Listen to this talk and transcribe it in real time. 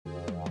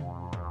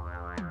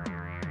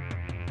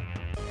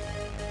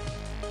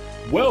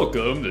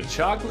Welcome to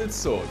Chocolate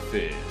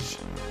Swordfish.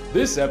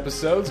 This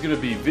episode's gonna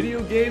be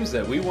video games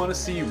that we want to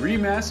see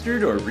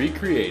remastered or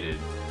recreated.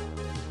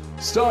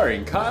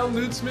 Starring Kyle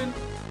Nutzman,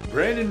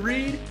 Brandon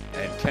Reed,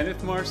 and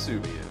Kenneth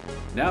Marsubian.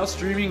 Now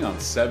streaming on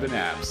 7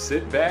 apps.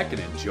 Sit back and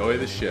enjoy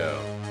the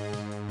show.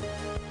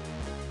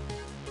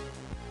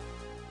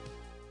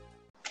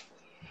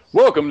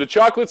 Welcome to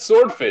Chocolate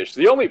Swordfish,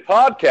 the only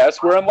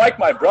podcast where, unlike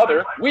my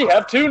brother, we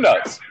have two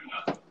nuts.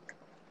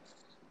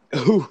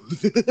 Ooh.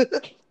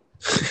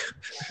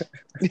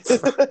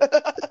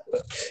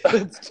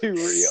 That's too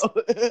real.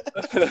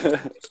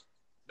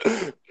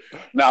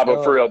 Nah,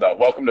 but for real though,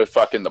 welcome to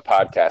fucking the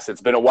podcast.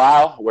 It's been a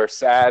while. We're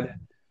sad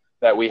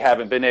that we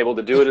haven't been able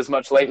to do it as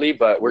much lately,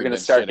 but we're going to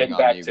start getting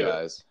back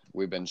to it.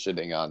 We've been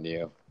shitting on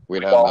you. We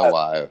don't know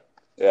why.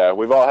 Yeah,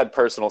 we've all had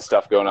personal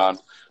stuff going on.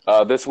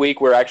 This week,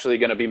 we're actually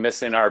going to be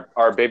missing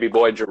our baby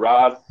boy,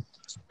 Gerard.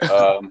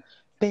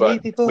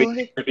 Baby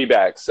boy. We'll be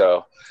back,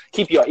 so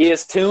keep your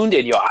ears tuned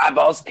and your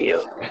eyeballs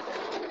peeled.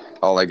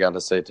 All I got to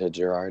say to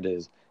Gerard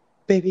is,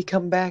 baby,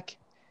 come back.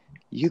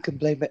 You can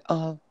blame it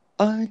all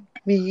on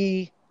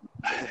me.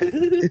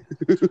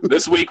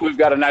 This week, we've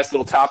got a nice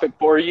little topic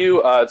for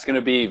you. It's going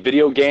to be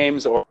video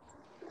games or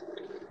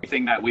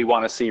anything that we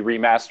want to see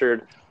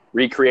remastered,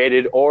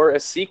 recreated, or a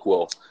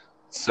sequel.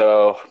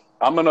 So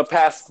I'm going to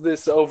pass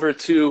this over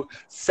to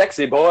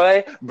sexy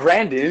boy,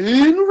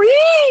 Brandon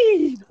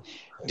Reed.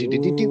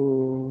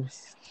 Ooh.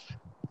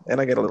 And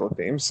I get a little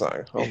theme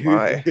song. Oh,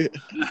 my.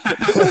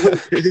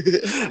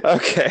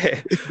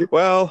 Okay.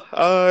 Well,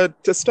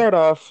 to start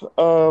off,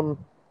 the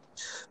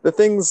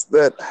things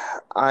that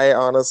I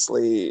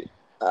honestly...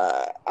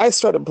 I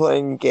started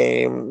playing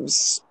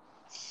games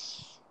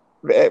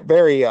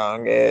very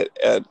young, at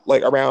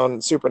like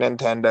around Super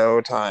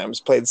Nintendo times,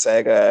 played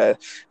Sega,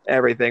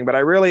 everything. But I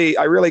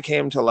really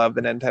came to love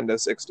the Nintendo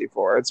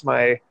 64. It's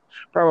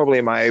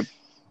probably my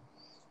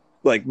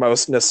like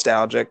most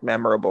nostalgic,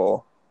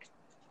 memorable /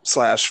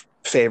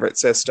 favorite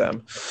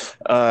system.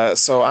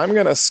 So I'm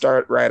going to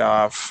start right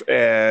off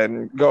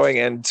and going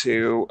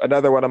into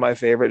another one of my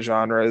favorite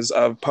genres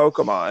of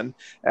Pokemon.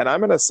 And I'm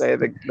going to say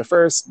the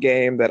first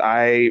game that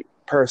I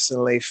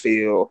personally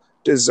feel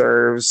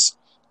deserves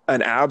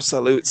an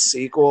absolute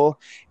sequel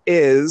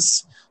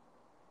is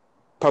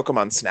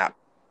Pokemon Snap.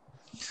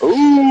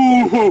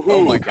 Ooh!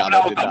 Oh my god,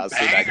 I did not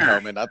see that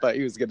coming. I thought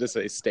he was going to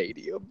say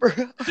Stadium, bro.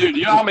 Dude,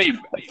 you know how many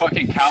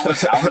fucking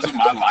countless hours of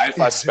my life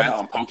I spent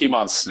on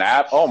Pokemon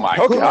Snap? Oh my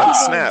god. Pokemon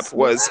Snap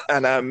was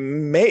an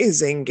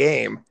amazing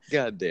game.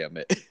 God damn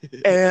it.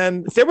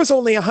 And there was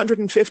only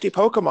 150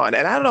 Pokemon,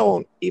 and I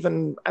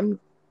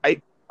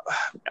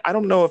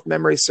don't know if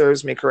memory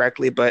serves me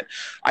correctly, but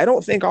I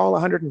don't think all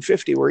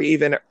 150 were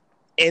even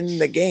in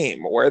the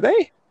game, were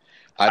they?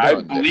 I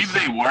believe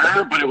they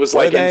were, but it was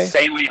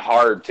insanely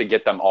hard to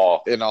get them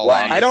all. In all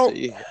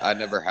honesty, I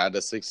never had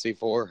a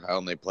 64. I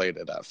only played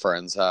it at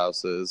friends'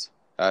 houses.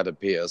 I had a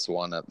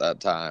PS1 at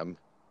that time.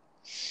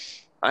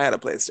 I had a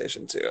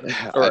PlayStation 2.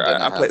 Or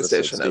a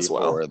PlayStation as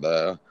well.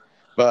 Though.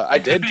 But I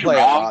did play a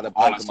lot of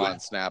Pokemon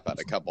Snap at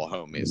a couple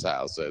homies'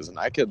 houses, and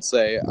I could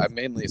say I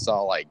mainly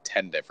saw like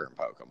 10 different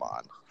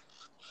Pokemon.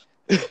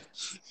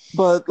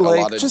 But a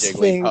like, lot of just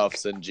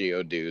Jigglypuffs and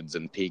Geodudes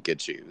and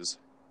Pikachus.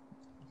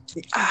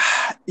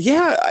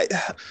 Yeah,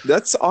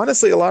 that's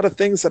honestly a lot of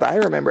things that I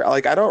remember.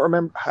 Like, I don't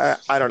remember.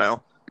 I don't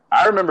know.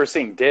 I remember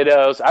seeing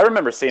Dittos. I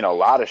remember seeing a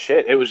lot of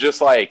shit. It was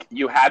just like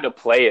you had to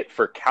play it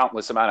for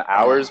countless amount of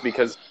hours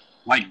because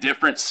like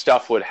different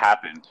stuff would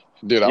happen.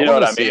 Dude, you know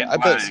what I mean? I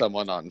bet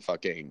someone on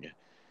fucking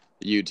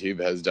YouTube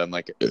has done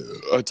like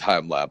a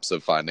time lapse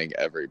of finding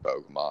every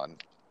Pokemon.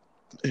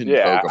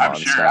 Yeah, I'm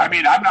sure. Snap. I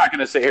mean, I'm not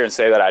going to sit here and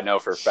say that I know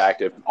for a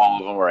fact if all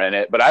of them were in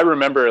it, but I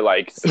remember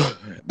like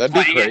that'd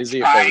be crazy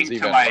if there was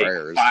even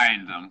rares.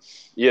 Find them,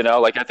 you know,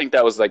 like I think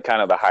that was like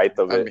kind of the height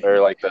of it, or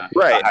like the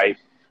hype.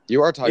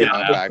 You are talking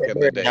about back in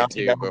the day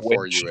too,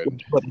 before you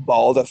would put the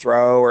ball to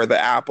throw or the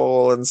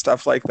apple and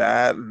stuff like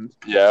that. And...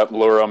 yeah,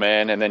 lure them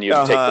in, and then you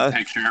take the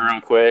picture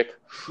real quick.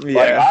 Yeah.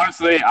 Like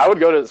honestly, I would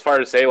go as far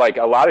to say like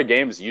a lot of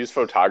games use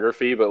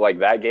photography, but like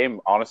that game,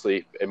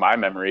 honestly, in my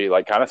memory,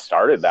 like kind of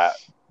started that.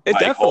 It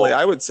definitely,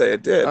 I would say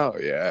it did. Oh,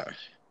 yeah.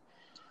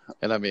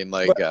 And I mean,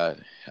 like, I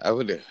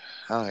don't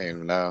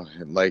even know.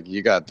 Like,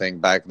 you got to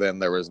think back then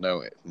there was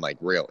no, like,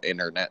 real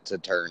internet to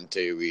turn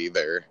to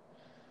either.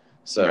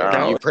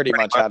 So you pretty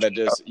much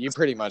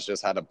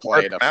just had to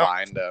play to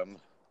find them.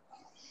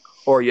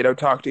 Or,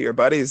 talk to your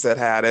buddies that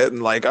had it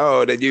and like,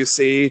 oh, did you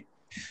see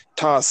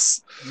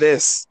toss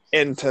this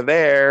into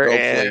there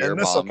and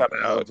this will come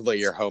out. Hopefully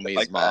your homie's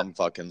like mom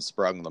fucking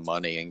sprung the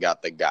money and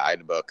got the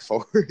guidebook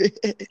for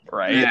it.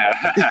 Right. Yeah.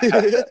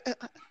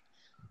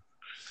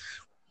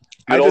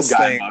 I just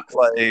think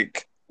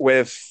like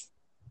with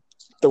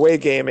the way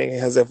gaming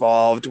has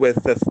evolved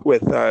with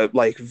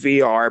like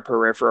VR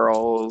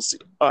peripherals,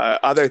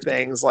 other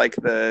things like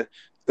the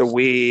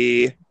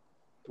Wii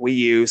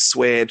U,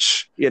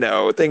 Switch,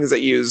 things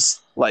that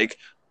use like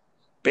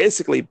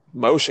basically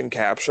motion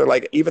capture,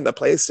 like even the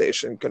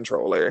PlayStation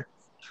controller.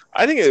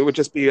 I think it would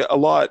just be a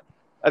lot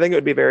I think it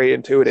would be very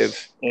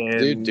intuitive.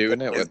 And Dude,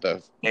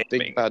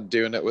 think about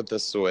doing it with the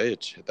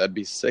Switch. That'd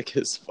be sick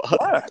as fuck.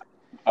 Yeah.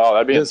 Oh,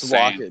 that'd be Just insane.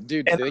 walk it.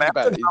 Dude, And think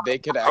about it. They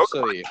could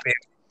actually...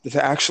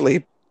 to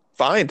actually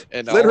find.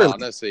 In Literally. all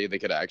honesty, they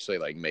could actually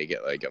like make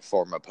it like a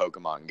form of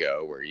Pokemon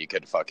Go where you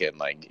could fucking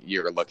like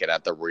you're looking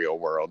at the real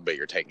world, but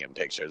you're taking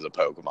pictures of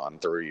Pokemon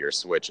through your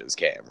Switch's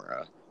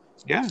camera.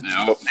 Yeah,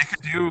 Yep. they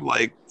could do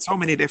like so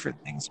many different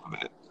things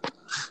with it.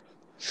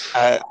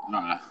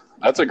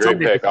 That's a great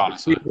pick,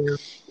 honestly.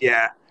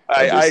 Yeah,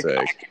 That'd be I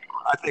sick.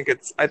 think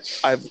it's I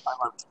love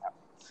that.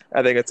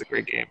 I think it's a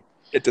great game.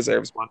 It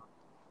deserves one.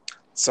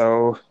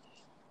 So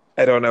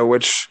I don't know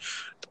which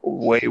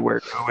way we're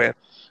going.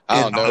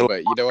 I don't know,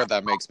 but you know what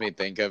that makes me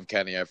think of,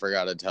 Kenny? I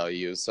forgot to tell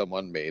you,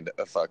 someone made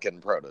a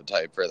fucking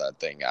prototype for that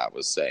thing I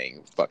was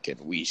saying fucking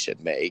we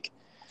should make.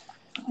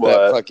 What?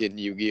 That fucking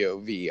Yu-Gi-Oh!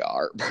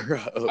 VR,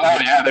 bro. Oh,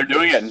 yeah, they're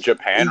doing it in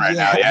Japan right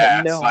now.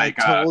 Yeah, no, it's like,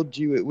 I told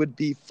you it would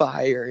be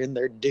fire, and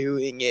they're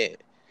doing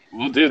it.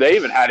 well, dude, they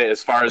even had it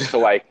as far as to,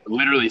 like,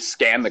 literally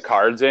scan the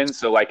cards in.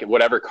 So, like,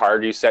 whatever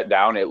card you set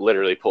down, it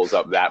literally pulls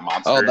up that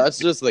monster. Oh, that's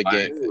just the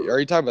game. Are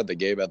you talking about the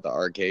game at the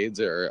arcades?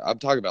 Or I'm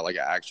talking about, like,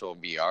 an actual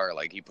VR.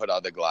 Like, he put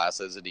on the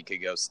glasses, and he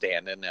could go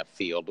stand in a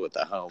field with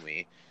a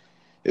homie.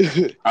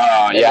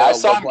 Yeah, I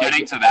saw them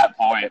getting to that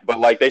point, but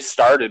like they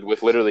started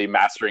with literally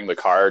mastering the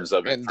cards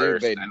of it And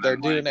first. dude, and they're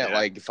then, doing like, it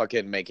like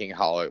fucking making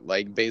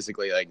like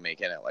basically like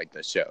making it like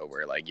the show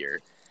where like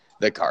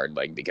the card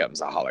like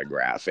becomes a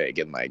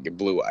holographic and like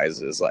Blue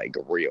Eyes is like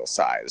real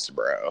sized,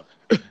 bro.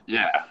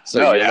 yeah.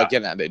 So you're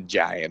looking at a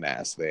giant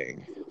ass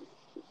thing.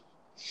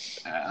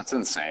 Yeah, that's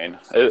insane.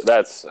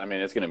 I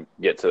mean, it's gonna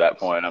get to that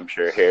point, I'm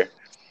sure, here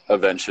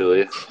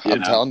eventually.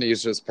 I'm telling you,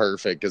 it's just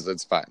perfect because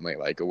it's finally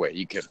like a way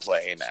you can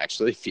play and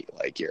actually feel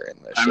like you're in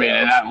the show. I mean,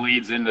 and that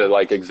leads into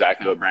like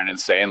exactly what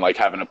Brandon's saying, like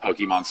having a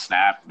Pokemon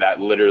Snap that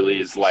literally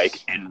is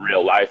like in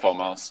real life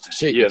almost.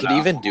 Shit, you could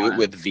even do it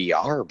with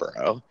VR,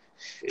 bro.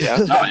 Yeah.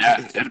 Oh yeah,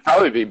 it'd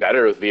probably be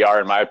better with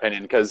VR in my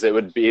opinion because it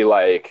would be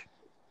like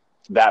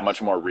that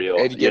much more real.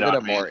 It'd give it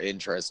a more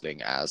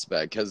interesting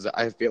aspect because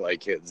I feel like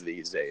kids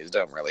these days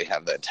don't really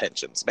have the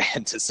attention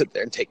span to sit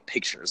there and take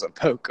pictures of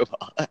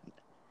Pokemon.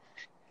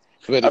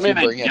 But if you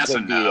bring it to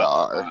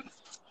VR,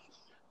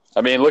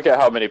 I mean, look at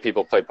how many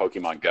people play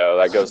Pokemon Go.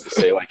 That goes to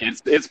say, like,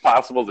 it's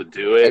possible to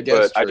do it,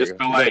 but I just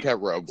feel like look at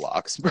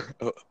Roblox,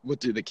 bro. What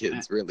do the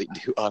kids really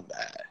do on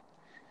that?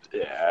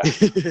 Yeah.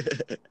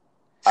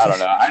 I don't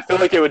know. I feel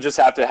like it would just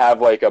have to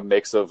have like a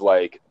mix of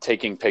like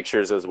taking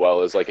pictures as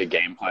well as like a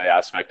gameplay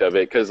aspect of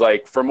it. Because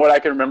like from what I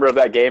can remember of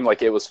that game,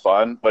 like it was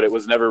fun, but it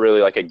was never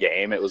really like a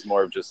game. It was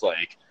more of just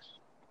like,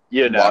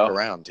 you know, walk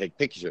around, take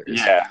pictures.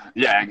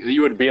 Yeah.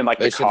 You would be in like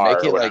they the car. They should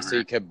make it or like so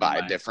you could buy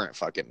like, different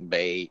fucking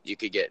bait. You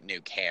could get new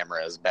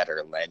cameras,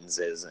 better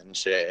lenses, and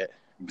shit.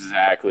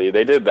 Exactly.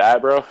 They did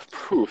that, bro.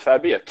 Poof,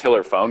 that'd be a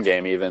killer phone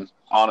game, even.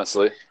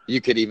 Honestly, you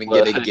could even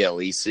get a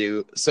ghillie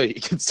suit so you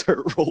can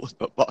start rolling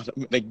up on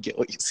them in a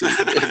ghillie suit.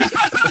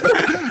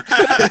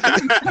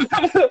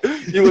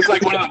 You look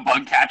like one of the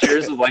bug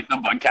catchers with like the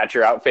bug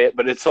catcher outfit,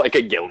 but it's like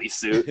a ghillie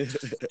suit.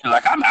 You're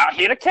like, I'm out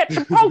here to catch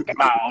a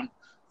Pokemon.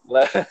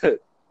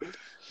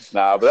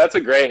 Nah, but that's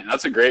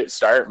a great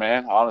start,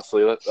 man.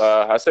 Honestly,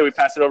 I say we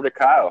pass it over to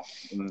Kyle.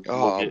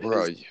 Oh,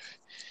 bro,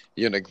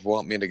 you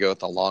want me to go with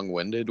the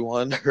long-winded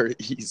one or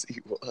easy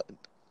one?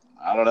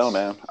 I don't know,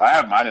 man. I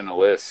have mine in the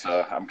list,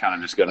 so I'm kind of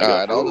just gonna go. All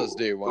right, I'll just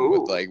do one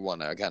with like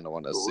one I kind of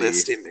want to see.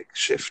 Listy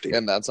McShifty.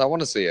 And I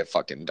want to see a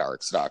fucking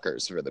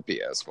Darkstalkers for the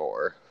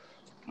PS4.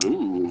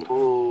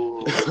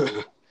 Ooh.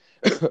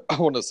 I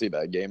want to see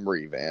that game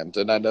revamped,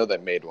 and I know they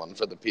made one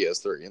for the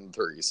PS3 and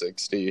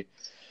 360.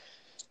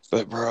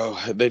 But bro,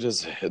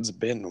 it's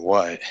been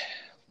what?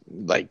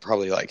 Like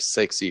probably like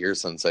 6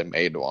 years since they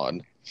made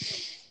one.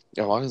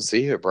 I want to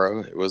see it, bro.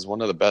 It was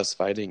one of the best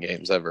fighting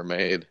games ever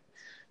made,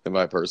 in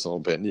my personal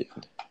opinion.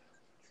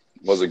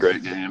 Was a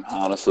great game,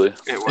 honestly.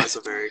 It was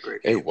a very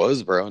great game. It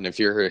was, bro. And if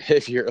you're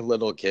a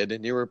little kid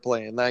and you were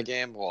playing that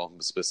game, well,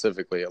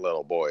 specifically a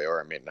little boy, or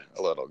I mean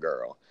a little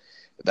girl,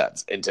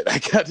 that's into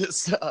that kind of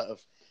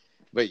stuff.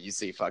 But you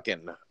see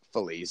fucking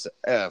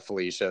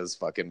Felicia's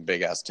fucking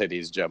big ass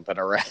titties jumping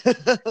around.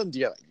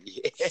 You're like,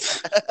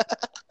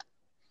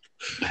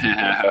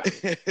 yeah.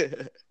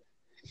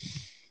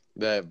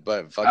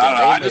 But fucking, I don't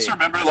know. I just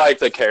remember like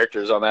the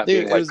characters on that.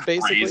 Dude, being, it was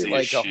basically crazy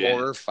like a shit.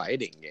 horror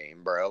fighting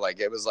game, bro. Like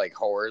it was like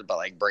horror, but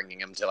like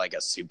bringing him to like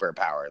a super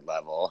powered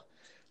level.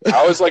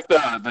 I was like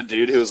the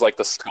dude who was like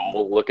the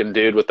skull looking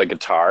dude with the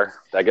guitar.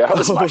 That guy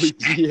was my shit,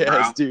 yes,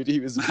 bro. Dude, he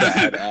was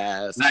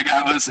badass. That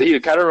guy was. He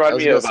kind of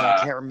reminded me of. I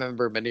can't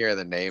remember many of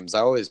the names. I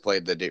always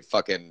played the dude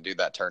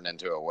that turned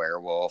into a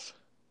werewolf.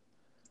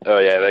 Oh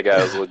yeah, that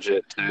guy was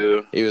legit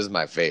too. He was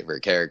my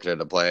favorite character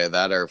to play.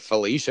 That or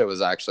Felicia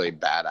was actually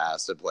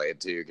badass to play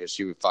too because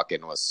she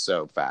fucking was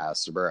so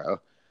fast,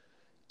 bro.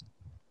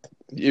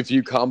 If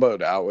you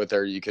comboed out with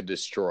her, you could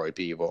destroy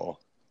people.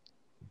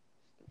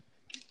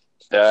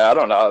 Yeah, I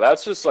don't know.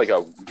 That's just like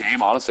a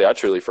game, honestly, I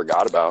truly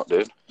forgot about,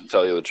 dude. To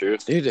tell you the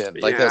truth.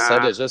 Dude, like I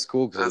said, it's just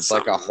cool because it's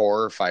like a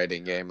horror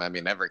fighting game. I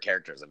mean, every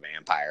character is a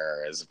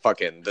vampire, is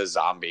fucking the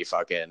zombie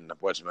fucking,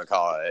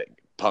 whatchamacallit,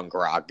 punk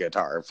rock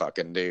guitar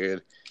fucking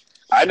dude.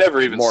 I never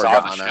even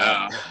saw the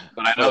show,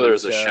 but I know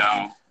there's a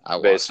show. I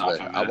watched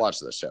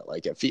the show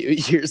like a few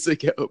years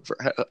ago,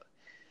 bro.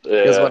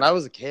 Because when I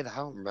was a kid, I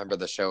don't remember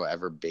the show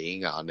ever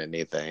being on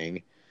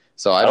anything.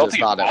 So I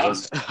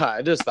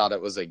just thought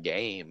it was a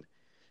game.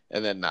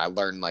 And then I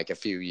learned like a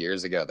few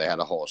years ago they had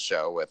a whole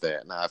show with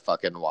it, and I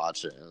fucking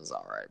watched it. And it was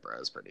all right, bro. It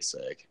was pretty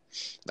sick.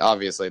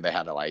 Obviously, they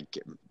had to like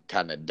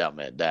kind of dumb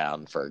it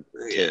down for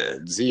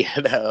kids, you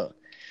know.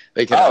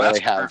 They couldn't really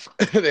have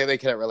they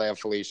couldn't really have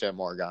Felicia and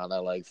Morgana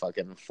like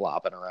fucking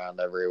flopping around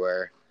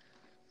everywhere.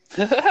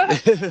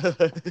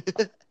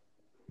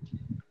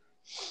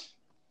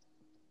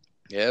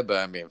 Yeah, but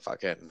I mean,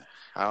 fucking,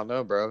 I don't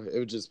know, bro. It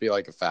would just be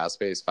like a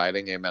fast-paced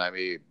fighting game, and I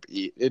mean,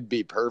 it'd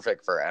be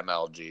perfect for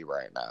MLG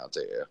right now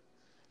too.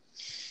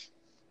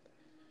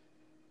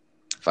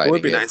 It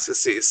would be nice to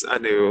see a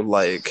new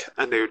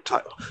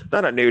type,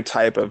 not a new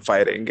type of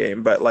fighting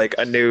game, but like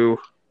a new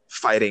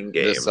fighting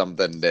game, just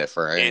something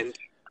different in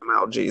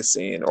MLG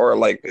scene, or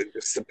like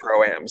just the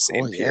pro-am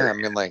scene. Well, yeah,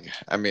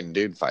 I mean,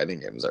 dude, fighting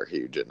games are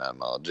huge in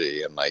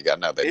MLG, and like I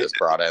know they just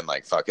brought in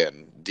like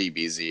fucking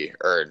DBZ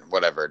or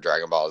whatever,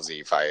 Dragon Ball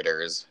Z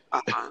fighters.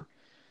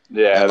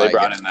 Yeah, they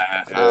brought in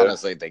that. I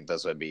honestly think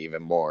this would be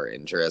even more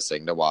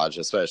interesting to watch,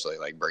 especially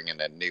like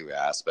bringing in new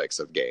aspects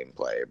of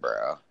gameplay,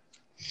 bro.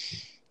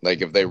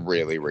 Like if they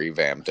really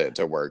revamped it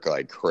to work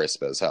like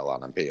crisp as hell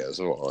on a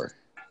PS4.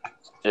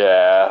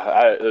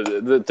 Yeah,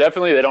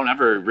 definitely. They don't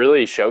ever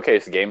really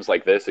showcase games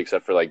like this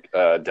except for like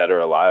Dead or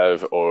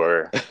Alive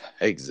or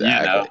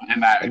exactly. You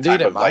know,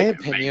 dude, in my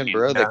opinion,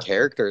 bro, the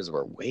characters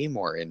were way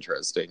more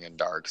interesting in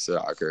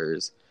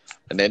Darkstalkers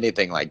than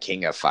anything like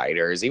King of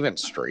Fighters, even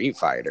Street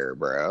Fighter,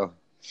 bro.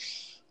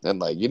 And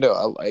like, you know,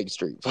 I like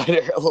Street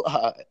Fighter a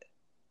lot.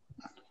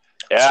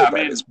 Yeah, I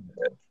mean,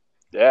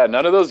 yeah,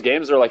 none of those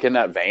games are like in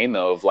that vein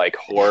though of like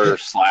horror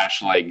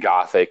 / like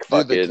gothic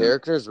fucking. Dude, the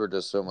characters were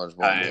just so much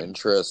more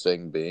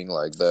interesting being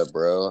like that,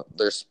 bro.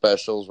 Their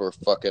specials were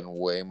fucking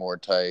way more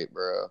tight,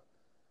 bro.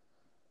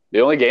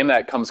 The only game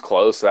that comes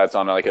close that's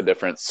on like a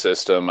different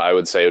system, I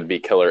would say, would be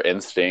Killer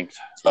Instinct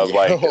of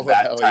like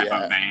that type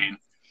of vein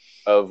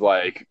of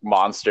like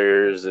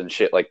monsters and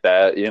shit like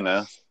that, you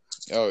know.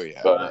 Oh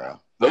yeah, but bro.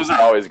 Those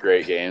are always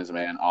great games,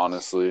 man.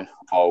 Honestly,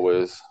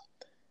 always.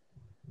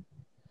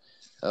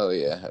 Oh,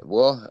 yeah.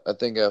 Well, I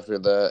think after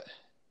that,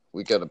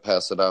 we got to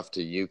pass it off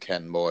to you,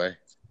 Ken Boy.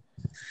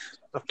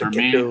 For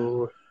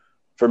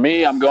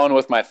me, I'm going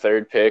with my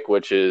third pick,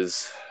 which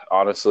is,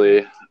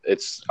 honestly,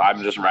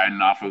 I'm just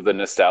riding off of the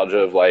nostalgia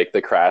of, like,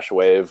 the Crash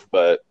wave,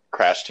 but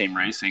Crash Team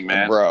Racing,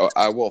 man. Bro,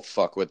 I will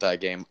fuck with that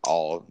game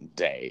all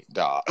day,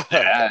 dog.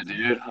 Yeah,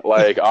 dude.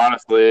 Like,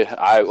 honestly,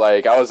 I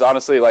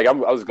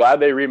was glad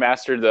they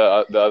remastered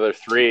the other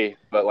three,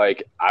 but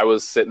like I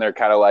was sitting there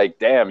kind of like,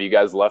 damn, you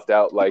guys left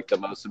out like the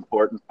most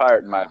important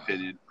part, in my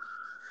opinion,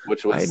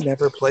 which was I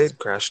never played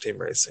Crash Team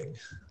Racing.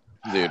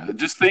 Dude,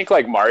 just think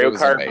like Mario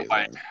Kart, but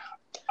like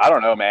I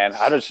don't know, man.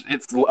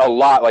 It's a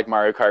lot like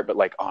Mario Kart, but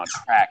like on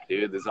track,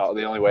 dude. This is the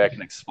only way I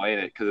can explain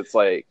it, because it's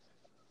like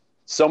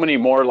so many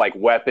more like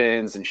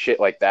weapons and shit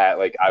like that.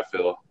 Like I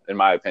feel, in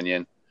my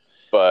opinion,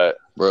 but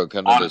bro,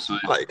 kind of honestly,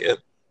 just like it.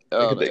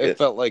 It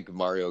felt like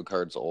Mario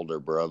Kart's older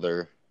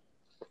brother.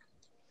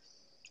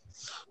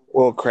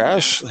 Well,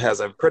 Crash has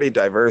a pretty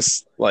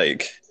diverse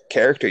like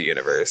character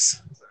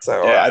universe,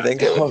 so yeah. I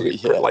think it would be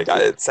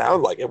it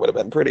sounded like it would have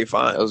been pretty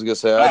fun. I was gonna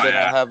say I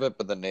didn't have it,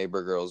 but the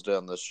neighbor girls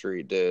down the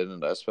street did,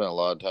 and I spent a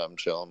lot of time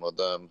chilling with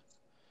them.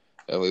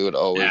 And we would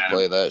always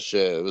play that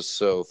shit. It was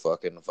so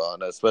fucking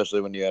fun,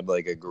 especially when you had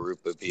like a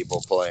group of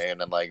people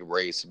playing and like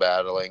race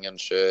battling and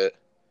shit.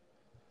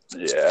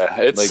 Yeah,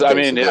 it's. Like, I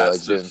mean, yeah,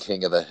 like doing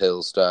King of the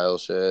Hill style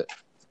shit.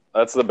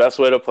 That's the best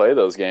way to play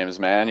those games,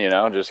 man. You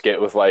know, just get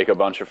with like a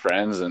bunch of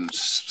friends and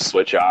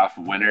switch off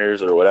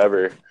winners or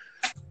whatever.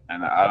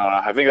 And I don't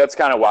know. I think that's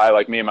kind of why,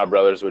 like, me and my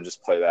brothers would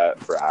just play that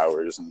for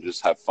hours and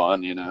just have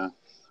fun, you know.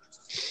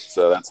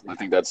 So I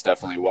think that's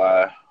definitely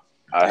why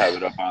I have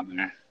it up on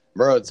there.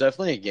 Bro, it's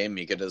definitely a game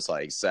you could just,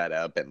 like, set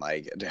up and,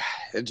 like,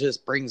 it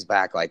just brings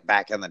back, like,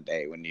 back in the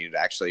day when you'd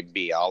actually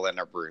be all in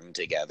a room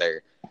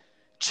together,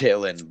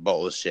 chilling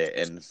bullshit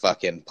and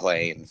fucking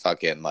playing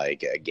fucking,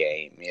 like, a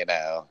game, you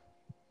know?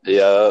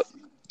 Yeah.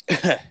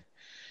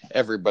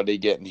 Everybody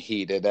getting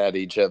heated at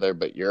each other,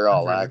 but you're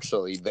all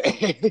actually there.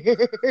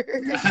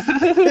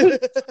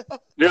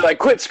 You're like,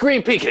 quit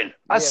screen peeking.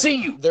 I see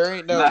you. There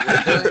ain't no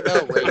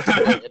race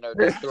or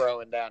just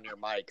throwing down your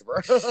mic, bro.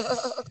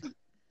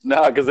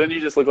 No, because then you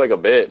just look like a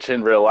bitch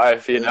in real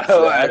life, you know?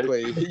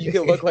 Exactly. You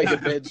can look like a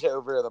bitch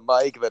over the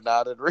mic, but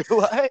not in real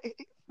life.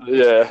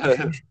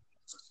 Yeah.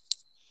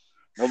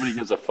 Nobody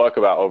gives a fuck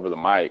about over the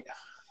mic.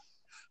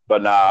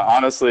 But nah,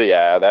 honestly,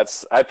 yeah,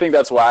 I think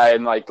that's why,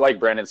 and like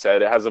Brandon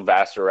said, it has a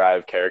vast array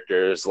of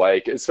characters,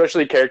 like,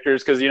 especially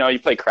characters, because, you know, you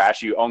play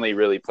Crash, you only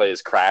really play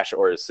as Crash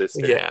or his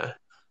sister. Yeah.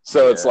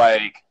 So it's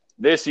like,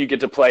 this you get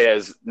to play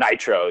as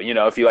Nitro. You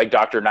know, if you like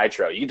Dr.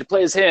 Nitro, you get to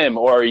play as him,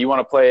 or you want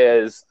to play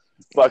as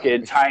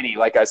fucking Tiny,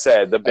 like I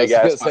said, the big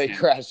ass. Say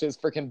Crash is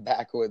freaking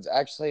backwards.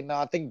 Actually, no,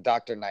 I think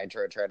Dr.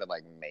 Nitro tried to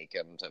like make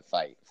him to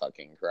fight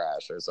fucking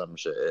Crash or some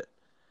shit.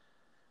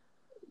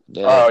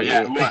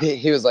 Yeah,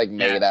 he was like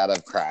made out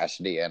of Crash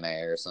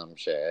DNA or some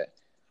shit.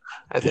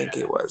 I think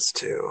he was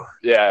too.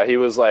 Yeah, he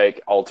was like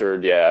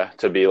altered,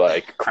 to be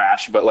like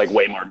Crash, but like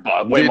way more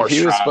more he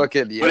strong. Was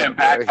fucking, but it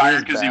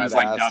backfired because he was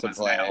like dumb as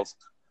nails.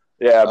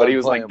 Yeah, but he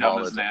was like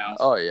dumb as nails.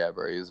 Oh yeah,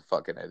 bro, he was a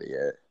fucking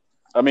idiot.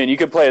 I mean, you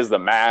could play as the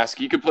Mask.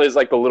 You could play as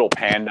like the little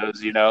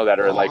pandas, you know, that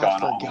are like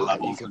on all the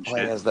levels. You could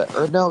play as that.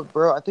 Or no,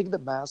 bro, I think the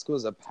Mask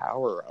was a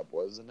power up,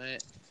 wasn't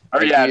it? Oh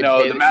like yeah,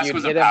 no, the Mask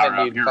was a power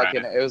up.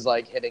 It was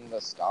like hitting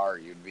the star.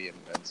 You'd be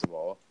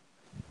invincible.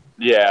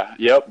 Yeah,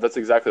 yep, that's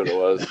exactly what it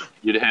was.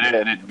 You'd hit it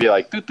and it'd be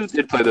like,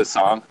 it'd play this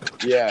song.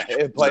 Yeah,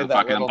 it'd play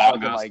that little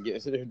fucking like,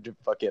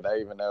 fucking,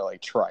 I even know,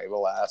 like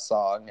tribal ass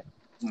song.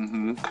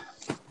 Mm-hmm.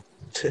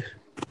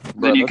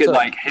 Then you could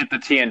like hit the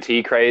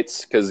TNT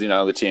crates because you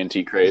know the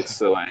TNT crates,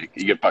 so like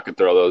you could fucking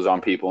throw those on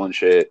people and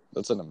shit.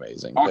 That's an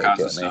amazing all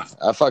kinds of stuff.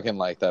 I fucking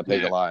like that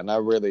pick a lot, and I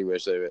really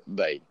wish they would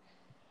like.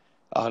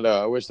 I don't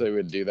know. I wish they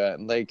would do that,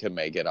 and they could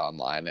make it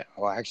online.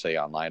 Well, actually,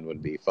 online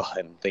would be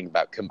fun. Think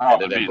about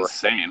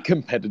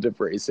competitive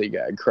racing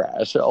at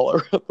Crash all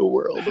around the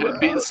world. It'd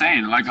be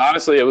insane. Like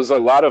honestly, it was a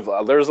lot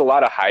of there was a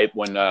lot of hype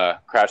when the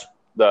Crash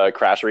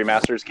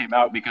remasters came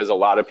out because a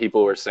lot of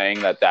people were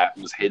saying that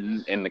was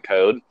hidden in the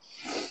code.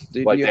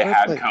 Dude, like they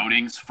had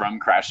codings from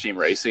Crash Team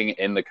Racing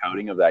in the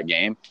coding of that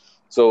game.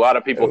 So a lot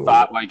of people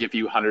thought like if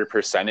you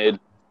 100%ed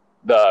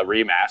the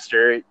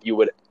remaster, you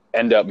would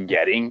end up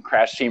getting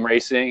Crash Team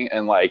Racing,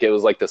 and like it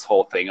was like this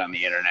whole thing on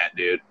the internet,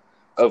 dude,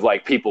 of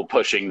like people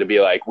pushing to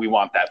be like, we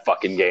want that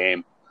fucking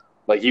game.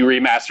 Like you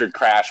remastered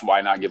Crash,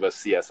 why not give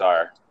us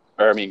CSR?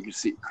 Or I mean,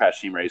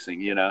 Crash Team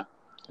Racing, you know?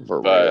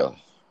 For real.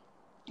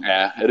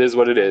 Yeah, it is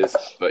what it is.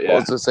 But yeah,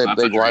 well, it's the same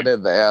thing. Why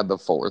did they add the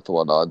fourth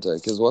one onto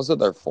it? Because wasn't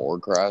there 4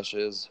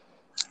 crashes?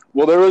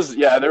 Well, there was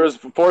a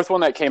fourth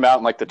one that came out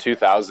in like the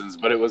 2000s,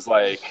 but it was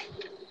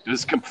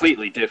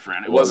completely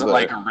different. It wasn't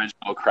like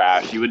original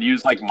Crash. You would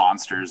use like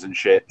monsters and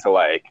shit to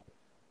like,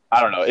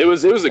 I don't know. It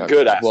was a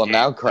good ass game.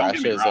 Now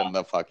Crash is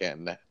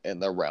in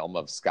the realm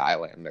of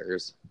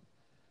Skylanders.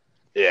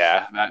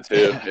 Yeah, that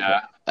too.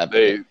 Yeah,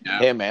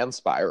 him and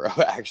Spyro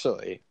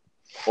actually.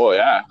 Well,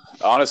 yeah,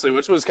 honestly,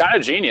 which was kind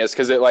of genius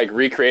because it like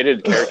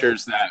recreated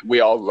characters that we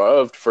all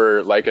loved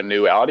for like a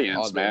new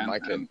audience, man. I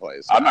couldn't play.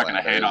 I'm not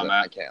gonna hate on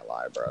that. I can't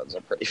lie, bro. It's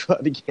a pretty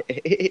fun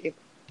game.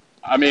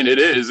 I mean, it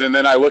is, and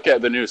then I look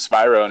at the new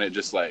Spyro, and it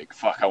just like,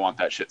 fuck, I want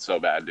that shit so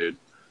bad, dude.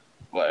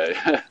 Like,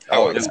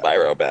 it's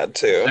Spyro bad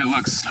too. It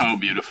looks so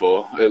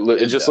beautiful.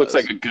 It just looks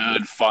like a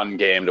good, fun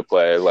game to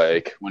play.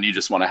 Like when you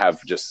just want to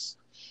have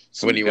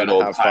when you want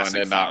to have fun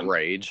and not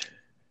rage.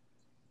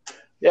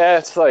 Yeah,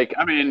 it's like,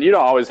 I mean, you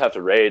don't always have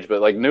to rage,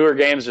 but like newer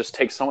games just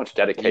take so much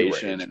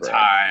dedication and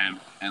time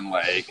and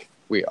like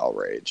we all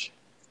rage,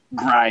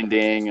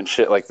 grinding and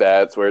shit like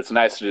that. It's where it's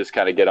nice to just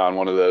kind of get on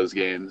one of those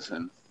games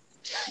and.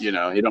 You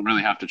know, you don't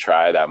really have to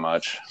try that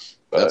much.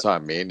 But, that's what I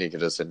mean. You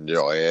can just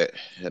enjoy it.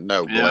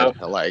 No glitch.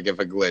 Yeah. Like, if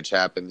a glitch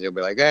happens, you'll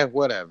be like,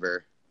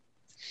 whatever.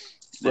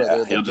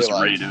 Yeah, you'll just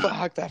redo it.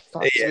 Fuck, that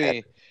fucks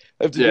me.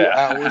 I have to do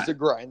hours of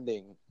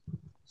grinding.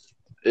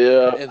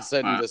 Yeah.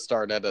 Instead, you just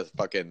start at a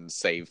fucking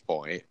save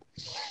point.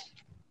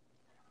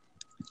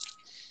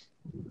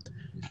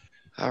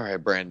 All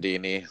right,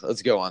 Brandini.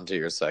 Let's go on to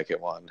your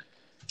second one.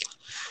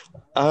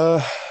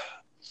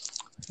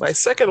 My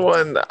second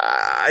one,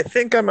 I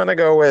think I'm going to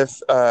go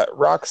with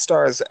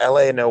Rockstar's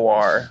L.A.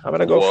 Noire. I'm going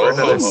to go for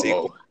another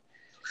sequel.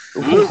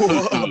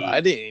 I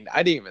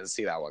didn't even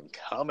see that one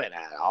coming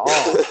at all.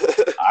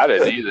 I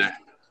didn't either.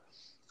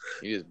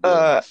 You just blew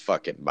my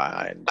fucking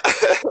mind.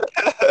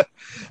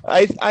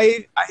 I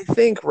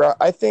think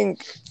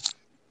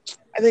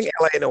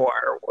L.A.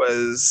 Noire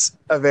was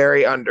a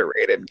very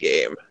underrated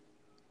game.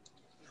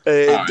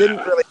 It didn't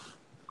really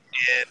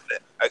in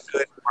a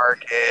good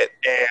market,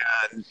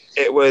 and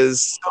it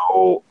was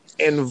so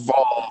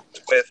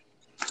involved with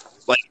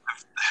like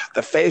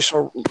the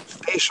facial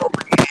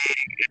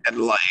reading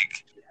and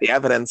like the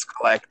evidence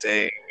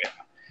collecting.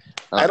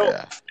 I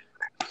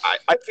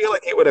feel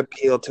like it would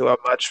appeal to a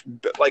much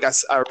like a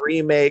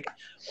remake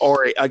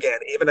or again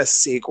even a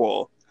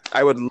sequel.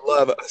 I would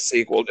love a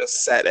sequel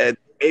just set at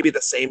maybe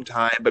the same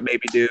time, but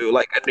maybe do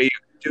like maybe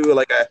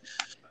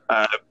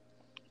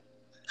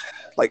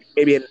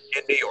in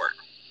New York.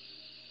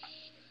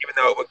 Even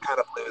though it would kind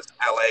of lose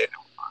LA,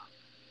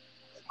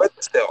 but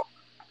still,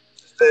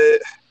 the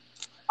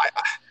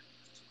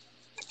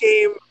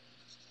game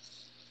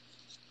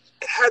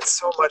it had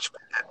so much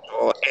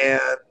potential,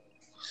 and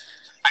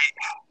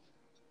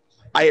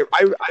I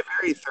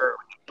very thoroughly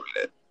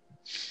enjoyed it.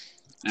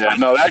 Yeah,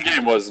 no, that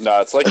game was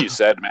nuts. Like you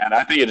said, man,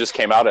 I think it just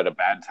came out at a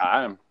bad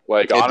time.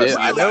 Like honestly,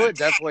 I know it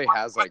definitely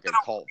has like a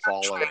cult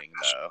following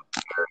though.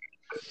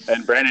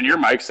 And Brandon, your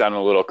mic's sounding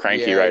a little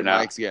cranky right now.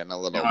 Mic's getting a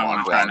little.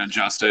 I'm trying to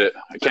adjust it.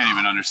 I can't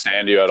even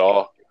understand you at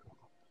all.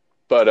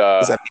 But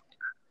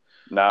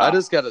No. I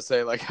just gotta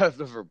say, like, I've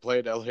never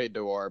played LA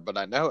Noire, but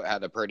I know it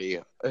had a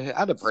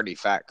pretty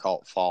fat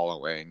cult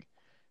following.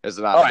 Is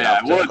it not? Oh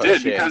yeah, well it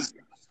did because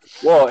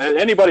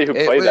anybody who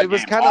played that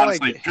game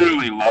honestly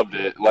truly loved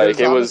it. Like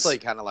it was honestly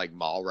kind of like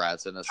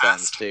Mallrats in a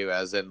sense too,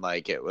 as in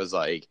like it was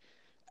like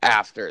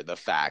after the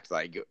fact,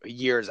 like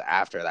years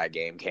after that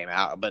game came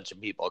out, a bunch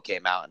of people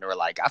came out and were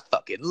like, "I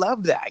fucking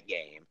love that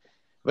game,"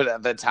 but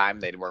at the time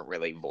they weren't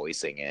really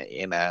voicing it,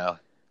 you know.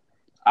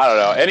 I don't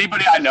know.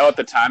 Anybody I know at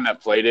the time that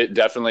played it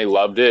definitely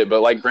loved it, but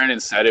like Brandon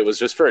said, it was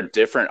just for a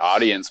different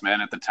audience, man.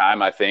 At the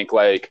time, I think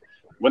like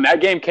when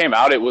that game came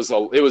out, it was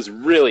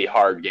really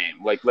hard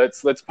game. Like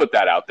let's put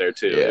that out there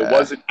too. Yeah. It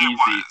wasn't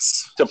easy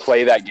to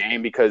play that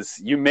game because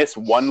you miss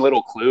one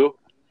little clue,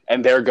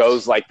 and there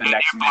goes like the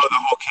next blow the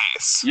whole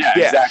case. Yeah,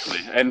 exactly.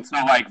 And so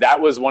like that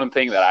was one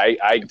thing that I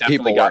definitely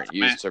people weren't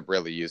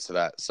really used to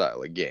that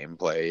style of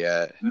gameplay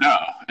yet. No,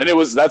 and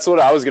that's what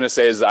I was gonna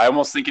say is I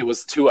almost think it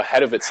was too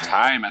ahead of its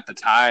time at the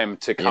time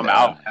to come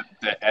out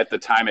at the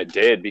time it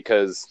did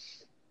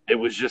because it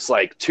was just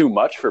like too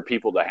much for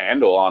people to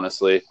handle,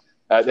 honestly.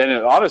 And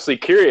honestly,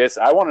 curious,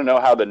 I want to know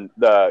how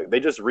they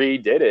just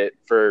redid it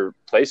for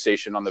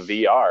PlayStation on the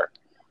VR,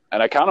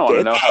 and I kind of want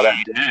to know how that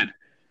did.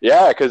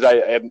 Yeah, because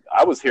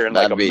I was hearing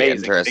like that'd be amazing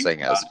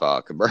interesting as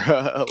fuck,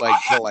 bro.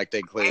 Like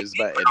collecting clues,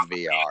 but in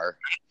VR.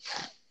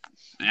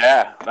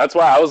 Yeah, that's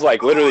why I was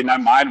like, literally, my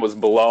mind was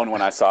blown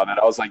when I saw that.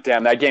 I was like,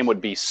 damn, that game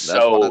would be so.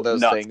 That's one of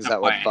those things that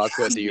would fuck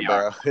with you,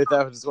 bro.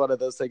 That was one of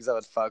those things that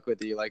would fuck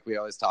with you, like we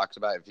always talked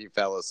about. If you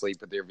fell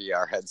asleep with your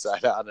VR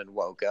headset on and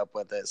woke up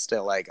with it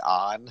still like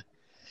on.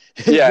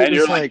 Yeah, and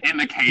you're like in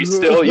the case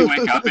still. You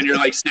wake up and you're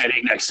like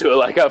standing next to it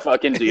like a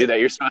fucking dude that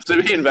you're supposed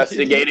to be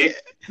investigating.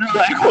 You're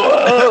like,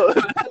 whoa,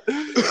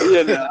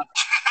 you know.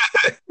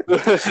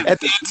 At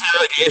the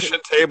interrogation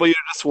table, you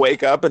just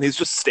wake up and he's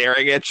just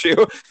staring at you.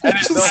 And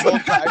it's the whole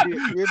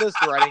time you're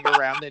just running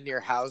around in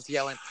your house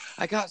yelling,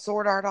 "I got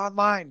Sword Art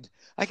Online!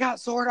 I got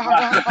Sword Art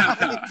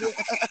Online!"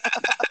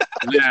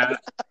 Yeah.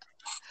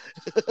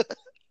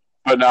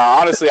 But no,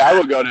 honestly, I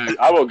will go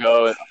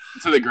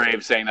to the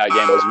grave saying that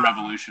game was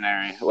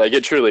revolutionary. Like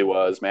it truly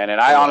was, man.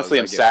 And I honestly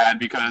am sad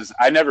because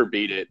I never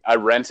beat it. I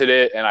rented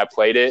it and I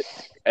played it,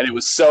 and it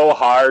was so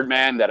hard,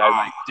 man, that I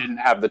like didn't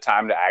have the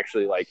time to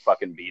actually like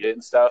fucking beat it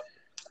and stuff.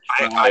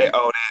 I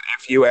own it.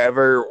 If you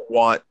ever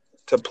want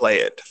to play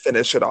it,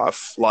 finish it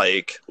off,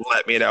 like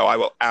let me know. I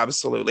will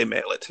absolutely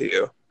mail it to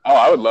you. Oh,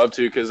 I would love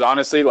to, because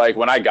honestly, like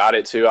when I got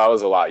it too, I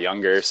was a lot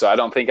younger, so I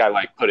don't think I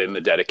like put in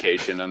the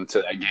dedication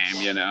into that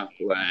game. You know,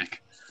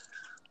 like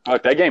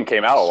that game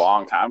came out a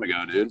long time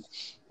ago, dude.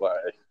 Like,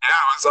 yeah,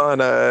 it was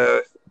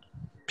on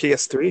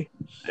PS3.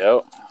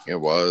 Yep, it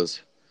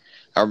was.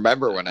 I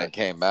remember when it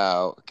came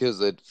out because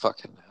it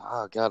fucking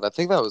I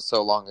think that was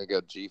so long ago.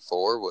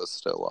 G4 was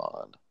still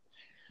on.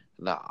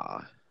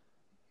 Nah,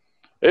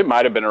 it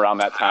might have been around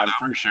that time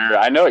for sure.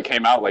 I know it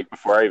came out like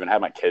before I even had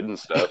my kids and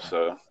stuff.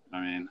 So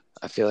I mean.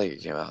 I feel like it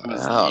came out. I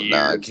don't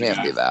know. It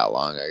can't be that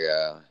long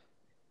ago.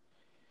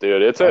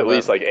 Dude, it's at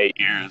least like 8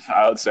 years,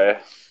 I would say,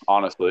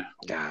 honestly.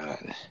 God.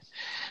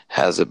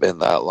 Has it been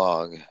that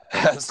long?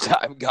 Has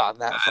time gone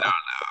that far? I don't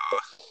know.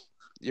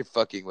 You're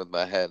fucking with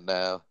my head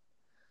now.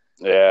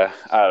 Yeah,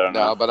 I don't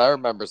know. No, but I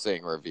remember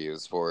seeing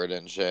reviews for it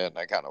and shit, and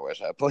I kind of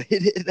wish I played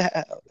it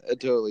out. I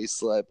totally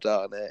slept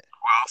on it.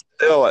 Well,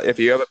 still, if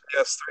you have a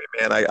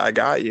PS3, man, I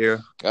got you.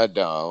 I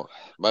don't.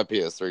 My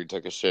PS3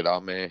 took a shit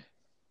on me.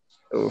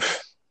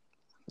 Oof.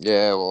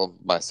 Yeah, well,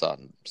 my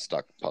son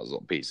stuck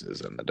puzzle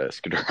pieces in the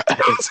disk drive. That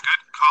was a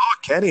good call,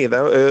 Kenny.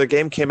 The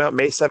game came out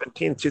May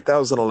 17th,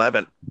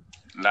 2011.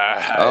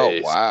 Nice. Oh,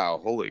 wow.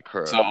 Holy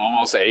crap. So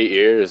almost 8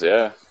 years,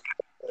 yeah.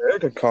 Very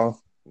good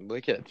call.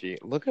 Look at you.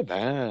 Look at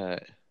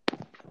that.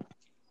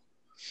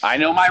 I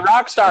know my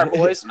rock star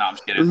voice. No, I'm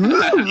just kidding. No,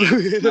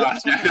 I'm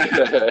just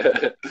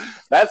kidding.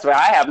 That's why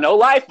I have no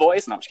life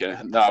voice. No, I'm just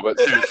kidding. No, but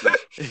seriously.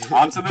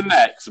 On to the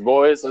next,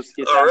 boys. Let's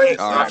get all right,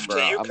 bro.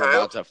 I'm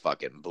about to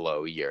fucking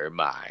blow your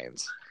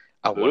minds.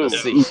 I want to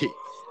see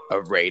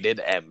a rated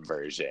M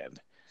version.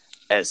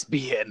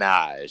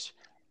 Espionage.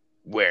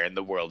 Where in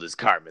the world is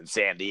Carmen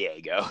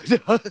Sandiego?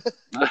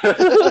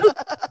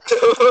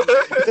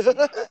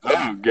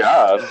 Oh,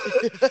 God.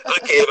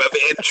 A game of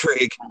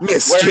intrigue.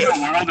 Mischief. Where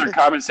in the world are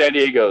Carmen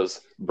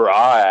Sandiego's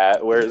bra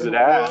at? Where is it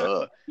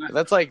at?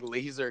 That's like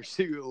Laser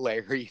Suit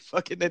Larry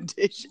fucking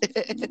edition.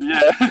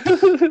 Yeah.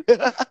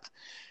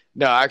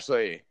 No,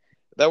 actually,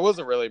 that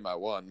wasn't really my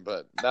one,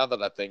 but now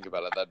that I think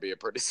about it, that'd be a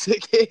pretty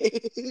sick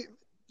game.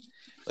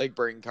 Like,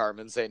 bring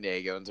Carmen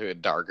Sandiego into a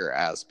darker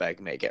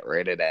aspect, make it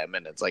rated M,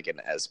 and it's like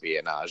an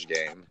espionage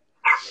game.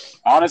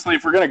 Honestly,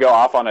 if we're going to go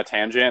off on a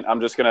tangent,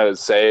 I'm just going to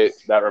say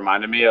that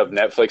reminded me of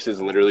Netflix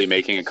is literally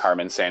making a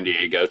Carmen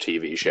Sandiego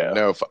TV show.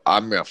 No,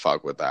 I'm going to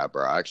fuck with that,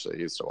 bro. I actually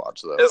used to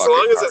watch that. As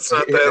long as it's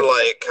not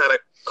that, like, kind of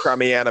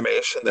crummy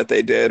animation that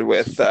they did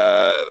with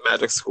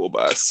Magic School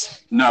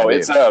Bus. No,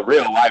 it's a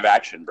real live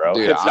action, bro.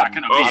 Dude, it's not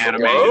going to be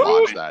animated.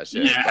 Watch that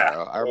shit,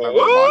 bro. I remember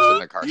watching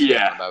the cartoon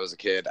when I was a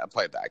kid. I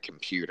played that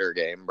computer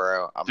game,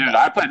 bro.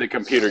 I played the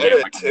computer game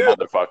like a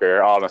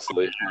motherfucker,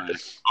 honestly.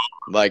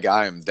 Like,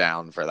 I am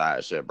down for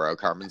that shit, bro. bro.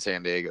 Carmen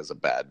Sandiego's a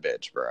bad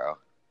bitch, bro.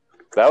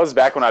 That was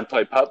back when I'd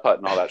play putt-putt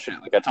and all that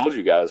shit. Like I told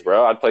you guys,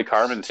 bro. I'd play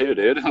Carmen too,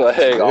 dude.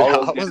 Like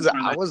all those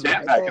I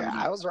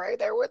was right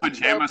there with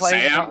Pajama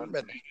playing Sam.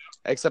 Carmen.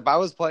 Except I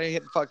was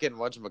playing fucking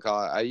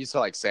whatchamacallit. I used to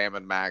like Sam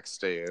and Max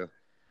too.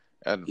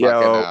 And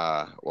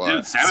fucking what?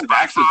 Dude, Sam and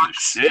Max was the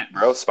shit,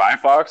 bro. Spy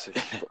Fox.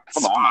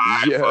 Come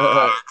on.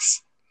 Yeah.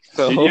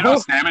 You know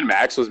Sam and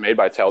Max was made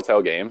by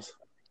Telltale Games?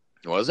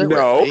 Was it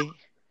No. really?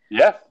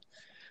 Yeah.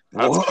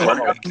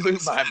 Whoa, blew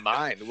my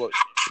mind.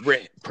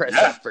 Press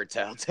up for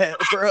Telltale,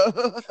 bro.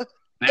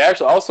 They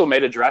actually also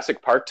made a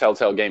Jurassic Park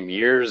Telltale game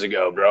years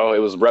ago, bro. It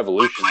was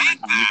revolutionary.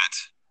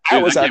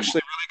 That was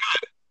actually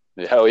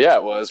really Hell yeah,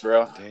 it was,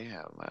 bro.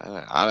 Damn,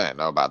 I didn't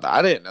know about that.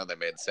 I didn't know they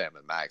made Sam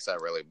and Max.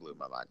 That really blew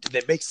my mind. Did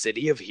they make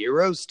City of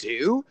Heroes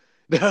too?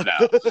 No.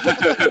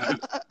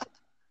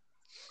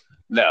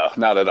 No,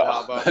 not at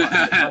all.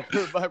 No,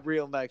 but my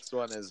real next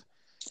one is,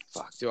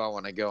 fuck, do I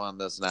want to go on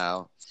this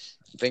now?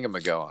 I think I'm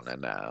going to go on it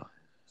now.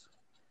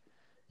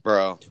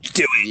 Bro,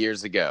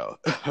 years ago,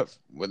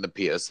 when the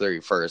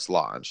PS3 first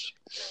launched,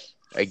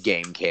 a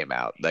game came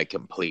out that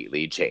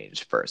completely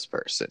changed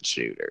first-person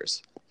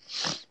shooters.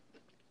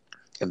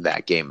 And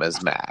that game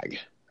is MAG.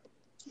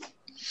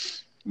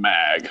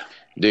 Mag.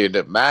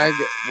 Dude, MAG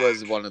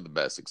was one of the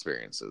best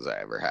experiences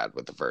I ever had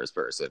with the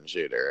first-person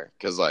shooter.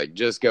 Because, like,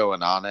 just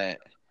going on it,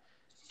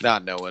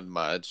 not knowing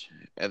much,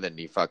 and then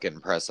you fucking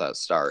press that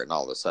start, and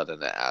all of a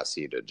sudden it asks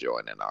you to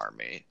join an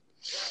army.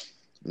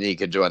 You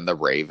could join the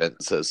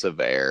Ravens of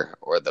Severe,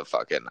 or the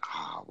fucking,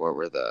 what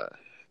were the,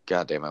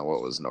 goddamn it,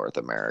 what was North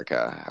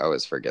America? I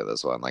always forget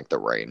this one, like the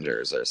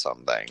Rangers or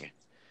something.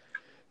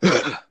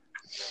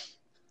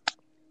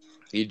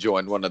 You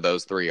join one of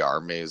those three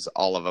armies.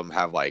 All of them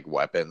have like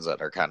weapons that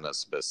are kind of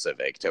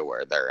specific to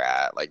where they're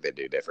at. Like they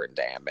do different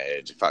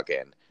damage.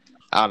 Fucking,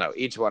 I don't know.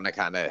 Each one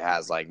kind of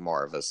has like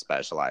more of a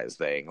specialized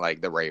thing. Like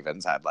the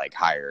Ravens had like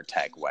higher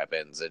tech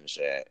weapons and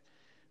shit,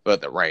 but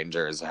the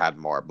Rangers had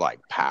more like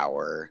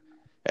power.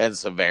 And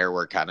Severe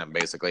were kind of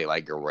basically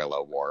like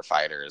guerrilla war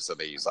fighters, so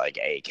they use like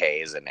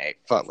AKs and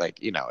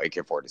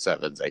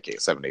AK-47s,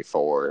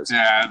 AK-74s.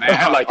 Yeah, they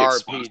had like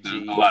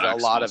RPGs, a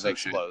lot of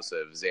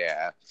explosives.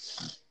 Yeah.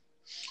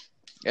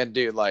 And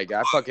dude, like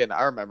I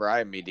remember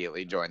I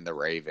immediately joined the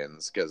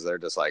Ravens because they're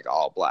just like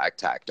all black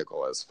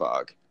tactical as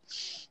fuck.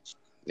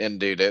 And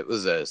dude, it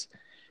was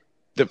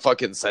the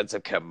fucking sense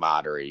of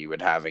camaraderie you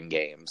would have in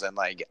games. And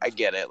like I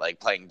get it, like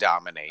playing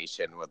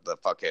domination with the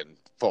fucking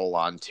full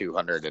on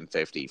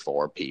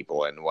 254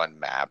 people in one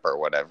map or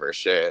whatever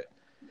shit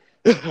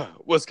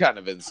was kind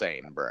of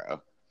insane, bro.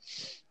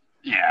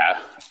 Yeah,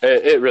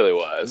 it really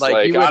was.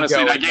 Like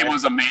honestly, that game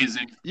was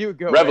amazing. You would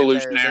go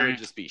revolutionary. There would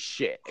just be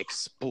shit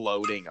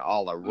exploding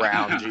all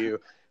around you.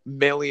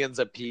 Millions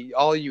of people.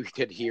 All you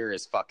could hear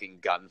is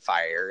fucking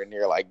gunfire, and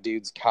you're like,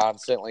 dude's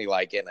constantly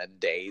like in a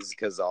daze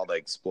because all the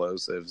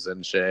explosives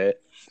and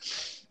shit.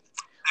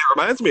 It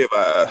reminds me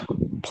of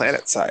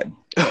Planet Side,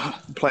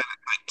 Planet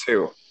Side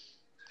 2.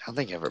 I don't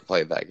think I ever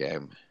played that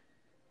game.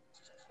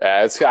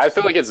 I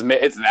feel like it's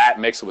that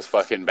mixed with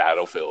fucking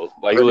Battlefield,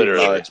 like pretty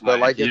literally. Much, but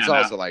like it's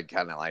also like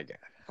kind of like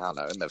I don't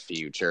know in the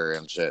future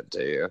and shit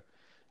too.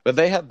 But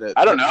they had the.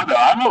 I don't know though.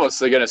 I'm almost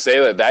gonna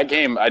say that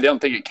game. I don't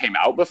think it came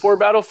out before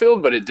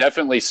Battlefield, but it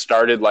definitely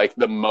started like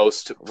the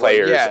most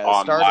players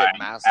online.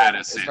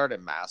 It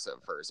started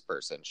massive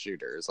first-person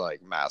shooters,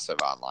 like massive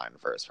online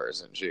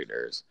first-person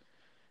shooters,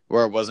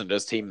 where it wasn't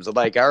just teams.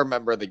 Like I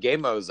remember the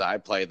game modes I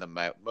played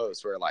the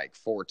most were like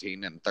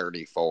 14 and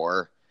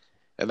 34.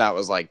 And that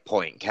was like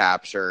point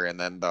capture, and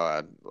then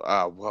the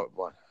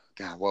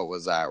what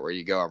was that? Where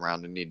you go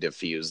around and you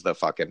defuse the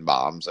fucking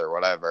bombs or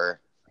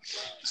whatever.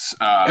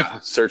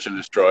 Search and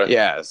destroy.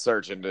 Yeah,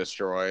 search and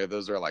destroy.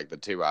 Those are like the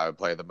two I would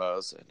play the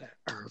most.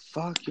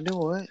 Fuck, you know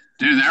what?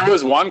 Dude, there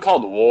was one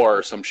called War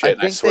or some shit.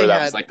 And I swear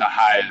that was like the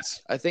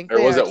highest. I think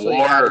or was it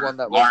War? Had one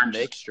that was a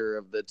mixture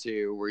of the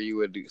two, where you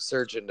would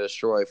search and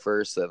destroy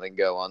first, and then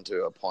go on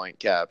to a point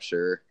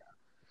capture.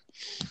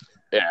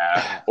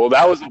 Yeah, well,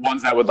 that was the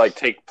ones that would like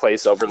take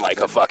place over like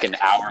a fucking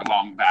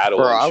hour-long battle.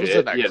 Bro, I was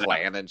in a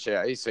clan and shit.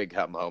 I used to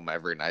come home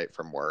every night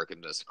from work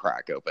and just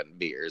crack open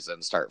beers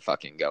and start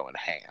fucking going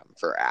ham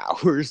for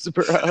hours,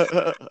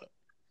 bro.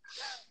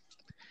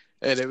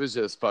 And it was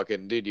just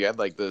fucking, dude, you had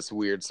like this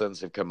weird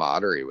sense of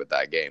camaraderie with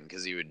that game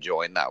because you would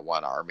join that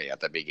one army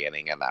at the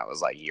beginning and that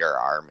was like your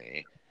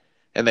army.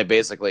 And they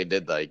basically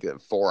did like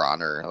For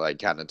Honor, like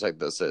kind of took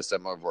the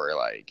system of where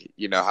like,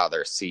 you know how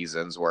their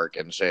seasons work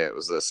and shit. It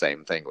was the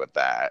same thing with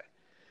that.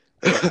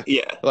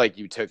 Yeah. Like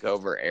you took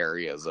over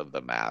areas of the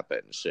map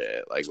and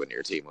shit, like when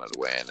your team would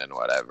win and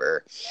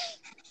whatever.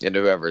 And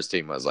whoever's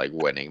team was like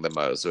winning the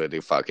most would do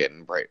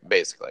fucking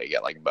basically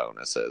get like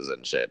bonuses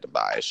and shit to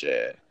buy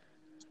shit.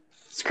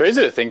 It's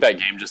crazy to think that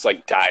game just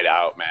like died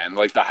out, man.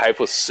 Like the hype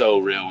was so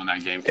real when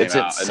that game came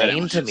out. It's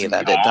insane to me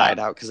that it died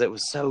out because it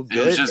was so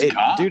good.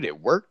 Dude,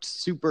 it worked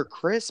super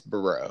crisp,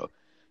 bro.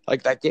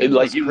 Like that game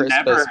was you crisp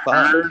never as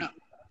fuck. heard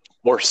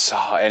or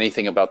saw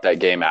anything about that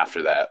game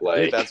after that.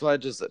 Like, dude, that's why I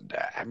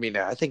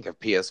think if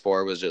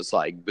PS4 was just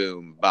like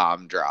boom,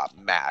 bomb drop,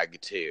 mag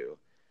 2.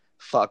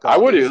 Fuck I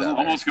all would these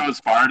almost go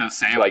as far to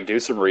say, like, do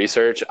some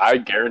research. I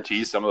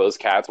guarantee some of those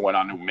cats went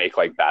on to make,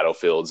 like,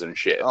 Battlefields and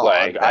shit. Oh,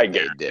 like, I I bet they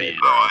guarantee did, it.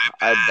 bro.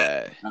 I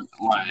bet.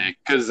 Like,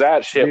 because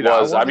that shit Dude,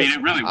 was, I mean,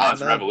 it really I was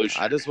don't know.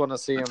 revolutionary. I just want to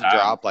see him at the time.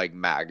 drop like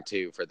Mag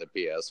 2 for the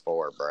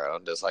PS4, bro.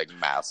 Just like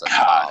massive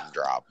bomb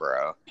drop,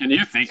 bro. Can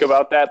you think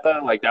about that,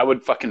 though? Like, that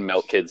would fucking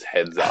melt kids'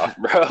 heads off,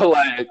 bro.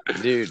 Like,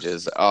 Dude,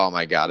 just oh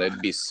my god,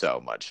 it'd be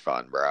so much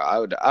fun,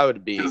 bro.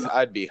 I'd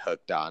be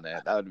hooked on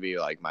it. That would be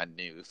like my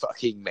new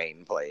fucking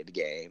main played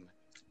game.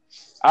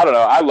 I don't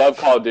know. I love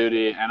Call of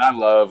Duty and I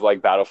love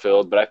like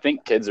Battlefield, but I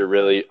think kids are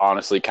really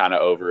honestly kind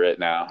of over it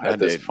now at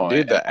this point.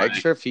 Dude, the like,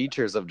 extra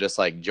features of just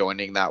like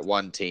joining that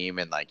one team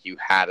and like you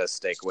had to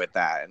stick with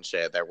that and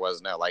shit. There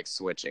was no like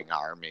switching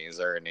armies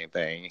or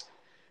anything.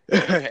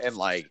 And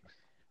like,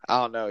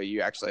 I don't know,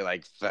 you actually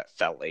like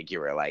felt like you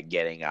were like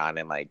getting on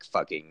and like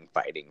fucking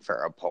fighting for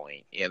a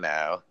point, you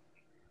know?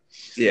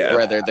 Yeah.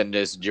 Rather than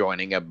just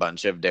joining a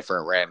bunch of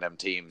different random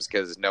teams,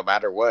 because no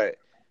matter what,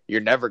 you're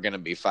never going to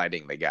be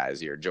fighting the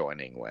guys you're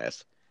joining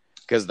with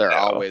because they're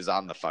always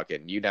on the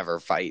fucking, you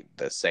never fight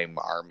the same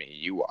army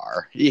you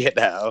are, you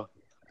know?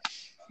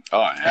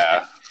 Oh,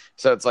 yeah.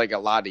 So it's like a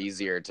lot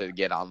easier to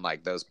get on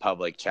like those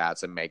public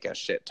chats and make a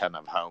shit ton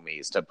of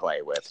homies to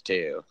play with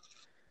too.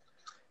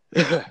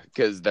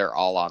 Because they're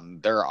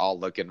all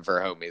looking for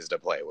homies to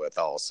play with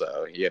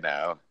also, you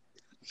know?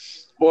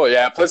 Well,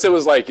 yeah. Plus, it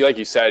was like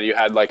you said, you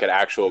had like an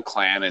actual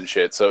clan and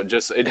shit. So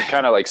it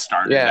kind of like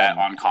started that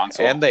on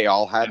console. And they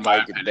all had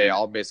they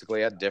all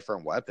basically had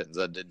different weapons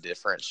that did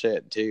different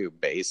shit too,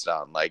 based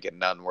on like, and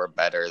none were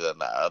better than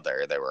the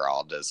other. They were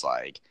all just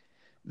like,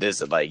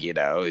 this is like, you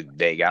know,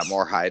 they got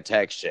more high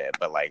tech shit,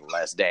 but like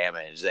less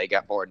damage. They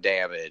got more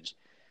damage.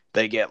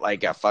 They get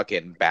like a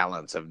fucking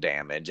balance of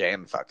damage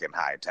and fucking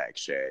high tech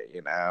shit,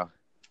 you know?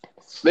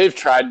 They've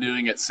tried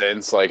doing it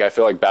since. Like, I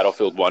feel like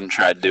Battlefield 1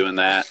 tried doing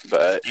that,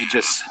 but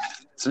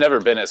it's never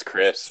been as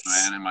crisp,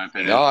 man, in my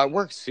opinion. No, it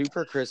worked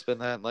super crisp in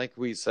that. Like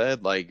we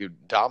said, like,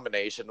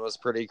 domination was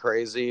pretty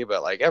crazy,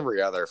 but, like,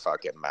 every other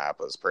fucking map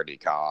was pretty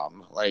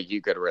calm. Like,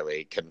 you could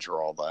really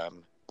control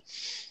them.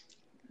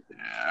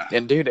 Yeah.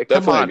 And, dude,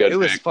 come on, it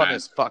was fun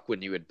as fuck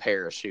when you would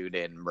parachute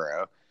in,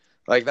 bro.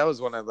 Like, that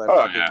was one of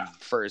the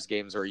first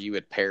games where you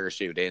would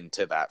parachute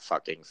into that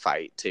fucking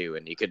fight, too,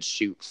 and you could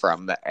shoot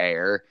from the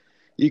air.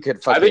 You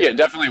could I think it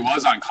definitely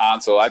was on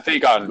console. I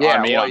think on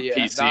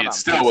PC, it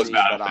still was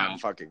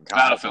Battlefield.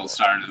 Battlefield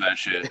started that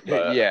shit.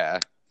 But, yeah.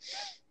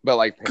 But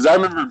like, because I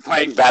remember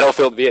playing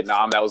Battlefield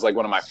Vietnam, that was like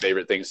one of my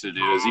favorite things to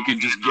do. Is you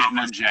could just get in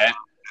a jet,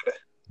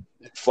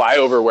 fly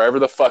over wherever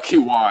the fuck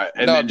you want,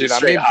 and then just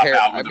straight hop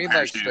out with a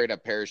parachute. Like straight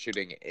up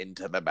parachuting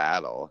into the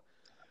battle.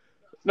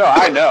 No,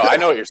 I know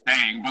what you're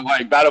saying, but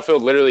like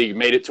Battlefield literally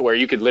made it to where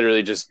you could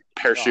literally just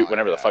parachute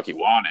whenever the fuck you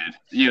wanted.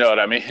 You know what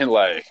I mean?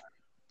 Like,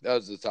 I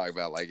was just talking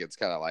about, like, it's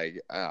kind of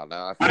like, I don't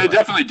know. But it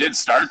definitely did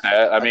start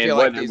that. I mean,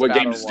 what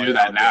games do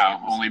that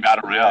now? Only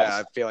Battle Royales. Yeah,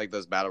 I feel like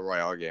those Battle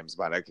Royale games,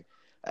 but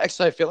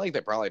actually, I feel like they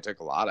probably took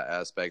a lot of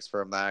aspects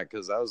from that,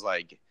 because I was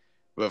like,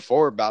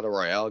 before Battle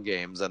Royale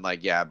games and,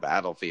 like, yeah,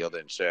 Battlefield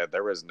and shit,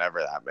 there was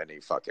never that many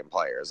fucking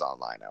players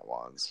online at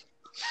once.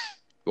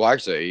 Well,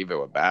 actually,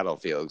 even with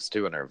Battlefield,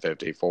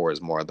 254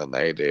 is more than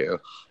they do.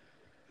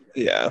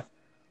 Yeah.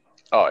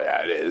 Oh,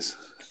 yeah, it is.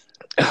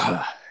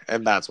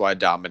 And that's why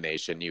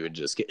domination, you would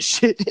just get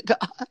shitted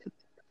on.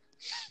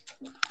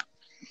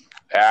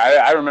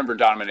 Yeah, I remember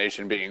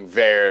domination being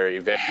very,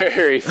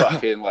 very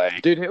fucking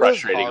like dude, it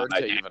frustrating. Was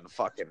hard to even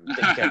fucking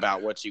think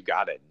about what you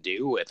got to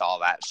do with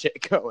all that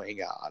shit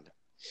going on.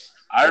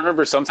 I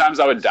remember sometimes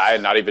I would die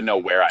and not even know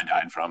where I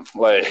died from.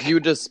 Like, you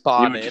would just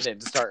spawn in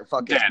and start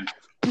fucking.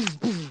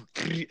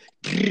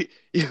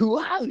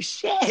 Wow,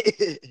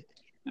 shit.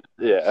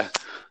 Yeah,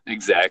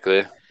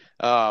 exactly.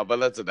 But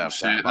that's enough.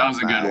 That was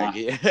a good one.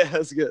 Yeah, I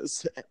was gonna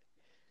say.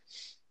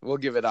 We'll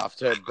give it off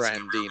to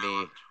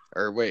Brandini.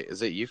 Or wait,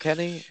 is it you,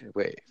 Kenny?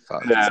 Wait,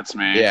 fuck. That's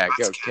me. Yeah,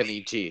 go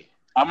Kenichi.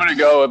 I'm gonna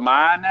go with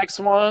my next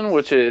one,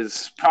 which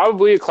is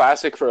probably a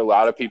classic for a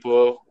lot of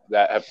people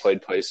that have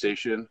played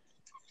PlayStation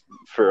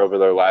for over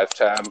their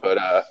lifetime. But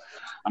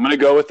I'm gonna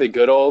go with the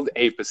good old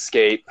Ape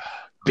Escape.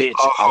 Bitch,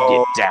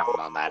 I'll get down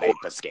on that Ape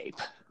Escape.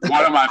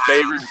 One of my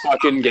favorite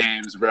fucking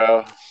games,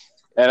 bro.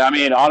 And I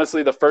mean,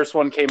 honestly, the first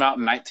one came out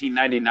in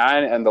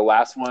 1999, and the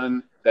last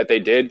one that they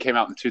did came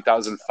out in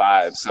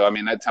 2005. So, I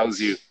mean, that tells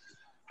you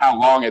how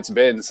long it's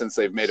been since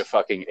they've made a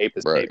fucking Ape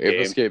Escape game.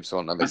 Ape Escape's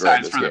one of the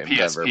greatest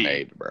games ever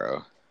made,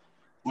 bro.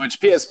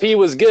 Which PSP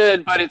was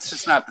good, but it's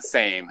just not the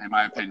same, in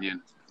my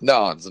opinion.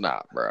 No, it's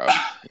not, bro.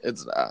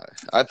 It's not.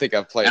 I think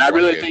I've played. And I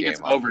really think it's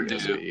overdue.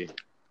 PSP.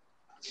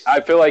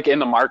 I feel like in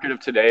the market of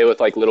today with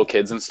like little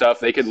kids and stuff,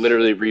 they could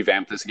literally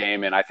revamp this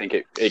game, and I think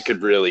it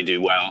could really do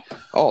well.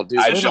 Oh, dude,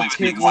 I just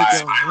kids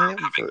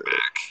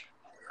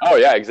Oh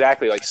yeah,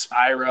 exactly. Like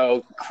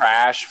Spyro,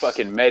 Crash,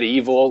 fucking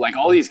Medieval, like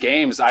all these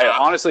games. I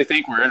honestly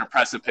think we're in a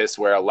precipice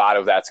where a lot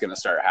of that's going to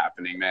start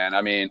happening, man.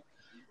 I mean,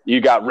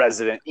 you got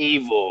Resident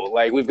Evil,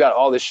 like we've got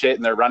all this shit,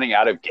 and they're running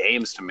out of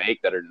games to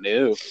make that are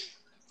new.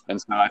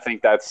 And so I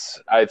think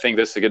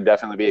this could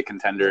definitely be a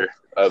contender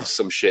of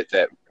some shit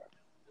that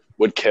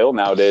would kill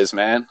nowadays,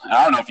 man.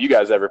 I don't know if you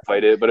guys ever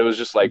played it, but it was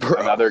just like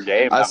another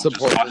game. I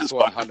support this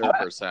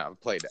 100%.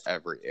 I've played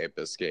every Ape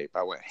Escape.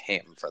 I went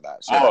ham for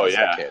that shit as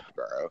a kid,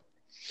 bro.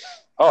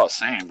 Oh,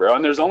 same, bro.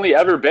 And there's only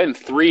ever been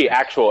 3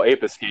 actual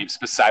Ape Escapes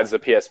besides the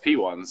PSP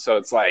ones. So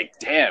it's like,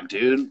 damn,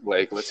 dude.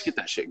 Like, let's get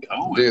that shit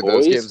going, dude,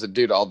 boys. Those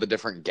games, all the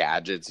different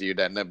gadgets you'd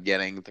end up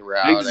getting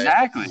throughout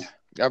Exactly.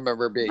 I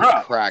remember being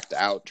cracked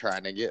out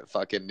trying to get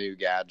fucking new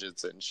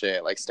gadgets and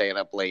shit, like staying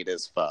up late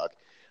as fuck.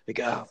 Like,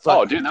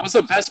 oh, dude, that was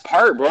the best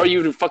part, bro.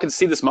 You fucking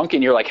see this monkey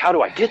and you're like, how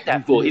do I get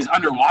that fool? He's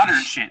underwater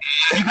and shit.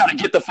 You gotta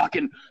get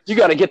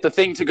the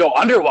thing to go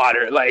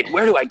underwater. Like,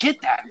 where do I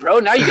get that, bro?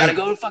 Now you gotta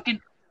go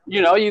fucking,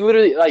 you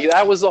literally, like,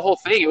 that was the whole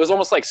thing. It was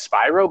almost like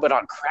Spyro, but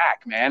on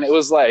crack, man. It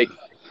was like,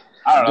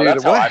 I don't know. Dude,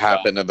 that's how what I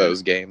happened felt, to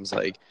those games?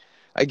 Like,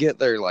 I get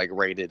they're like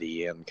rated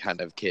E and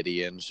kind of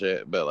kiddie and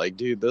shit, but like,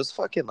 dude, those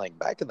fucking, like,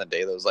 back in the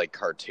day, those like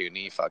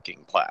cartoony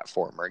fucking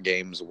platformer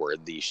games were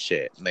the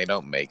shit, and they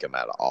don't make them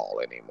at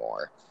all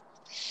anymore.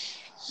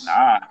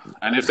 Nah,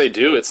 and if they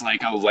do, it's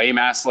like a lame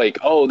ass, like,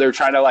 oh, they're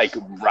trying to like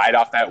ride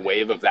off that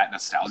wave of that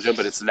nostalgia,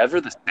 but it's never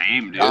the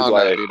same, dude. Oh,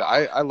 no, dude,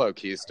 I low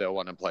key still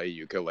want to play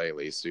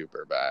ukulele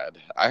super bad.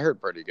 I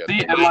heard pretty good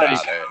things about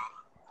it.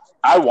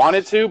 I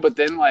wanted to, but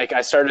then like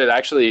I started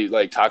actually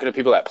like talking to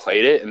people that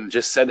played it and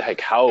just said like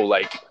how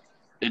like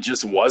it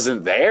just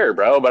wasn't there,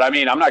 bro. But I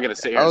mean, I'm not gonna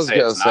sit here and say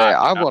it's not.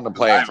 I want to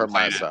play it for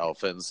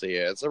myself and see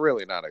it. It's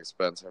really not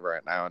expensive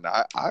right now, and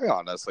I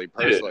honestly,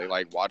 personally,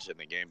 like watching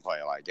the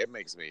gameplay. Like, it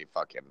makes me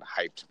fucking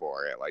hyped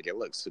for it. Like, it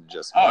looks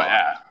just fun.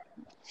 Yeah.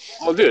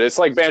 Well, dude, it's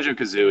like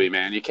Banjo-Kazooie,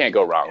 man. You can't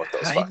go wrong with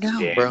those fucking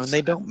games. Bro, and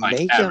they don't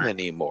make them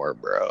anymore,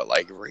 bro.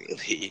 Like,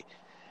 really.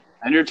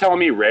 And you're telling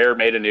me Rare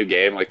made a new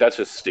game? Like, that's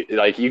just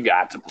like, you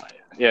got to play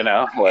it.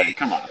 Like,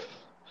 come on.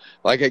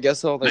 Like, I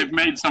guess they've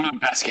made some of the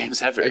best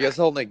games ever. I guess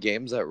the only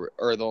games that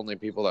are the only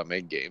people that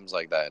make games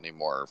like that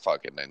anymore are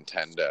fucking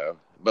Nintendo.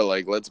 But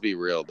like, let's be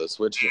real, the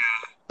Switch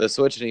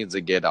needs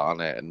to get on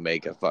it and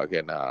make a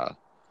fucking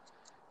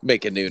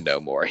make a new No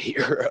More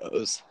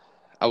Heroes.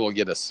 I will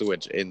get a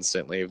Switch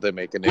instantly if they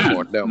make a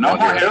new No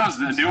More Heroes.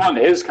 The new one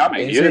is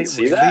coming. You didn't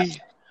see that?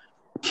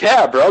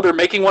 Yeah, bro, they're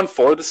making one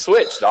for the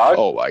Switch, dog.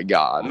 Oh my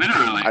god,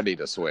 literally! I need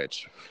a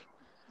Switch.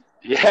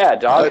 Yeah,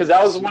 dog, because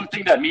that was one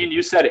thing that me and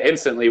you said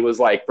instantly was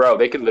like, bro,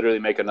 they could literally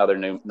make another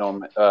new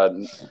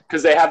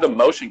because they have the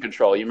motion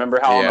control. You remember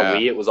how on the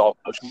Wii it was all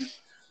motion?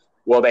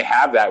 Well, they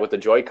have that with the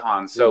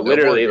Joy-Con. So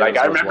literally, like,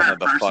 I remember one of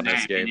the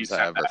funnest games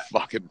I ever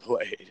fucking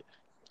played.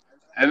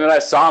 And then I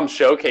saw them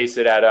showcase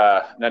it at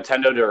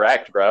Nintendo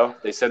Direct, bro.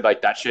 They said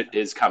like that shit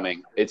is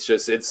coming. It's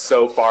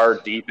so far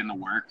deep in the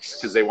works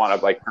because they want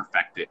to like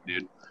perfect it,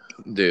 dude.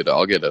 Dude,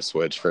 I'll get a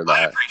Switch for that.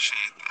 I appreciate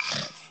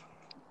that.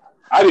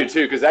 I do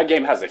too, because that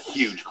game has a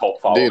huge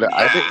cult following. Dude,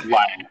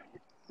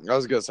 I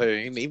was gonna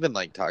say, even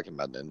like talking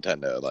about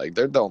Nintendo, like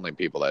they're the only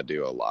people that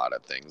do a lot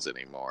of things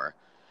anymore.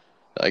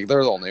 Like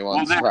they're the only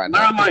ones trying.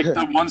 They're like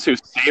the ones who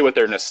stay with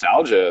their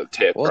nostalgia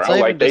tip, well, bro. It's not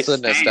like even they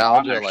just the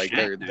nostalgia. Like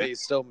shit, they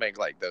still make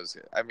like those.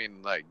 I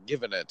mean, like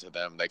giving it to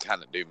them, they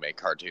kind of do make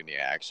cartoony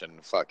action,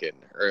 fucking,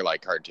 or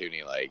like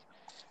cartoony like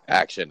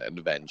action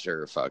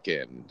adventure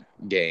fucking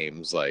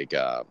games, like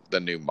the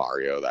new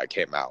Mario that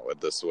came out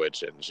with the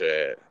Switch and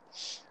shit.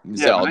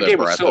 Yeah, Zelda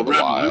Breath of the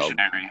Wild.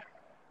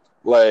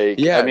 Like,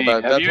 yeah, I mean,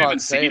 but have you even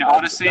seen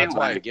Odyssey? That's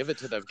why I give it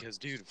to them, because,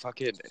 dude,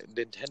 fucking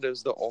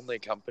Nintendo's the only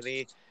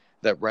company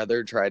that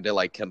rather tried to,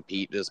 like,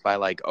 compete just by,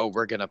 like, oh,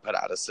 we're going to put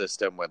out a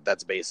system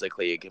that's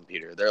basically a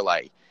computer. They're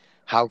like,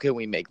 how can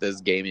we make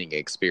this gaming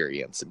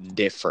experience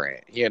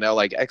different? You know,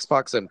 like,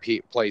 Xbox and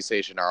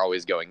PlayStation are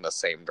always going the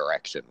same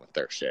direction with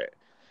their shit.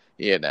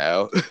 You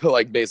know?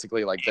 Like,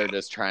 basically, like, they're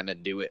just trying to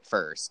do it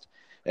first.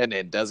 And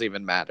it doesn't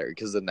even matter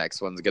because the next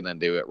one's going to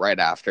do it right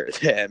after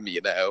them,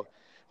 you know?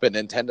 But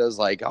Nintendo's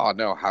like, oh,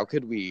 no, how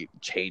could we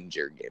change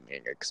your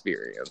gaming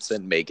experience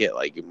and make it,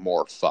 like,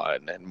 more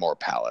fun and more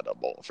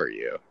palatable for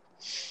you?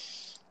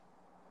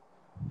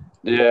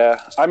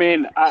 Yeah. I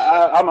mean,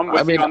 I'm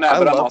with you on that,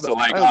 but I'm also,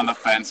 like, on the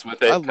fence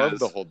with it. I love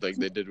the whole thing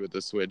they did with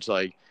the Switch.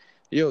 Like,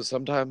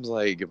 sometimes,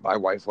 like, my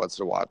wife wants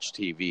to watch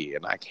TV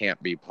and I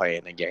can't be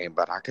playing a game,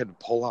 but I could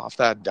pull off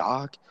that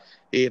dock,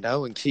 you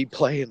know, and keep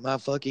playing my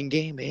fucking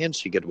game, and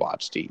she could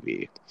watch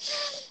TV.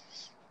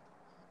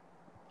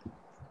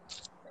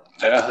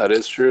 Yeah, that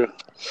is true.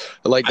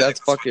 Like, that's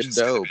fucking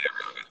dope.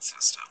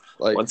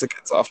 Like, once it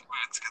gets off,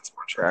 it gets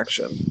more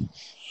traction.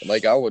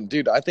 Like,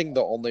 I think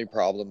the only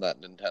problem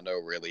that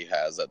Nintendo really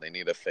has that they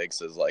need to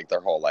fix is, like,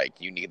 their whole, like,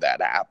 you need that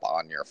app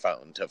on your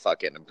phone to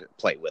fucking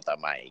play with a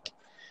mic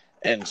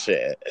and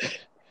shit.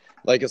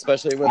 Like,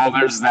 especially with... Well,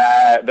 there's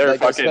that. They're like,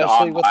 fucking especially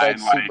online, with, like,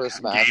 Super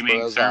Smash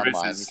Bros.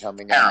 Online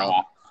coming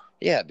out.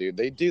 Yeah, dude,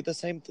 they do the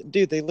same...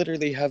 Dude, they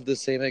literally have the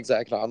same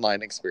exact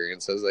online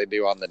experience as they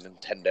do on the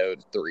Nintendo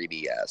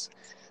 3DS.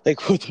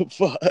 Like, what the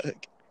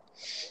fuck?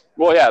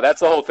 Well, yeah,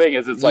 that's the whole thing,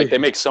 is it's like they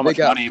make so much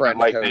money, but,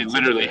 like, they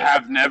literally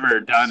have never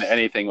done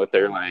anything with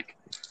their, like,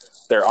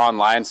 their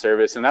online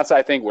service. And that's,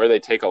 I think, where they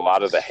take a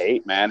lot of the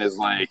hate, man, is,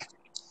 like...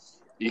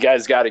 You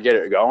guys got to get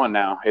it going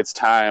now. It's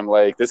time.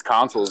 Like, this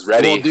console's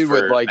ready. Well, dude,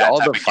 with like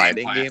all the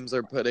fighting gameplay. games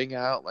they're putting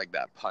out, like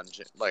that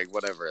punch, like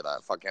whatever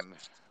that fucking,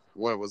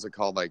 what was it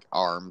called? Like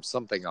arms,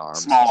 something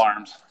arms,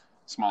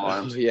 small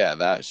arms. Yeah,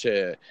 that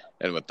shit.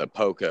 And with the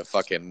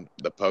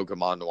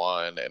Pokemon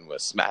one, and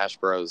with Smash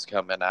Bros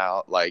coming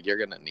out, like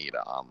you're gonna need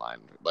an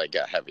online, like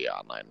a heavy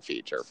online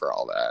feature for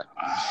all that.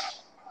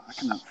 I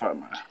cannot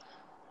find my.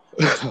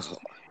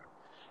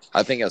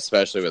 I think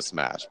especially with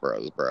Smash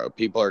Bros, bro,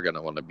 people are gonna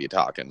want to be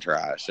talking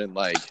trash, and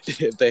like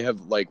if they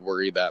have like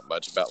worried that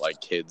much about like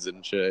kids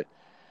and shit,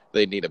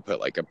 they need to put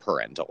like a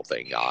parental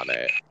thing on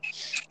it,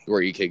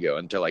 where you could go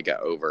into like a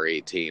over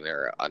 18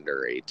 or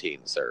under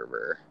 18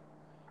 server.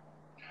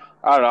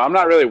 I don't know. I'm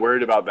not really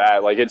worried about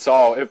that. Like, it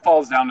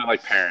falls down to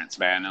like parents,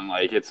 man, and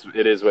like it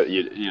is what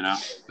you know.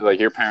 Like,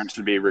 your parents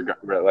should be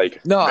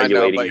like no, I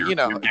know, but your, you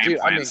know, dude,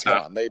 I mean, stuff.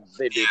 come on, they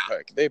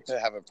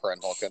have a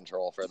parental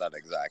control for that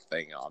exact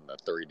thing on the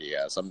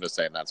 3DS. I'm just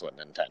saying that's what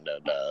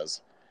Nintendo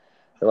does.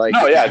 Like,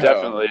 no, yeah,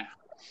 definitely.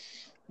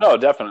 No,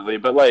 definitely.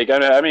 But like,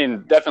 I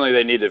mean, definitely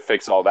they need to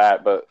fix all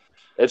that. But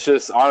it's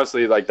just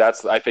honestly like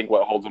that's I think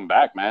what holds them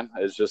back, man.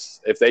 Is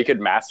just if they could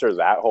master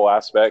that whole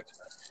aspect.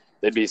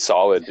 They'd be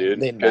solid, dude.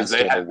 They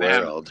master the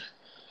world.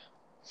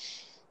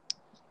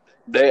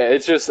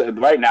 It's just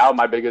right now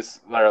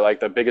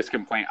the biggest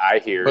complaint I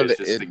hear is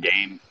just the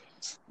game.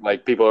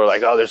 Like people are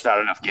like, "Oh, there's not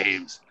enough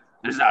games.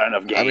 There's not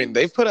enough games." I mean,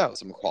 they've put out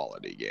some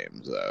quality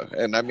games though,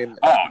 and I mean,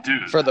 oh,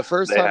 dude, for the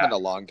first time in a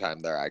long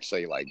time, they're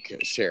actually like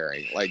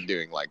sharing, like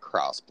doing like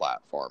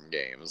cross-platform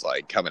games,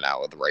 like coming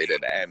out with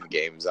rated M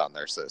games on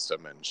their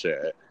system and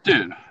shit.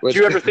 Dude, did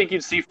you ever think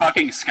you'd see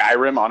fucking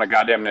Skyrim on a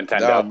goddamn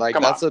Nintendo? No, like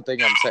that's the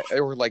thing I'm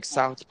saying. Or like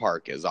South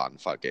Park is on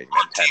fucking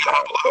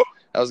Nintendo.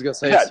 I was gonna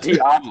say, yeah,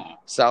 Diablo.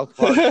 South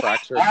Park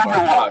Fractured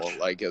Butthole,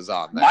 like is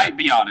on there. Might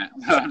be on it.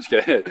 No, I'm just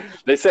kidding.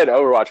 They said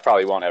Overwatch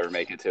probably won't ever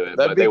make it to it.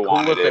 That'd but be they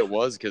cool if it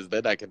was, because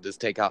then I could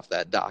just take off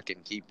that dock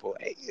and keep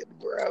playing,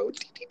 bro.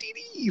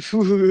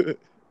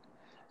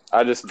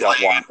 I just don't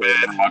want to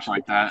Overwatch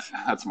like that.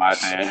 That's my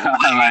thing.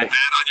 Like, on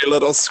your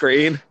little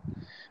screen.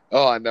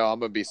 Oh, I know. I'm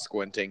gonna be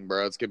squinting,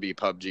 bro. It's gonna be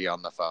PUBG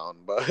on the phone,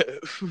 but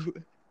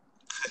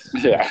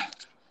yeah.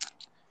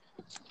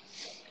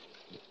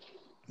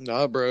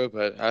 No, bro,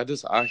 but I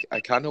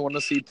kind of want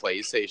to see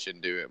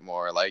PlayStation do it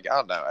more. Like, I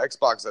don't know,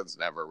 Xbox, that's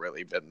never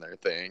really been their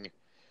thing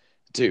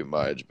too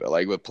much, but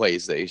like with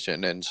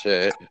PlayStation and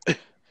shit.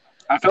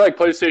 I feel like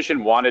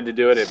PlayStation wanted to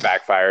do it, it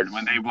backfired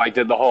when they like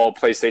did the whole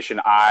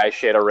PlayStation Eye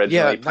shit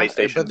originally. Yeah,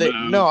 PlayStation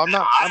I'm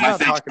not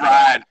talking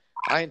about.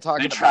 I ain't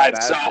talking. They tried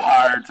about so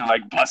hard to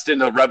like bust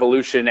into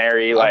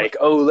revolutionary, like,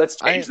 oh, let's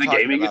change the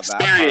gaming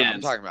experience.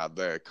 I'm talking about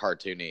the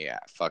cartoony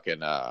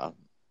fucking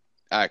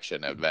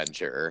action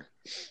adventure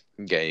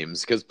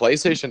games, because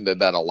PlayStation did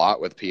that a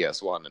lot with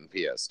PS1 and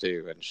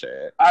PS2 and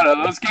shit. I don't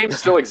know, those games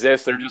still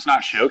exist. They're just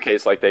not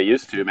showcased like they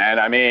used to, man.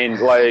 I mean,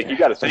 like, you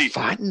got to think.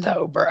 Fun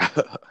though, bro.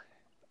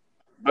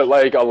 But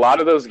like a lot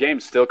of those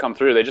games still come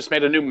through. They just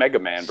made a new Mega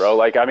Man, bro.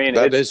 Like, I mean,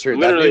 that is true.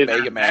 That new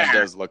Mega there. Man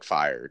does look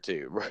fire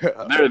too,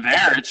 bro. They're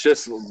there. It's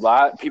just a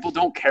lot. People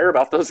don't care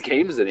about those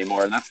games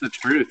anymore, and that's the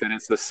truth. And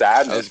it's the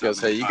sadness. I was gonna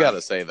say, you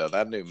gotta say though,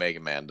 that new Mega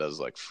Man does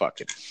look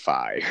fucking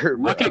fire.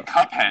 Bro. Look at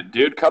Cuphead,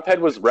 dude. Cuphead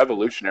was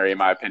revolutionary in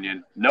my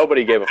opinion.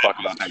 Nobody gave a fuck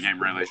about that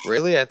game, really.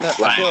 Really? I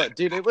feel like,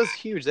 dude, it was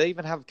huge. They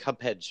even have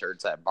Cuphead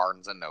shirts at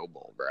Barnes and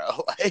Noble,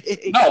 bro.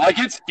 No, like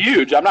it's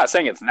huge. I'm not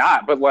saying it's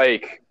not, but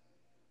like.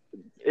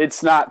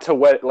 It's not to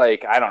what,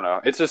 like, I don't know.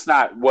 It's just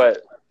not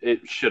what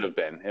it should have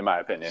been, in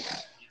my opinion.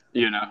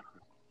 You know?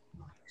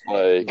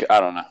 Like, I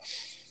don't know.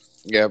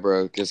 Yeah,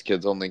 bro, because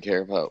kids only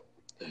care about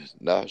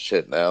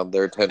shit now.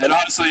 They're And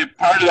honestly,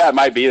 part of that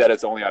might be that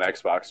it's only on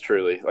Xbox,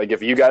 truly. Like,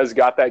 if you guys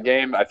got that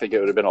game, I think it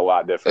would have been a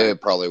lot different. It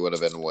probably would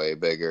have been way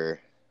bigger.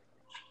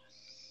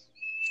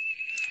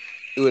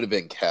 It would have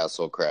been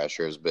Castle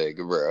Crashers big,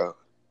 bro.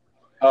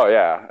 Oh,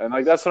 yeah. And,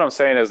 like, that's what I'm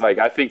saying is, like,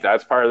 I think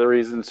that's part of the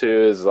reason, too,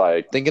 is,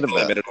 like... Thinking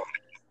about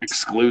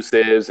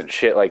exclusives and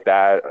shit like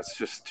that. It's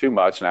just too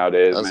much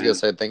nowadays. I was gonna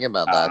say, thinking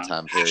about that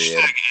time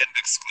period,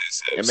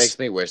 Exclusives. it makes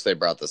me wish they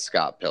brought the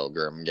Scott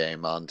Pilgrim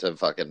game onto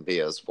fucking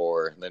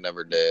PS4. They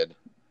never did.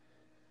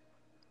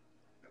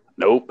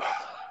 Nope.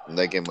 And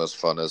that game was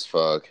fun as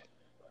fuck.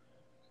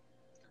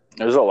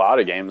 There's a lot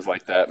of games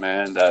like that,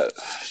 man, that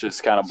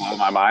just kind of blow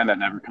my mind that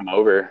never come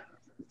over.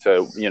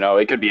 So, you know,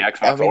 it could be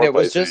Xbox. I mean, or it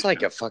was just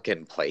like a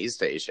fucking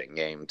PlayStation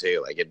game,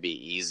 too. Like, it'd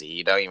be easy.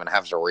 You don't even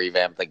have to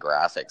revamp the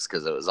graphics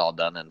because it was all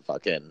done in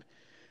fucking...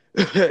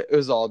 it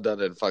was all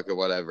done in fucking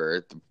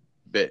whatever.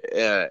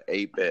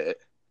 8-bit.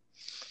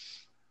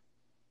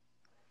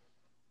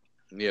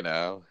 You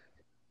know?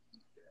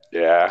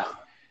 Yeah.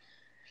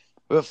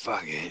 But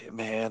fuck it,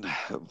 man.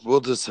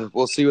 We'll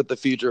see what the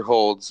future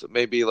holds.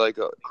 Maybe like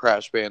a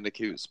Crash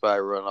Bandicoot,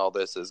 Spyro, and all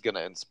this is going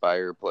to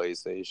inspire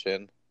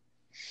PlayStation.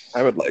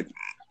 I would like.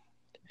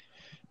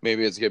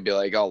 Maybe it's gonna be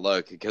like, oh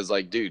look, because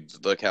like, dude,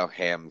 look how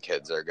ham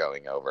kids are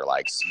going over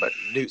like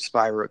new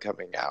Spyro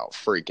coming out,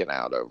 freaking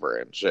out over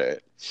it and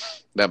shit.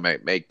 That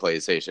might make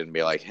PlayStation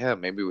be like, hey,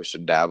 maybe we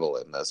should dabble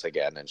in this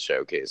again and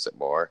showcase it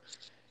more.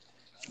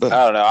 I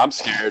don't know. I'm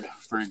scared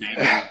for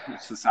gaming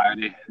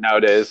society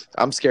nowadays.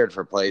 I'm scared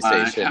for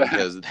PlayStation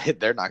because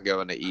they're not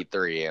going to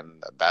E3,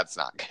 and that's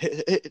not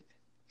good.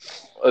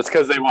 It's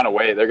because they want to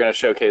wait. They're going to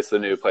showcase the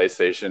new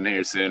PlayStation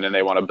here soon, and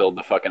they want to build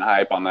the fucking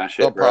hype on that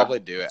shit. They'll bro. probably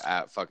do it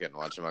at fucking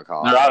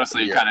whatchamacallit. They're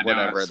honestly kind of doing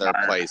whenever it their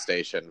smart.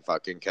 PlayStation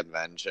fucking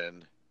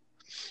convention.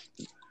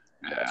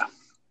 Yeah.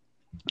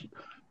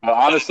 But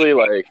honestly,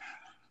 like,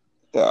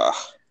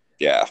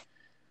 Yeah.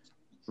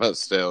 But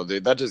still,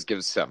 dude, that just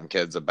gives some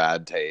kids a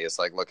bad taste.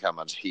 Like, look how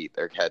much heat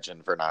they're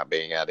catching for not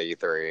being at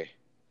E3.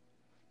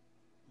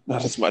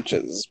 Not as much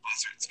as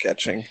Blizzard's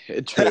catching.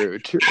 True.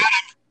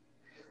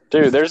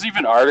 dude, there's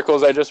even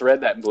articles I just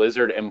read that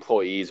Blizzard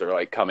employees are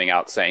like coming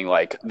out saying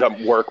like the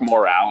work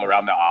morale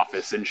around the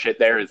office and shit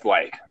there is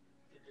like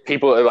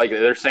people are like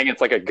they're saying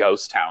it's like a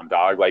ghost town,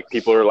 dog. Like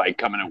people are like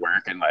coming to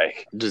work and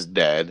like Just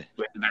dead.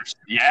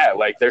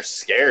 they're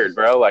scared,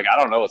 bro. Like I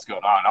don't know what's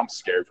going on. I'm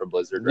scared for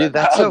Blizzard. Dude, Right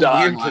that's now, so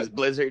dog. weird because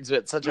Blizzard's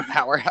been such a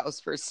powerhouse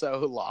for so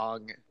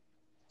long.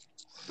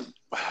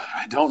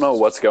 I don't know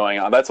what's going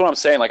on. That's what I'm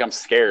saying. Like I'm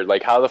scared.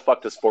 Like how the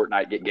fuck does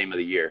Fortnite get Game of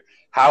the Year?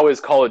 How is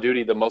Call of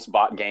Duty the most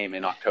bought game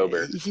in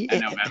October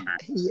and November?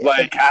 Yeah.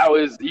 Like how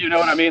is you know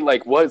what I mean?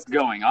 Like what's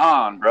going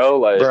on, bro?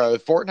 Like Bro,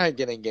 Fortnite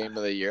getting Game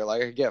of the Year,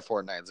 like, I get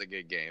Fortnite's a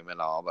good game and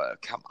all,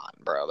 but come on,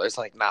 bro. There's,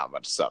 like, not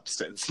much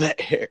substance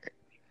there.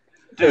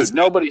 dude,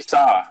 nobody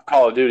saw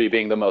Call of Duty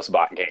being the most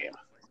bought game.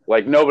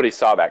 Like nobody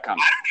saw that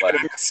coming. I Like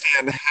don't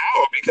understand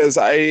how, because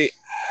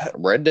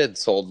Red Dead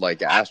sold,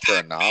 like,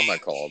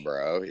 astronomical,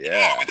 bro.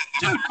 Yeah.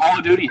 dude, Call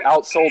of Duty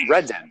outsold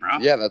Red Dead, bro.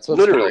 Yeah, that's what's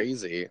Literally.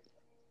 crazy.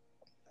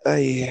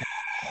 I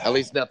At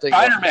least nothing...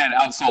 Spider-Man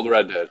outsold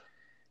Red Dead.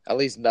 At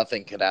least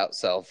nothing could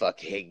outsell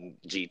fucking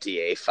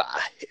GTA 5.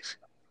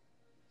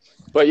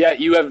 But yeah,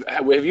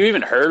 have you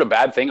even heard a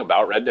bad thing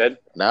about Red Dead?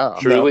 No.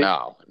 Truly?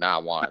 No,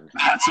 not one.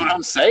 That's what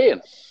I'm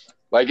saying.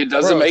 Like it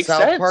doesn't Bro, make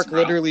South sense. Park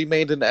bro. literally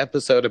made an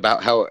episode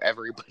about how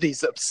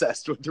everybody's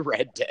obsessed with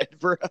Red Dead,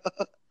 bro.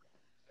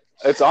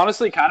 It's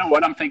honestly kind of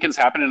what I'm thinking is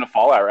happening to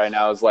Fallout right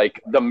now. Is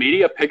like the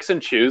media picks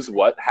and choose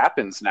what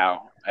happens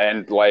now,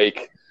 and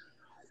like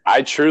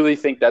I truly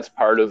think that's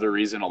part of the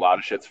reason a lot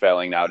of shit's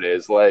failing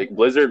nowadays. Like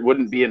Blizzard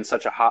wouldn't be in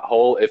such a hot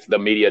hole if the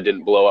media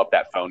didn't blow up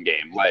that phone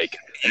game, like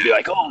and be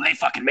like, "Oh, they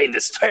fucking made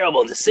this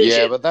terrible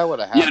decision." Yeah, but that would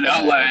have happened You know,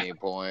 at like- any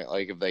point.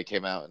 Like, if they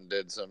came out and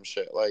did some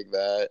shit like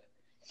that.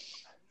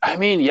 I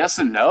mean, yes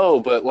and no,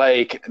 but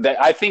like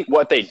I think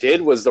what they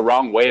did was the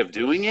wrong way of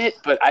doing it.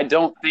 But I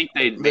don't think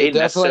they made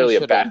necessarily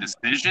a bad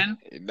decision.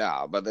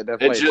 No, but they It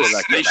definitely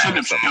just they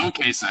shouldn't have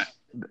showcased it.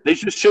 They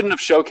just shouldn't have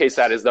showcased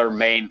that as their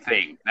main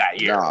thing that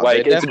year. No,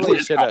 like they it's definitely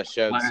should have BlizzCon.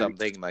 showed Like,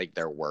 something like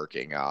they're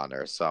working on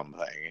or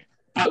something.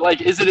 But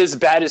like, is it as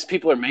bad as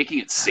people are making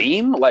it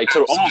seem? Like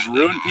to almost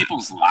ruin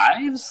people's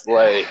lives?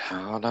 Like, I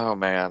don't know,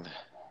 man.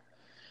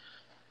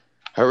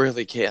 I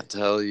really can't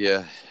tell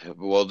you.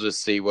 We'll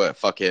just see what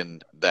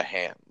fucking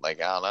I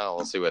don't know.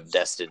 We'll see what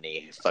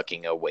destiny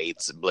fucking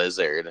awaits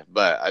Blizzard,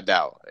 but I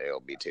doubt it'll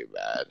be too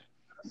bad.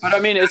 but I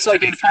mean, it's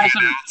like it falls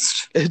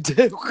in.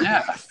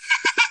 Yeah.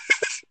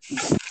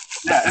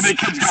 Yeah, and then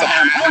kids go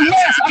on, oh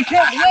yes, I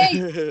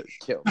can't wait!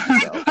 Kill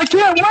himself. I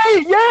can't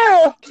wait,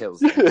 yeah!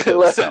 Kills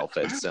himself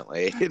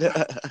instantly.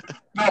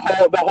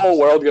 The whole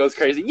world goes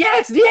crazy.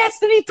 Yes,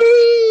 Destiny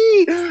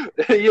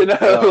 3! You know,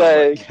 Oh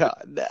like, my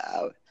god,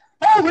 no.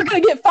 oh, we're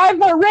gonna get 5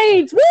 more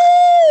raids!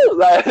 Woo!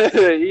 Like,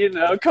 you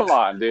know, come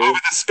on, dude. over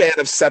the span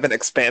of 7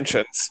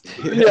 expansions.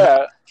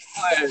 Yeah.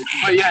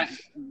 But yeah,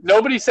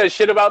 nobody says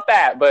shit about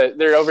that, but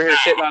they're over here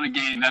shitting on a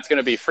game that's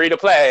gonna be free to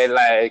play,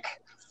 like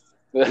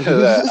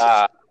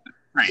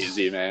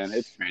crazy, man.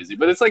 It's crazy.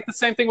 But it's like the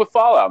same thing with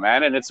Fallout,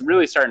 man, and it's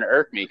really starting to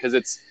irk me because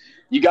it's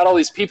you got all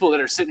these people that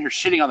are sitting here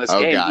shitting on this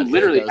game God, who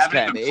literally here goes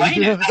haven't even Kenny.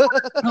 played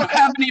it. Who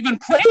haven't even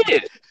played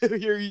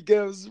it. Here he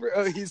goes,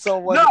 bro. He saw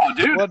one. No,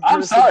 dude, one I'm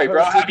person sorry,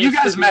 bro. posted Have you this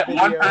guys met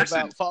one video person?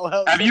 about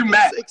Fallout Have you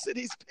met- 76 and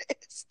he's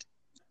pissed.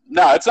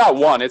 No, it's not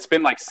one. It's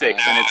been like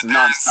 6, and it's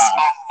nonstop.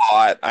 A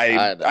lot.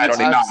 I don't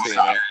even I've know. seen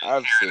it.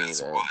 I've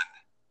seen it.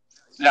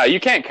 No, you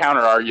can't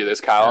counter argue this,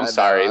 Kyle. I I'm know,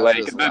 sorry. I'm Like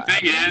just the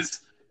laughing.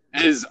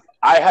 thing is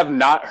I have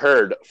not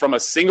heard from a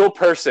single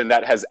person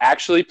that has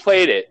actually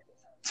played it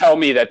tell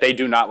me that they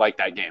do not like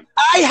that game.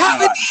 I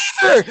haven't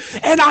either,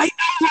 and I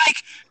know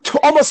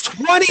like almost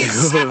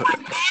 27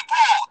 people.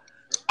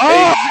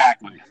 Oh,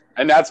 Exactly.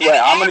 And that's why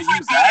I'm going to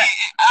use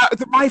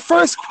that. my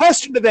first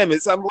question to them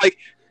is, I'm like,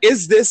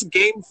 is this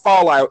game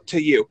Fallout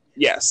to you?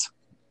 Yes.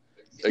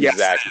 Yes,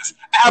 Exactly. it is.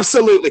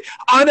 Absolutely.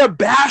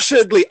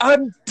 Unabashedly.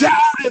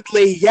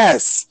 Undoubtedly,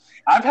 yes.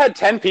 I've had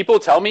 10 people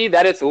tell me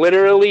that it's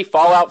literally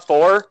Fallout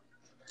 4,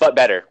 but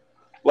better.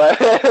 Like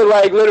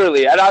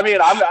literally. And I mean,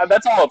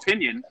 that's all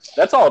opinion.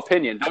 That's all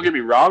opinion. Don't get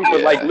me wrong.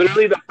 But like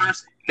literally the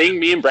first thing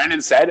me and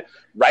Brandon said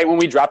right when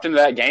we dropped into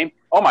that game,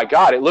 oh my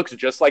God, it looks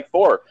just like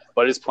 4,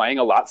 but it's playing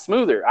a lot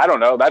smoother. I don't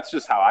know. That's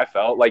just how I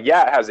felt. Like,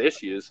 yeah, it has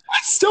issues. I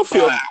still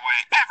feel that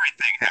way.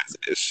 Everything has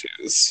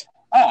issues.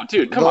 Oh,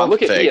 dude, come Don't on.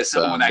 Look at think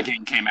ESO so. when that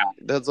game came out.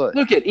 That's what.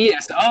 Look at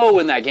ESO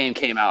when that game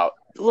came out.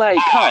 Like,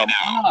 come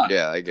on.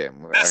 Yeah, that game.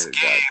 I This heard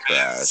game that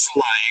crash. is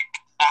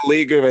like a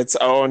league of its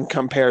own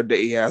compared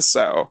to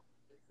ESO.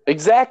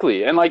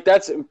 Exactly, and like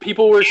that's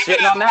people were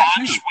sitting on that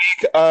too.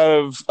 Week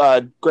of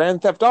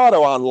Grand Theft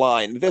Auto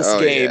Online. This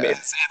game yeah.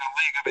 is in a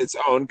league of its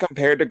own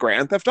compared to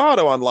Grand Theft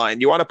Auto Online.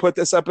 You want to put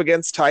this up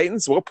against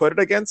Titans? We'll put it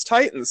against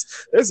Titans.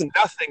 There's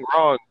nothing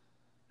wrong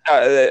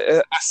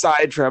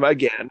aside from,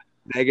 again,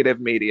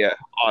 negative media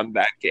on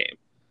that game.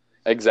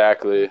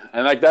 Exactly,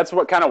 and like that's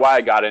what kind of why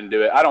I got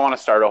into it. I don't want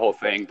to start a whole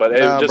thing, but it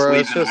just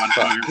leads into what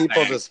fun. People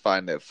saying. just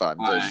find it fun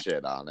to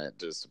shit on it,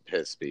 just to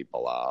piss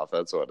people off.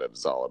 That's what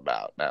it's all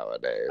about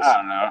nowadays. I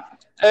don't know,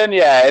 and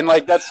yeah, and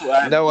like that's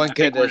why no one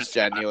can just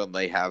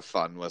genuinely have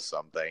fun with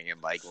something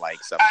and like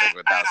something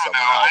without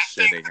someone else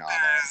shitting on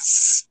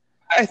it.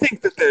 I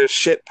think that there's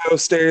shit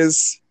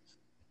posters,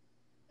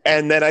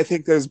 and then I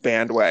think there's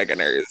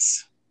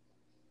bandwagoners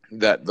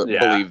that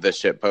believe the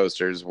shit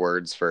posters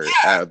words for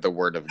the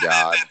word of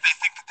God. They think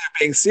that they're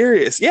being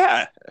serious.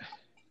 Yeah.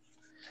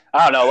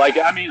 I don't know. Like,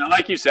 I mean,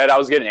 like you said, I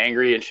was getting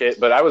angry and shit,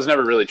 but I was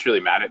never really truly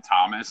mad at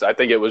Thomas. I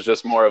think it was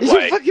just more of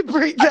like, fucking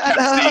bring that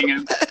up.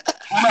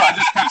 Well, no, I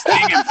just kept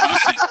seeing him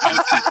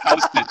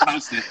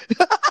post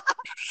it.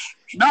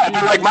 No,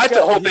 but like my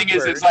whole thing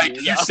is, it's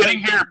like you sitting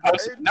here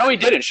posting. No, he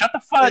didn't. Shut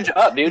the fudge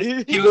up,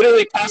 dude. He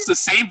literally posts the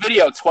same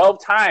video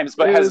 12 times,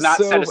 but has not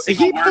said a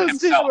single word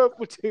himself.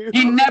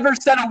 He never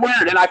said a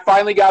word, and I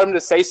finally got him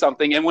to say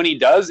something. And when he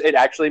does, it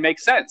actually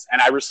makes sense,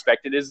 and I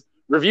respected his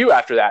review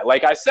after that.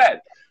 Like I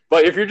said.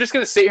 But if you're just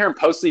going to sit here and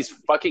post these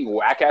fucking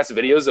whack-ass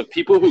videos of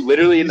people who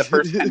literally in the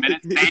first 10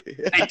 minutes,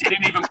 they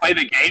didn't even play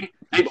the game,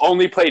 they've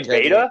only played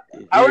beta,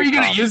 how are you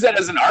going to use that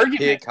as an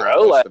argument,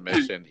 bro? Like, the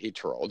mission. He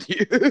trolled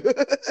you.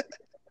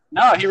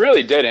 No, he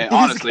really didn't,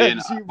 honestly.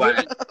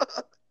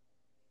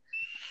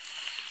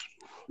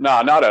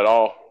 No, not at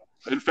all.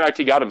 In fact,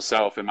 he got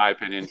himself, in my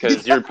opinion,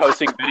 because you're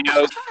posting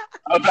videos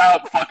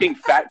about fucking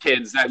fat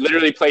kids that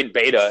literally played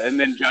beta and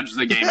then judged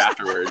the game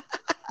afterward.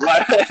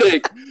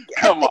 Like,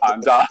 come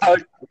on,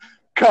 dog.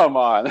 Come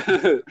on.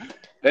 And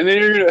then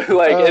you're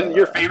like, and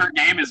your favorite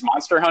game is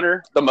Monster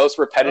Hunter, the most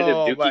repetitive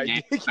Dookie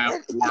game in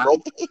the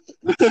world.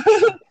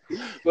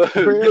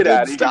 Get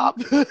out of here. Stop.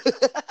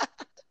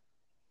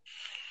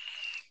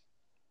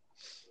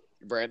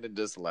 Brandon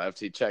just left.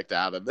 He checked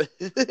out of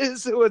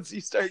this once you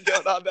start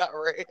going on that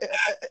rant.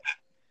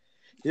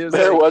 He was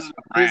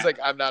like,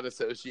 I'm not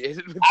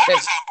associated with I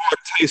was on board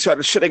until you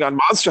started shitting on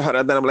Monster Hunter,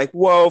 and then I'm like,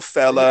 whoa,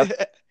 fella.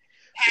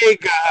 Hey,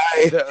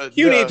 guy,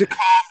 you need to calm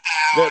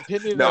down. The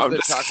opinion of the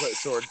Chocolate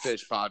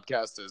Swordfish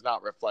podcast does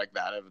not reflect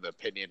that of the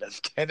opinion of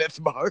Kenneth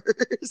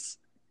Mars.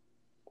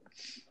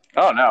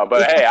 Oh, no,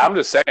 but hey, I'm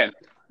just saying.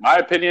 My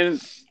opinion,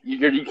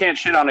 you can't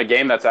shit on a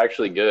game that's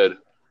actually good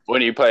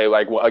when you play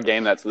like a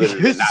game that's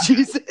literally not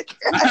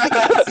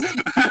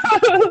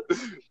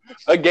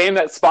a game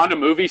that spawned a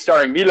movie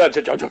starring Mila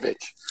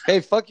Jovovich. Hey,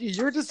 fuck you.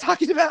 You were just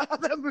talking about how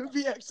that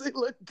movie actually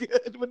looked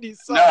good when you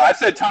saw it. No, I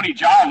said Tony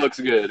Jaa looks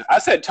good. I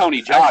said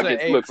Tony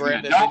Jaa looks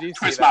good. Don't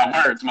twist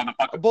my words,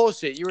 motherfucker.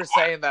 Bullshit. You were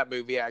saying that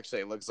movie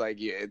actually looks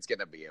like it's going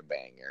to be a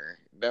banger.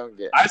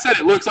 I said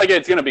it looks like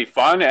it's going to be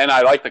fun, and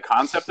I like the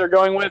concept they're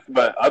going with,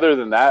 but other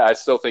than that, I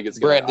still think it's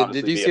going to Brandon,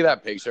 did you see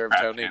that picture of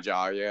Tony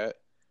Jaa yet?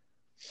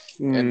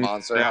 In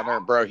Monster Hunter?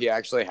 Bro, he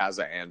actually has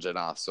an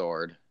Anjanath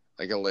sword.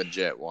 Like a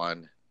legit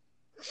one.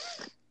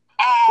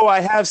 Oh, I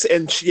have,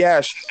 and she's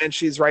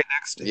right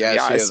next to him.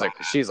 Yeah,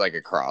 she's like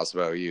a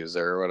crossbow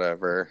user or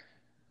whatever.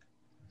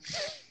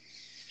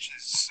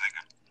 She's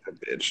like a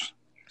bitch.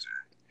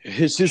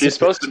 She's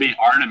supposed to be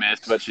Artemis,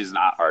 but she's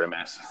not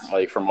Artemis.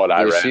 Like from what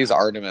I read, she's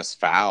Artemis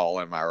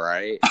Fowl. Am I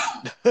right?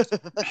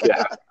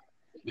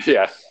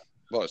 Yeah.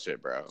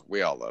 Bullshit, bro.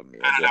 We all love me.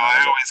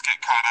 I always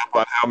get caught up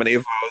on how many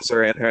Vos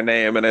are in her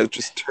name, and it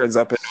just turns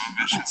up into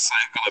a vicious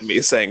cycle of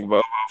me saying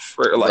Vovo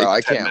for like. Bro,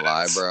 I 10 can't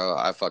minutes. lie, bro.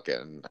 I thought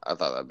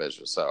that bitch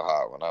was so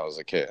hot when I was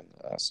a kid.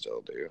 I still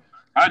do.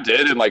 I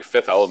did in like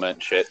Fifth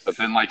Element shit, but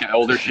then like the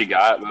older she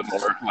got, the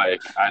more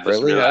like I just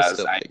really realized I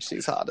still think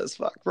she's hot as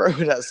fuck, bro.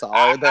 When I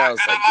saw her there, I was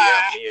like,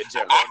 yeah, me and Joe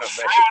Throwing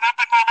up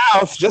in my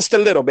mouth just a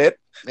little bit.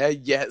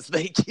 Yes,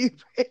 thank you,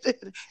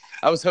 Brandon.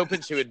 I was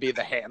hoping she would be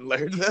the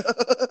handler, though.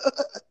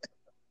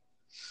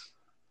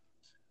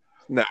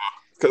 No,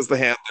 because the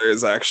handler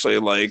is actually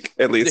like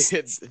at least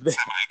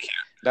semi-cute.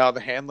 No, the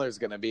handler's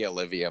gonna be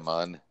Olivia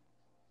Munn.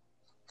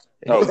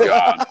 Oh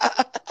God.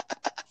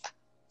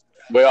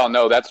 We all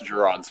know that's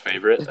Gerard's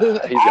favorite. He's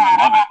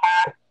gonna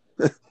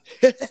love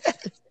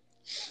it.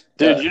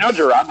 Dude, you know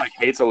Gerard like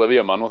hates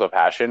Olivia Munn with a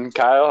passion,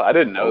 Kyle? I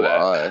didn't know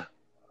that.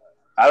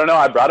 I don't know.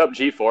 I brought up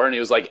G4 and he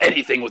was like,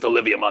 anything with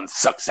Olivia Munn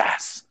sucks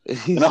ass.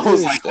 And I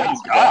was like, oh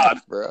God,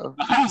 bro.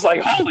 I was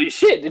like, holy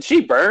shit, did she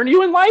burn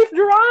you in life,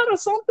 Gerard, or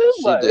something?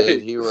 She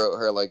did. He wrote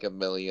her like a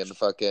million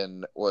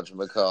fucking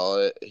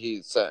whatchamacallit.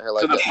 He sent her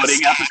like the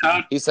pudding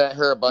episode? He sent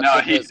her a bunch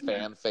of his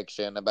fan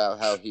fiction about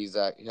how he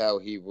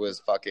was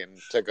fucking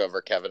took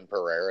over Kevin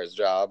Pereira's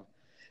job.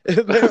 They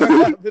were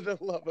having a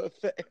love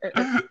affair.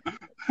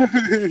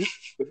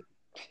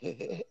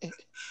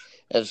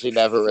 And she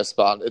never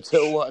responded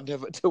to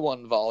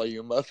one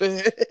volume of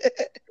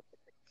it.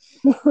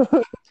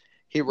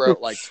 He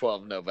wrote like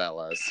 12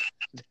 novellas.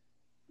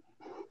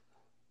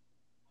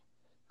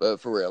 But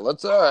for real,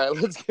 let's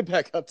get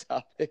back on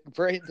topic.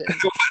 Brandon,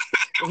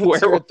 Where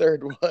what's your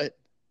third one?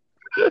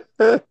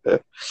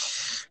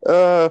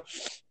 To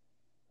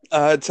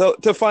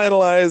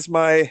finalize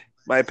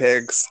my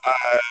picks,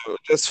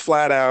 just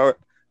flat out,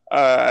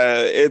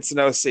 it's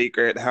no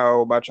secret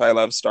how much I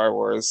love Star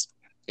Wars.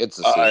 It's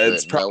a secret.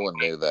 It's No one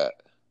knew that.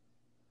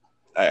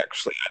 I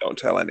don't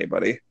tell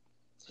anybody.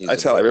 He's I a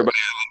tell nerd. everybody.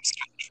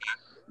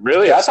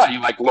 Really? I thought you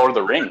liked Lord of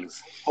the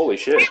Rings. Holy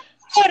shit.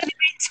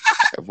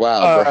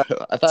 Wow,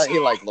 bro. I thought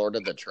you liked Lord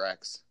of the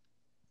Treks.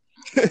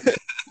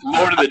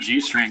 Lord of the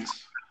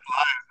G-Strings.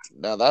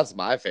 No, that's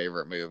my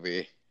favorite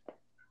movie.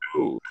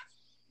 Ooh.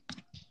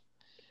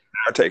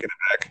 I'm taking it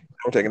back.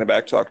 I'm taking it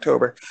back to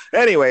October.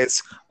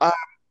 Anyways,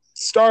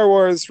 Star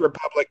Wars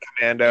Republic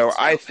Commando,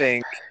 I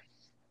think,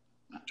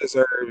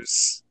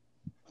 deserves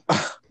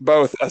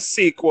both a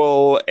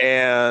sequel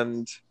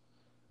and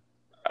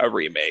a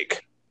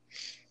remake.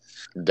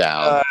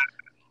 Down.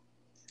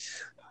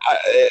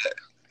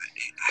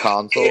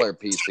 Console or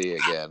PC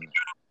again?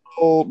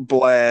 Whole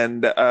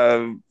blend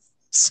of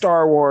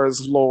Star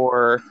Wars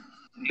lore,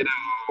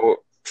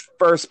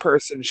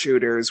 first-person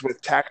shooters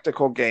with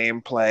tactical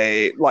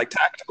gameplay, like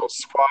tactical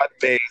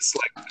squad-based,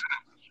 like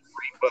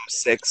Rainbow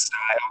Six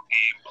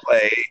style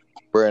gameplay.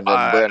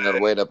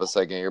 Brandon, wait up a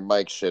second. Your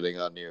mic's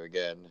shitting on you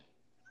again.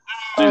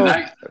 Dude,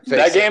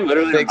 that game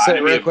literally fix it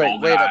reminded me real of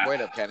quick. GoldenEye.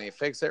 Wait up, Kenny.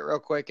 Fix it real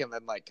quick and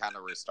then kind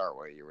of restart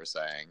what you were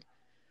saying.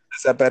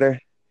 Is that better?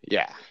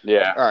 Yeah.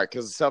 Yeah. All right,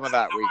 because some of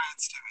that we.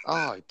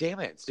 Oh, damn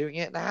it! It's doing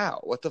it now.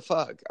 What the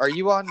fuck? Are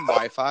you on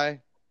Wi-Fi?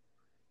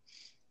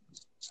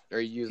 Or are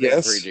you using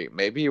 3G?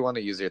 Maybe you want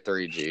to use your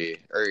 3G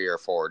or your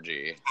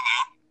 4G.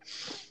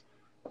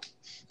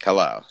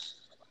 Hello.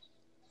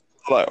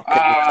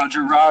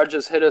 Gerard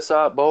just hit us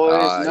up, boys.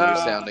 No. You're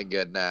sounding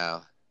good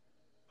now.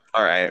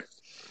 All right.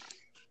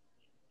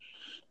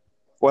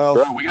 Well,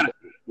 Bro,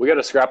 we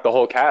gotta scrap the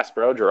whole cast,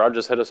 bro. Gerard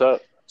just hit us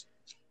up.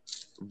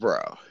 Bro.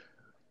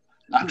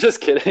 I'm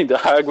just kidding,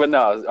 dog. But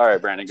no, all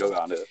right, Brandon, go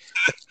on to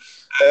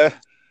it.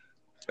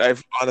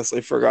 I've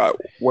honestly forgot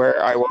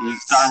where I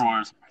was. Star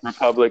Wars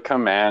Republic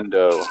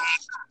Commando.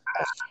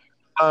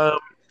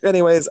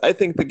 Anyways, I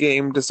think the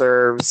game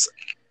deserves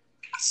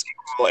a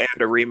sequel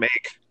and a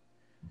remake.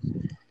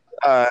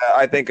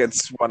 I think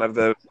it's one of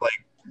the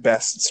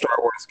best Star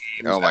Wars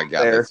games. Oh my out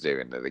god, there. it's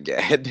doing it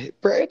again.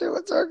 Brandon,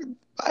 what's our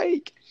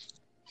mic?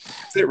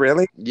 Is it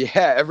really?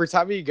 Yeah, every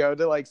time you go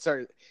to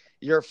start,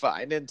 you're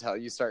fine until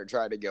you start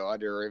trying to go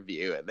on your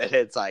review, and then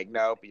it's like,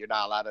 nope, you're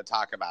not allowed to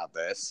talk about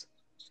this.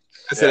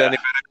 Is it any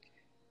better?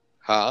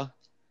 Huh?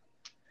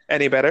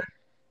 Any better?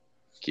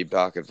 Keep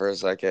talking for a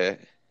second.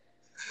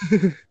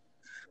 I'm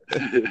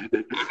not gonna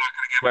get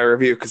my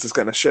review because it's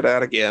gonna shit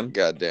out again.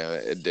 God damn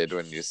it, it did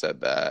when you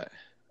said that.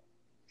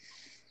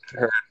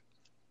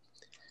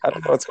 I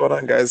don't know what's going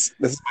on, guys.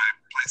 This is my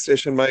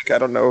PlayStation mic. I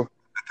don't know. That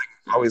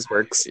thing always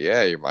works.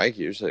 Yeah, your mic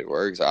usually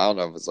works. I don't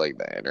know if it's like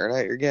the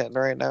internet you're getting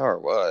right now or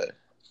what.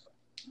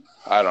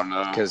 I don't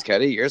know. Because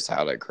Kenny, you're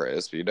sounding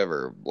crisp. You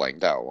never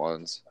blanked out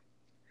once.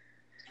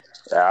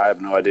 Yeah, I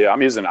have no idea.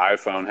 I'm using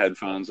iPhone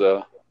headphones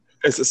though.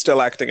 Is it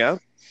still acting out?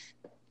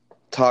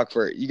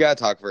 You gotta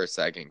talk for a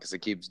second because it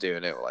keeps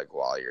doing it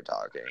while you're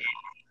talking.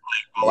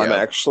 Well, I'm Yep.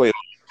 actually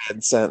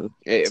headset.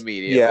 It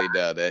immediately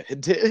done it.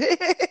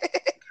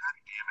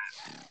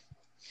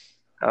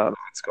 I don't know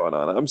what's going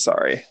on. I'm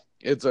sorry.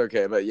 It's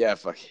okay, but yeah,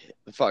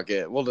 fuck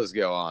it. We'll just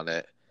go on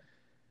it.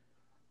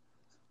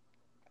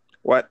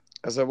 What?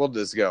 I said we'll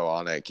just go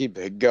on it. Keep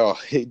it go.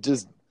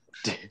 Just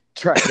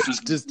try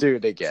it. Just do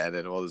it again,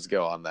 and we'll just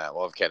go on that.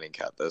 We'll have Kenny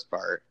cut this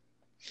part.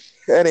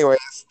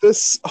 Anyways,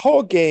 this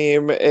whole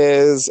game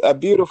is a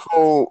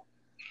beautiful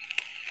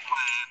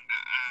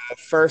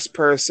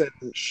first-person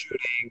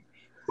shooting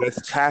with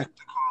tactical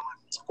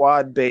and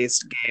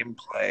squad-based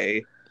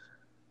gameplay,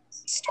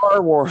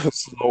 Star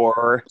Wars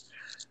lore,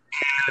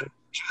 and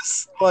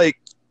just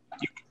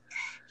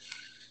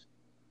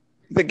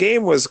the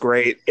game was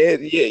great.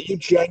 You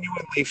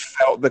genuinely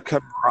felt the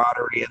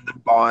camaraderie and the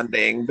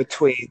bonding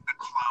between the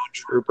clone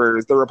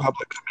troopers, the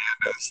Republic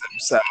Commandos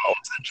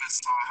themselves, and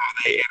just how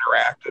they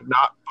interacted.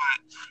 Not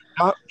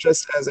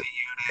just as a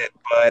unit,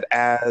 but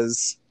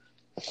as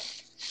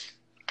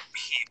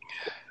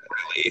people.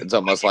 Really, It's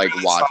almost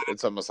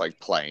It's almost like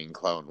playing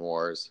Clone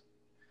Wars.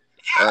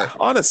 Yeah,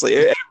 honestly,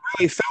 it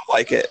really felt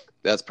like it.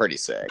 That's pretty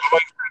sick. Going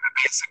through the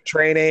basic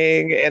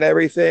training and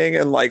everything,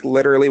 and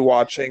literally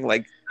watching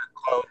your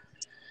clones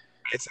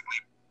basically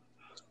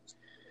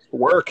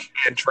work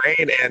and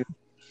train and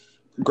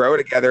grow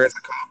together as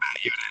a combat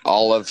unit.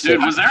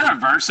 Dude, was there a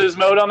versus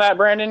mode on that,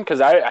 Brandon?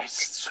 Because I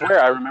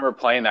swear I remember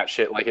playing that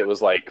shit like it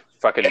was like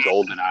fucking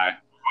GoldenEye.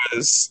 It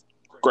was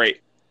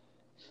great.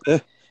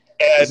 Was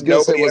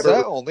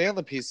that only on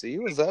the PC?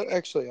 Was that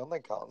actually on the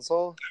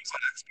console?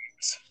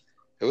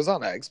 It was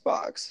on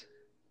Xbox.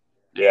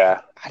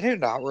 Yeah. I do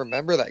not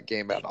remember that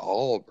game at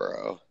all,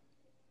 bro.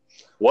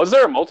 Was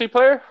there a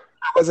multiplayer?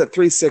 Was it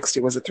 360?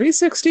 Was it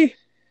 360?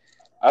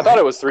 I thought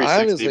it was I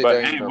 360, honestly but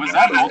don't hey, remember. was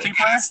that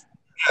multiplayer?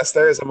 Yes,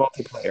 there is a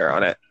multiplayer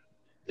on it.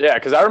 Yeah,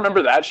 because I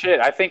remember that shit.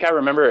 I think I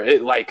remember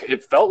it. Like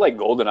it felt like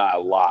GoldenEye a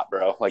lot,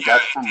 bro. Like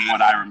that's from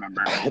what I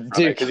remember.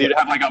 Dude, because you'd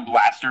have like a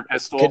blaster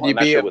pistol. Could you and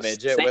that be shit a was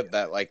midget sick. with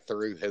that like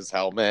through his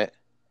helmet?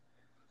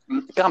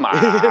 Come on.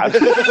 God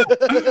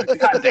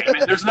damn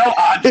it. There's no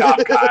odd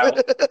job, Kyle.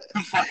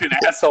 You fucking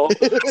asshole.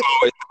 It's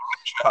always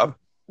a job.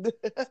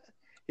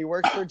 He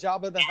works for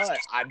Jabba the Hutt.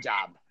 Odd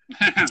job.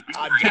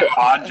 Odd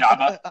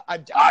Jabba.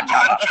 Odd Odd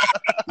Jabba.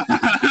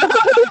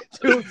 Jabba.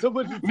 Dude,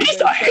 someone needs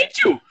to Misa, I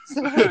hate you.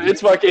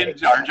 It's fucking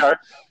Jar Jar.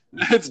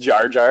 It's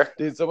Jar Jar.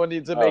 Dude, someone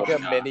needs to make a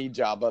God. mini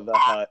Jabba the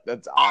Hutt.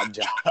 That's odd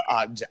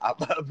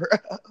Jabba, bro.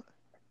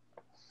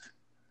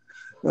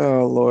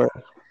 Oh Lord.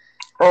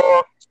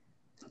 Oh,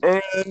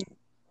 and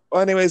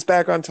well, anyways,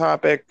 back on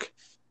topic.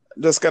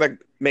 Just gonna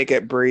make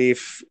it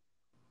brief.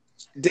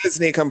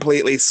 Disney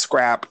completely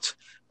scrapped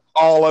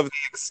all of the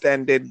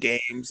extended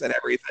games and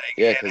everything.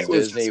 Yeah, and because it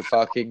was Disney just-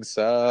 fucking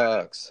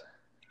sucks.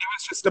 it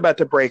was just about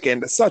to break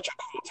into such a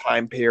cool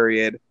time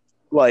period.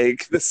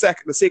 Like the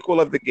sequel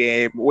of the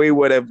game, we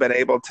would have been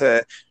able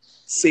to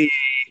see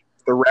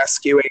the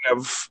rescuing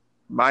of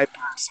my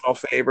personal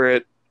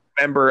favorite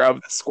member of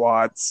the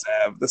squad,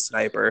 Sev, the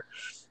sniper.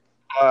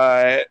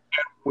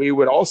 We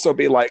would also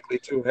be likely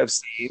to have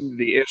seen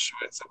the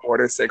issuance of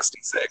Order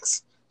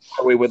 66,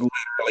 where we would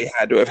literally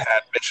had to have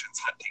had missions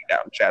hunting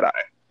down Jedi.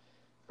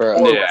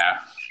 Bro, Yeah.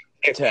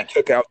 If we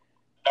took out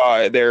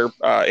their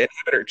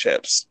inhibitor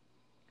chips.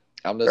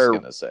 I'm just Or-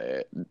 gonna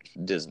say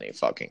it. Disney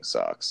fucking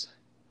sucks.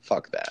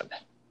 Fuck them.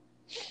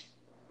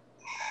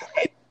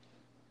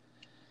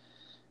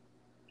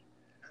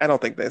 I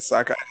don't think they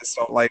suck. I just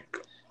don't like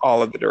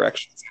all of the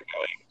directions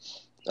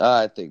they're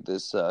going. I think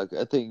this sucks.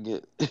 I think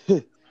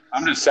it.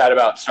 I'm just sad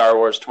about Star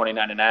Wars I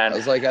 2099.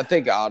 was like, I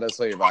think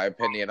honestly, in my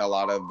opinion, a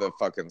lot of the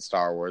fucking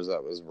Star Wars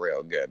that was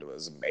real good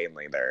was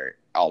mainly their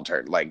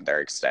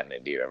their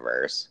extended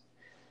universe.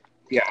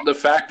 The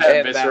fact that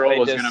And Visceral they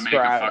was just going to make a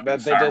scrapped- fucking that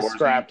they Star just Wars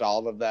scrapped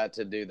all of that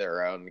to do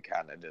their own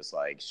kind of just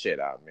like shit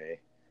on me.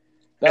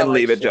 And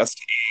leave it shit-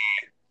 just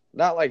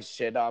not like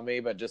shit on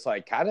me, but just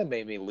like kind of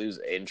made me lose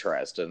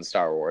interest in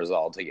Star Wars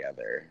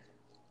altogether.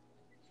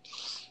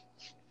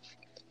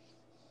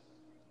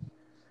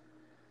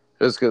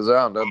 Just because I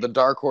don't know, the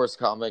Dark Horse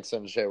comics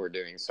and shit were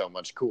doing so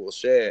much cool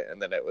shit,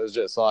 and then it was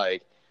just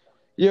like,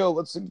 yo,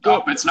 let's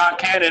go. Oh, it's not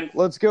canon.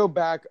 Let's go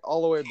back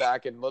all the way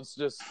back and let's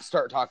just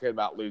start talking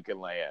about Luke and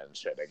Leia and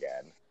shit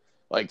again.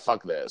 Like,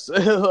 fuck this.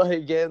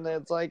 Like, and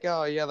it's like,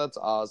 oh yeah, that's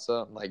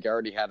awesome. Like, I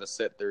already had to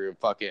sit through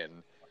fucking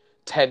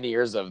 10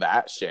 years of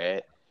that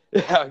shit.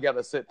 I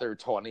gotta sit through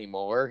 20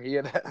 more,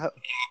 you know?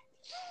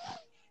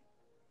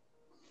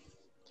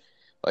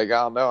 Like,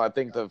 I don't know. I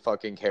think the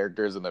fucking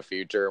characters in the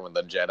future, when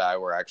the Jedi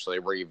were actually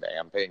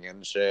revamping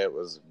and shit,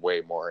 was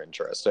way more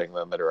interesting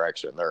than the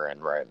direction they're in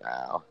right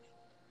now.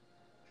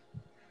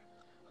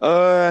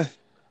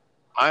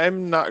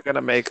 I'm not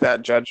gonna make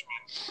that judgment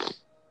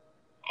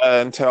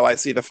until I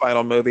see the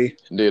final movie.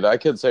 Dude, I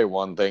could say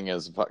one thing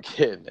is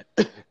fucking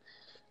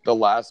the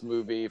last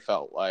movie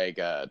felt like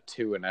a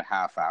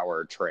 2.5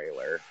 hour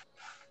trailer.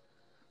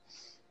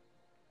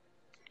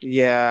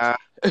 Yeah,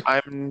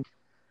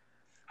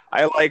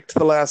 I liked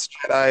The Last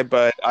Jedi,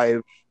 but I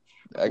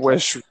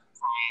wish Ryan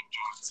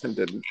Johnson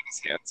didn't get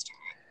his hands to it.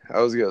 I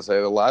was gonna say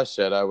The Last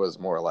Jedi was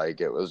more like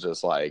it was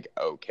just like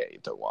okay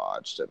to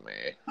watch to me,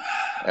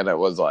 and it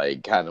was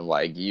like kind of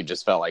like you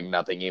just felt like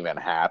nothing even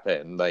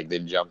happened. Like they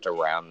jumped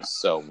around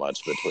so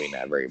much between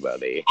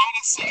everybody.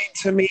 Honestly,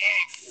 to me,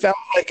 it felt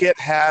like it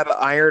had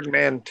Iron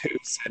Man 2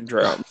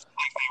 syndrome.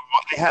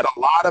 Like they had a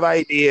lot of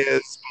ideas,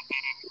 but they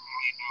didn't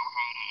really know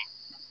how to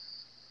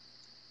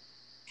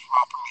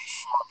properly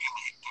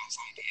formulate those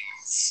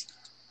ideas.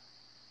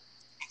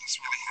 They just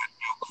really had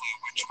no clue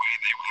which way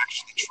they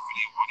actually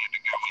truly wanted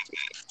to go with it.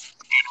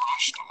 And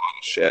rushed a lot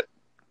of shit.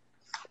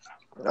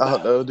 I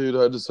don't know, dude.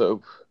 I just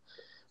hope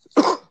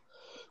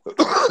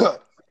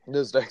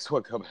this next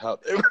one coming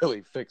out, they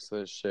really fix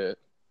this shit.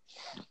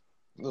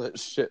 The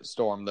shit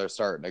storm they're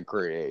starting to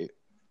create.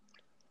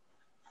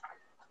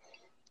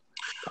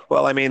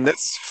 Well, I mean,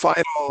 this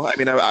final. I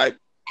mean, I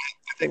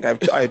think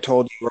I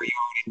told you or you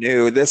already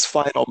knew. This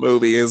final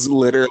movie is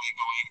literally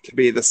going to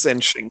be the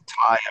cinching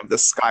tie of the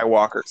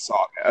Skywalker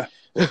saga.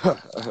 So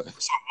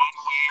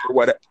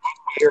one way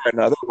or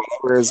another,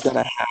 whatever is going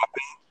to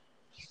happen,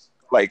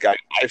 like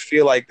I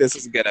feel like this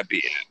is going to be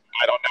it.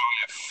 I don't know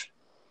if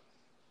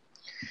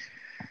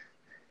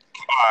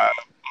Han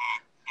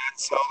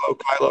Solo,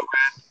 Kylo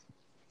Ren,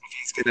 if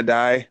he's going to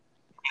die and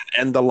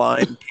end the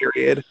line.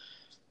 Period.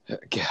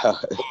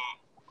 God.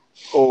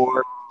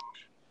 Or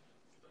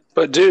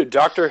But dude,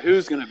 Doctor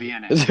Who's going to be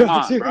in it. Come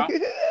on, bro.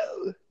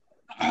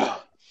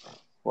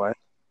 what?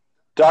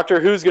 Doctor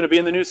Who's going to be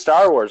in the new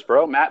Star Wars,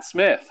 bro. Matt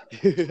Smith.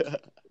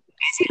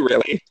 Is he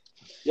really?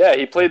 Yeah,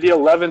 he played the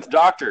 11th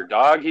Doctor,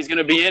 dog. He's going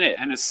to be in it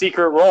in a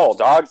secret role,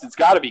 dogs. It's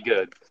got to be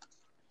good.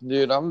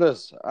 Dude,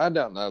 I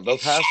don't know.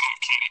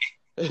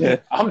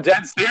 I'm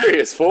dead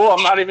serious, fool.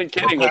 I'm not even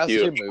kidding with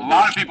you. Movies, a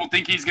lot of people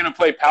think he's going to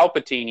play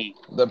Palpatine.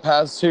 The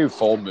past 2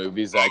 full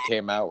movies that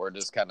came out were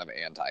just kind of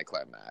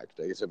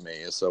anticlimactic to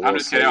me. So I'm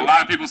just kidding. A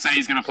lot of people say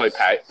he's going to play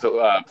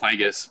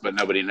Plagueis, but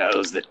nobody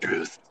knows the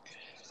truth.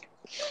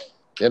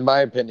 In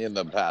my opinion,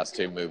 the past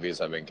 2 movies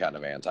have been kind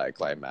of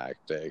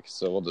anticlimactic.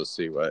 So we'll just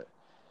see what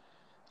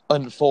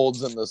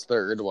unfolds in this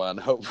third one.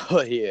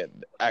 Hopefully it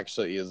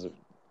actually is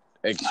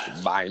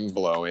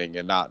mind-blowing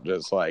and not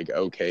just like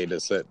okay to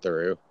sit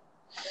through.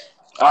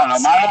 I don't know.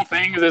 My whole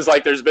thing is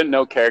like there's been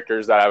no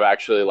characters that I've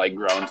actually like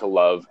grown to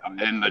love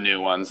in the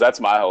new ones. That's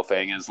my whole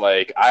thing. Is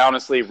like I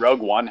honestly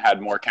Rogue One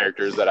had more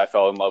characters that I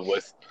fell in love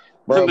with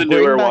than the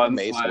newer ones.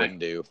 Mace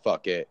Windu,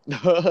 fuck it.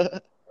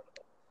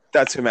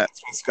 That's who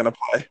Matt's was gonna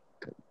play.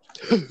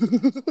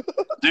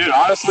 Dude,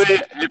 honestly,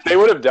 if they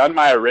would have done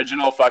my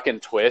original fucking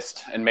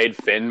twist and made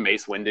Finn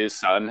Mace Windu's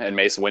son and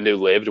Mace Windu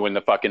lived when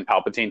the fucking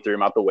Palpatine threw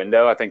him out the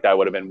window, I think that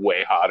would have been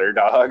way hotter,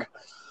 dog.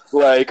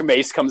 Like,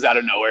 Mace comes out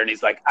of nowhere and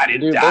he's like, I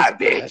didn't die,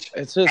 bitch.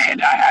 It's just,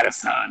 and I had a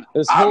son.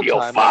 This I'm whole your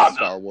time father. of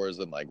Star Wars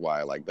and, like, why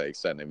I like the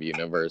extended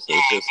universe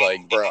is just,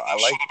 like, bro, I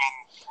like...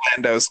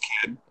 Lando's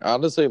kid. I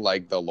honestly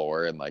like the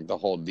lore and, like, the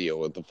whole deal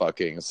with the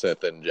fucking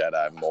Sith and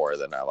Jedi more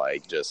than I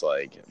like just,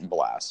 like,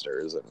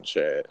 blasters and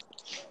shit.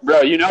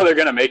 Bro, you know they're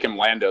going to make him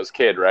Lando's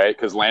kid, right?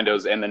 Because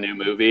Lando's in the new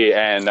movie.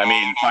 And, I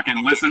mean,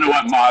 fucking listen to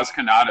what Maz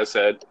Kanata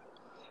said.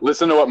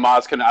 Listen to what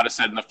Maz Kanata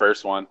said in the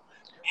first one.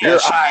 Your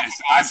eyes,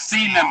 I've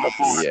seen them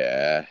before.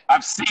 Yeah.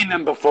 I've seen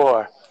them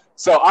before.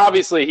 So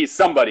obviously he's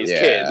somebody's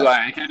kid.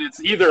 Like, and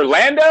it's either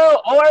Lando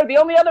or the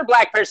only other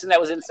black person that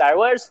was in Star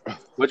Wars,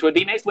 which would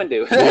be Mace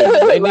Windu.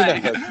 They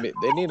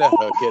need to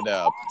hook it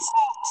up.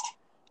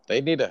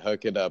 They need to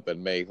hook it up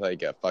and make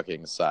like a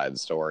fucking side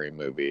story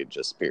movie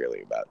just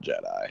purely about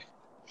Jedi.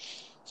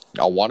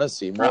 I want to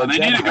see more. Bro, they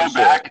need to go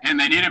back and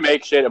they need to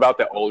make shit about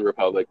the old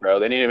Republic, bro.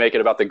 They need to make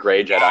it about the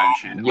Grey Jedi and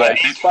shit. Yes.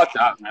 Like, they fucked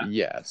up, man.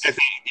 Yes.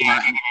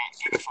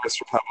 The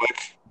First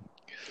Republic.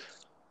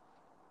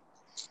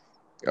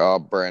 Oh,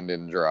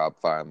 Brandon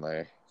dropped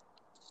finally.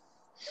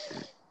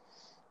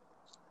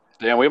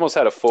 Damn, we almost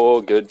had a full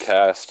good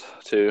cast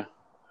too.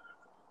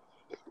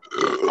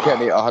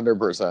 Kenny,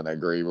 100%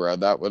 agree, bro.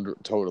 That would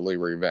totally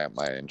revamp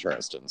my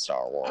interest in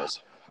Star Wars.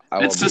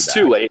 It's just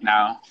too late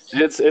now.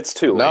 It's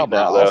too late. No, bro.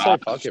 Now, I'll say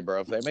fuck it,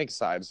 bro. If they make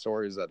side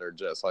stories that are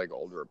just like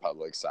Old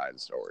Republic side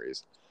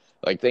stories,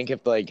 like think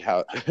if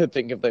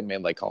they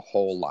made like a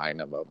whole line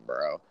of them,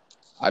 bro.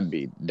 I'd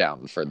be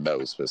down for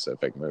those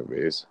specific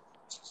movies.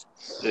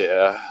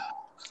 Yeah.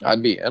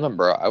 I'd be in them,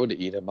 bro. I would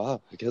eat them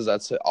up because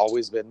that's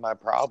always been my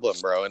problem,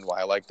 bro. And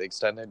why I like the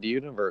extended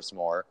universe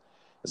more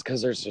is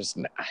because there's just,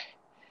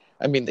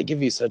 I mean, they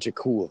give you such a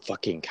cool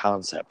fucking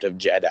concept of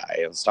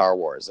Jedi and Star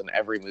Wars. And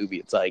every movie,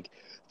 it's like,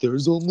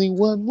 there's only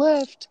one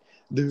left.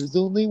 There's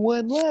only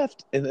one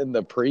left. And then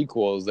the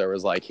prequels, there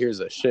was like, here's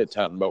a shit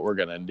ton, but we're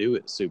going to do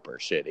it super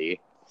shitty.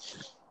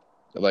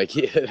 Like,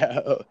 you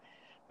know,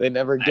 they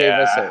never gave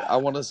us I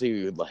want to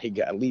see like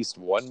at least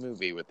one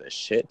movie with a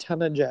shit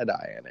ton of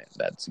Jedi in it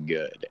that's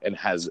good and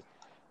has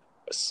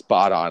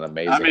spot on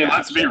amazing. I mean,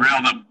 let's be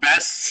real. The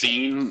best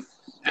scene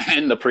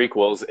in the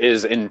prequels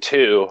is in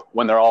 2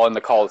 when they're all in the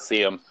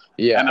Coliseum.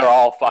 Yeah. And they're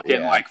all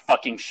fucking like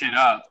fucking shit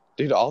up.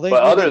 Dude, all they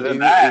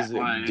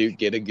do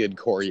get a good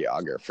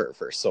choreographer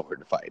for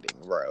sword fighting,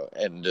 bro,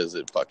 and does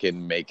it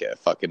fucking make a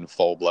fucking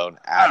full-blown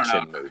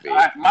action movie?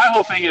 My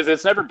whole thing is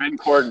it's never been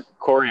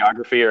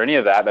choreography or any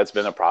of that that's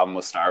been a problem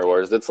with Star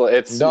Wars.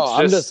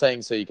 I'm just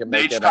saying so you can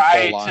make it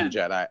a full-on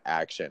Jedi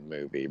action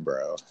movie,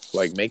 bro.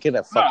 Like, make it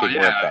a fucking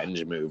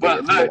revenge movie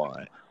if you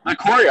want. The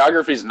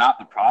choreography is not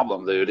the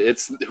problem, dude.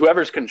 It's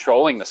whoever's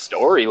controlling the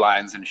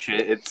storylines and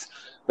shit.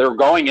 They're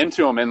going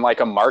into them in like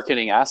a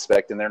marketing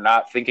aspect, and they're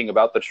not thinking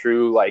about the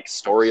true like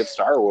story of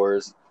Star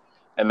Wars.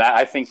 And that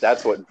I think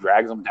that's what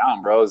drags them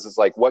down, bro. Is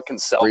like what can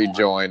sell.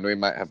 Rejoin. We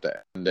might have to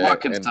end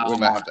it. We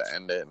might have to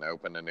end it and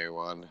open a new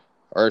one,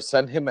 or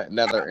send him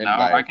another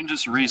invite. No, I can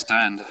just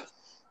resend.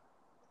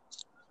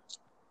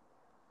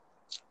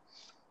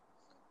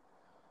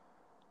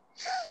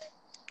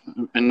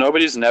 And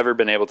nobody's never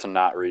been able to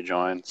not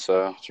rejoin.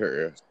 So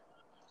true.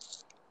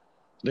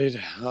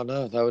 Dude, I don't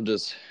know.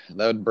 That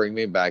would bring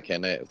me back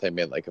in it if they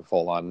made like a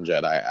full-on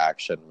Jedi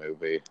action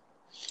movie.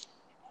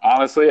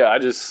 Honestly,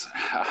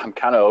 I'm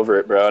kind of over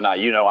it, bro. Now,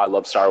 you know I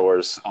love Star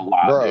Wars a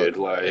lot, bro, dude.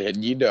 Like,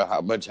 and you know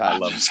how much I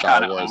love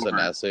Star Wars, and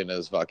as soon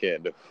as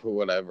fucking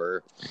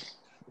whatever,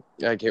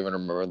 I can't even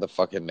remember the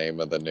fucking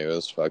name of the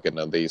newest fucking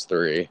of these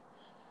 3.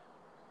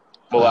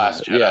 The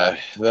Last Jedi. Yeah,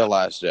 The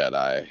Last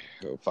Jedi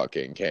who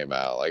fucking came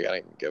out. Like, I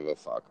didn't give a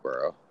fuck,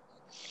 bro.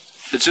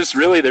 It's just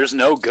really, there's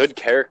no good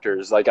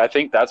characters. Like, I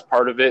think that's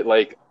part of it.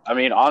 Like, I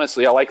mean,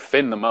 honestly, I like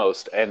Finn the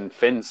most, and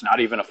Finn's not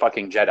even a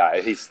fucking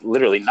Jedi. He's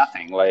literally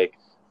nothing. Like,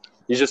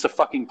 he's just a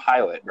fucking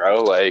pilot,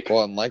 bro. Like,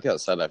 well, and like I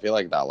said, I feel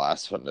like that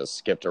last one just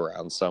skipped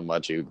around so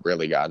much. You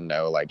really got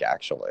no like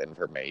actual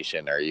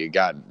information, or you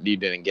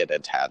didn't get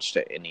attached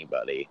to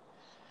anybody.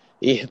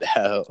 You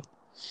know,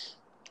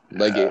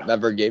 like it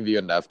never gave you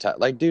enough time.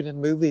 Like, dude,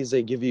 in movies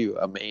they give you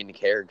a main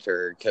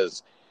character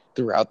because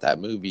throughout that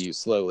movie, you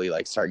slowly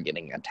like start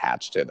getting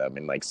attached to them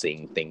and like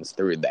seeing things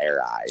through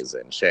their eyes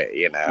and shit,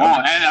 you know. Well,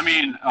 and I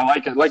mean,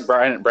 like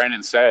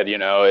Brandon said, you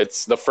know,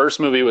 it's the first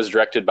movie was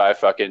directed by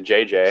fucking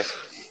JJ,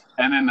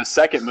 and then the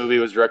second movie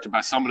was directed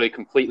by somebody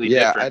completely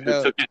different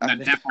who took it in a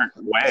different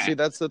way. See,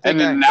 that's the thing. And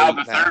then now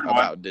the third one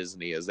about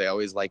Disney is they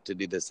always like to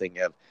do this thing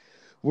of,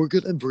 we're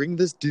gonna bring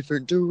this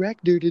different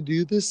director to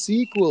do the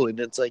sequel, and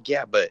it's like,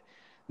 yeah, but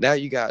now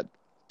you got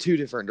two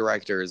different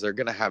directors. They're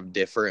gonna have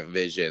different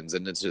visions,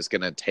 and it's just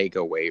gonna take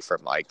away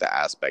from like the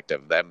aspect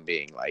of them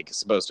being like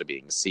supposed to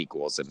being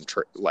sequels and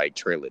like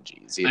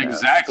trilogies. You know?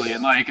 Exactly,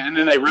 and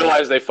then they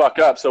realize they fuck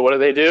up. So what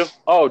do?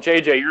 Oh,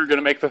 JJ, you're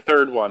gonna make the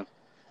third one.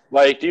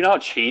 Like, do you know how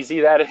cheesy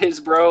that is,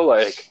 bro?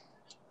 Like,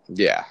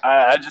 yeah,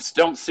 I just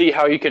don't see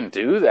how you can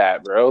do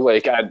that, bro.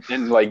 Like, I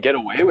didn't like get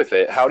away with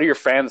it. How do your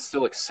fans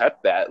still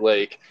accept that?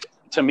 Like,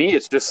 to me,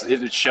 it's just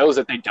it shows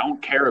that they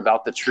don't care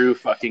about the true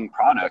fucking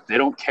product. They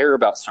don't care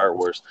about Star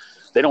Wars.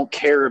 They don't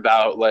care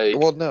about like.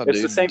 Well, no, it's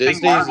dude. The same thing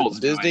Marvel's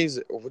doing.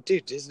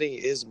 Disney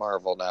is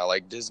Marvel now.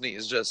 Like, Disney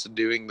is just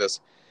doing this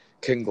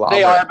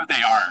conglomerate. They are, but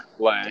they are.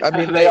 Like, I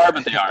mean, they are,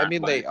 but they are. I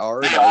mean, like, they are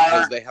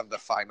because they have the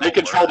final. They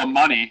control the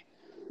money.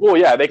 Well,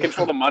 yeah, they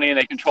control the money and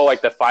they control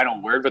like the final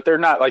word, but they're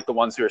not like the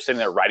ones who are sitting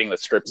there writing the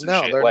scripts and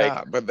shit. No, they're like,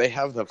 not. But they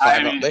have the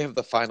final. They have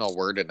the final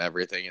word and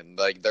everything, and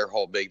like their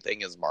whole big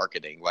thing is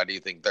marketing. Why do you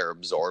think they're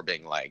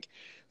absorbing like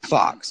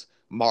Fox,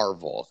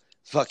 Marvel,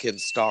 fucking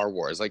Star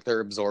Wars? Like they're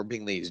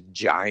absorbing these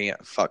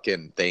giant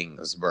fucking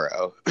things,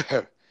 bro,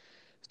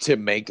 to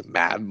make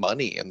mad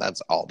money, and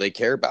that's all they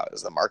care about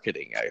is the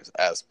marketing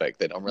aspect.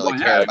 They don't really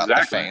care about the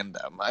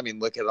fandom. I mean,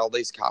 look at all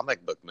these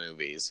comic book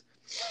movies.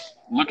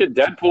 Look at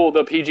Deadpool,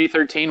 the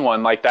PG-13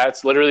 one. Like,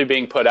 that's literally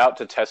being put out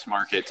to test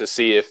market to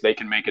see if they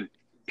can make a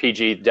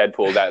PG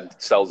Deadpool that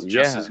sells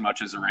just as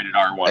much as a rated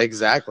R one.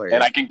 Exactly.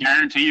 And I can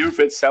guarantee you, if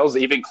it sells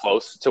even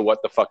close to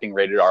what the fucking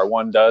rated R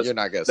one does, you're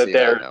not gonna see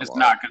that there's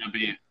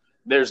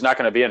not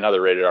going to be another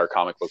rated R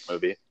comic book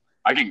movie.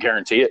 I can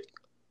guarantee it.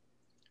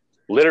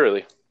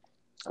 Literally.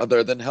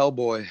 Other than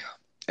Hellboy.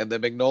 And the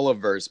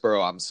Mignolaverse,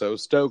 bro, I'm so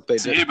stoked they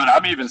did. But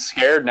I'm even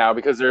scared now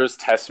because there's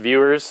test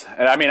viewers,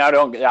 and I mean, I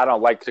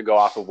don't like to go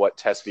off of what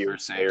test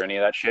viewers say or any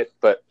of that shit.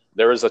 But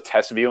there was a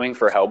test viewing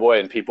for Hellboy,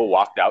 and people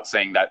walked out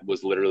saying that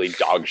was literally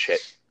dog shit.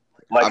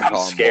 Like, I'm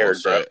scared,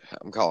 bullshit. Bro.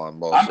 I'm calling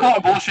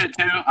bullshit.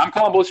 I'm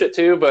calling bullshit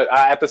too. But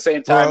at the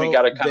same time, you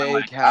gotta kind of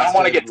like. I don't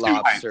want to get too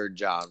hyped. Lobster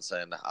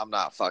Johnson. I'm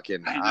not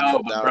fucking. I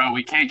know, but bro,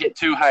 we can't get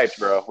too hyped,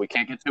 bro. We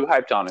can't get too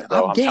hyped on it,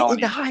 bro. I'm telling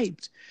you.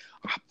 Hyped.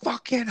 I'm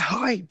fucking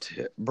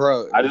hyped,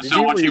 bro. I just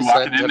don't want you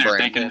walking in there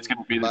thinking it's going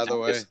to be the. By the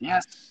way,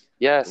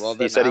 yes. Well,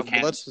 he said he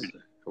can't.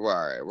 All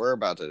right, we're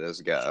about to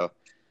just go.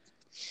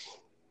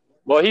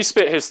 Well, he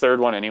spit his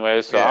third one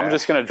anyway, so I'm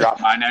just going to drop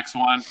my next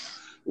one,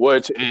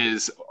 which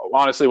is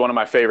honestly one of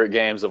my favorite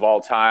games of all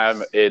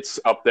time. It's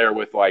up there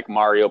with like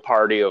Mario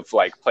Party of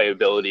like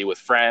playability with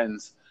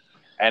friends,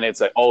 and it's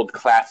an old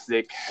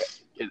classic.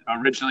 It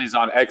originally is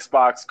on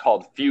Xbox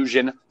called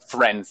Fusion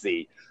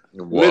Frenzy.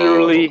 Whoa.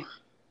 Literally.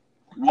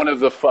 One of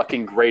the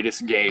fucking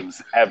greatest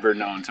games ever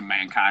known to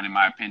mankind, in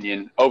my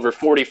opinion. Over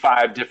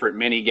 45 different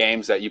mini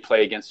games that you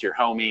play against your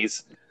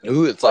homies.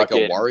 Ooh, it's like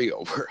a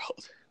Wario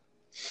World.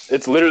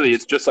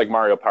 It's just like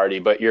Mario Party,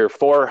 but you're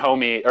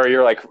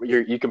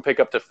you can pick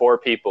up to 4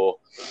 people,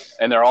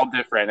 and they're all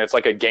different. It's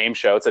like a game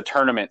show. It's a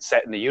tournament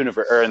set in the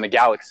universe or in the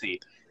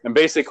galaxy, and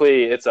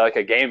basically it's like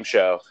a game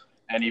show.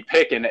 And you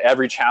pick, and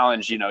every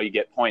challenge, you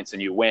get points,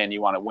 and you win.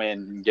 You want to win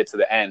and get to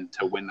the end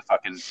to win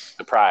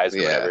the prize or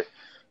whatever.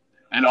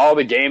 And all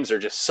the games are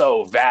just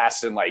so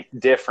vast and like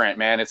different,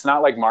 man. It's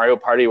not like Mario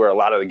Party where a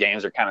lot of the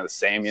games are kind of the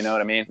same. You know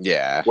what I mean?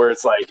 Yeah. Where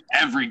it's like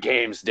every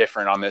game's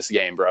different on this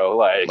game, bro.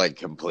 Like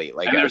complete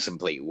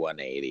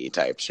 180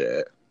 type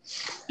shit.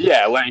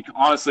 Yeah, like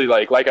honestly,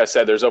 like I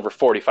said, there's over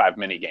 45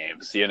 mini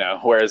games.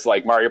 Whereas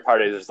like Mario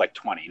Party, there's like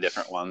 20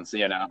 different ones.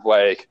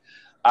 Like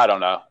I don't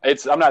know.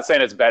 I'm not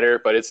saying it's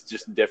better, but it's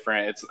just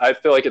different. I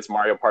feel like it's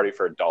Mario Party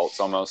for adults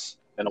almost.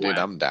 In a way. Dude,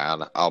 I'm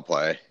down. I'll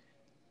play.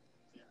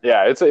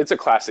 Yeah, it's a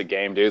classic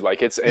game, dude.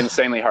 Like, it's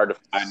insanely hard to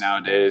find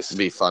nowadays. It'd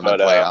be fun to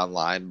play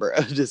online, bro.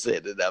 Just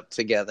hit it up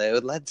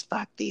together. Let's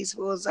fuck these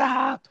fools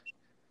up.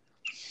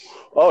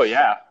 Oh,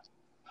 yeah.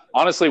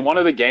 Honestly, one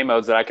of the game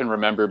modes that I can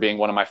remember being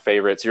one of my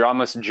favorites, you're on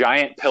this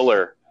giant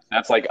pillar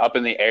that's, like, up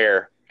in the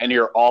air, and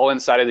you're all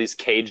inside of these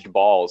caged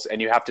balls,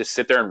 and you have to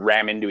sit there and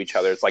ram into each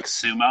other. It's like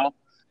sumo,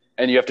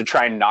 and you have to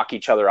try and knock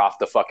each other off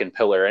the fucking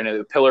pillar, and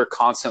the pillar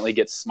constantly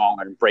gets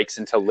smaller and breaks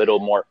into little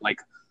more, like,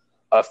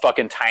 a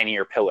fucking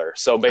tinier pillar.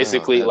 So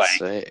basically,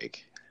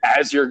 sick.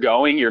 As you're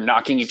going, you're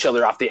knocking each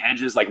other off the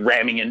edges, like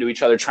ramming into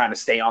each other, trying to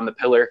stay on the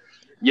pillar,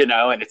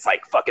 and it's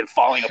like fucking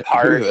falling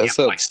apart. Dude, that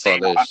sounds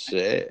fun as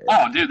shit.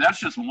 Oh, dude, that's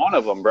just one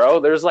of them, bro.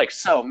 There's like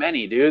so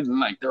many, dude. And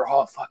like they're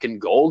all fucking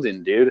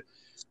golden, dude.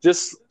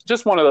 Just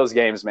one of those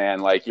games, man.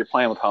 Like you're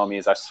playing with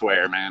homies, I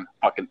swear, man.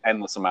 Fucking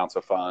endless amounts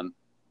of fun.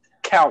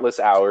 Countless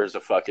hours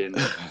of fucking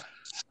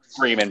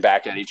screaming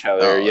back at each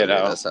other,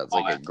 That sounds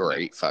like a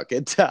great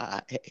fucking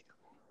time.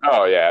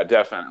 Oh, yeah,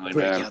 definitely,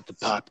 Break man. out the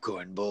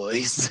popcorn,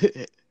 boys.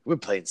 We're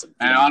playing some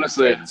And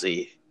honestly,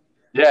 Frenzy.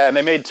 Yeah, and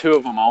they made 2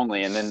 of them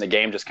only, and then the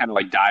game just kind of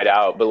like died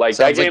out. But like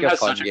Sounds that game like a has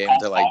fun such a game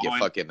cult to like you following.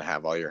 fucking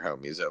have all your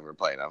homies over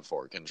playing on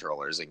 4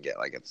 controllers and get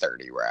like a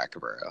 30 rack,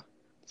 bro.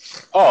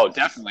 Oh,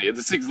 definitely.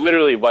 This is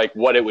literally like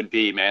what it would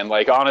be, man.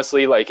 Like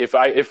honestly, like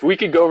if we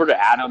could go over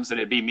to Adam's and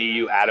it'd be me,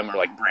 you, Adam, or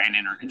like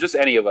Brandon, or just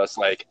any of us,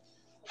 like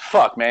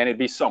fuck, man, it'd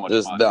be so much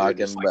Just fun. knocking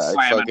Just, like, back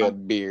slamming fucking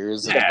them.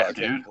 beers and Yeah,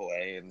 fucking dude.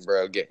 playing,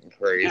 bro, getting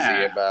crazy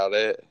Yeah. about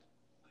it.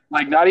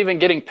 Like not even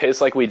getting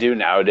pissed like we do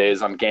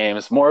nowadays on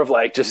games. More of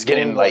like just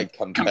getting More like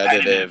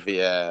competitive,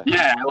 yeah.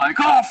 Yeah, like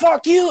oh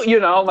fuck you,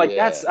 you know, like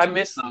Yeah. I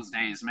miss those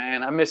days,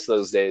 man. I miss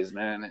those days,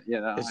 man. You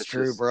know, It's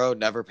true, just, bro.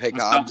 Never pick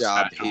it's on so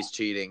job. special. He's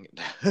cheating.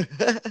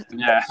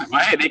 Yeah,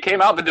 well, hey, they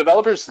came out. The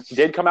developers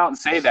did come out and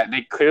say that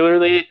they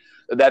clearly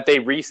that they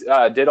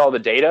did all the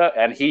data,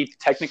 and he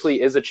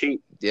technically is a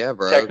cheat. Yeah,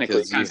 bro.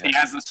 Technically, because he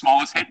has the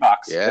smallest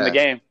hitbox in Yeah. the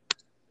game.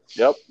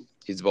 Yep.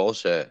 He's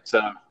bullshit. So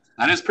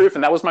that is proof,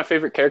 and that was my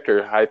favorite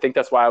character. I think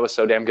that's why I was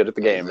so damn good at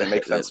the game. It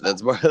makes sense.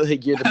 That's more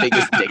like you're the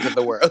biggest dick in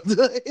the world.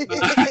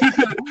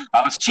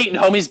 I was cheating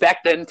homies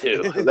back then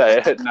too.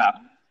 No.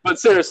 But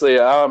seriously,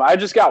 I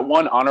just got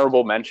one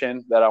honorable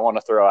mention that I want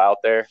to throw out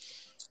there.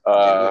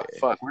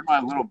 Fuck, where'd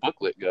my little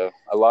booklet go?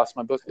 I lost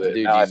my booklet.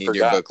 Dude, Now you I need your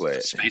forgot.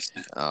 booklet. Spaced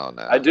it. Oh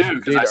no, I do.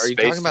 'cause Dude, I are you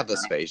talking spaced about the it,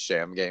 bro. Space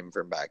Jam game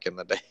from back in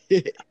the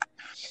day?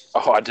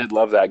 Oh, I did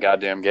love that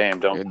goddamn game.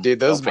 Dude,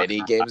 those don't mini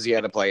fuck- games you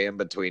had to play in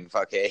between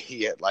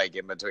like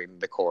in between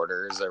the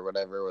quarters or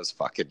whatever was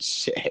fucking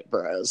shit,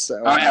 bro.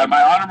 So Oh yeah,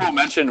 my honorable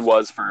mention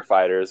was Fur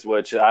Fighters,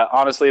 which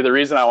honestly, the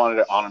reason I wanted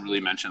to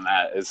honorably mention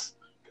that is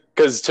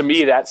because to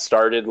me that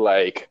started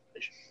like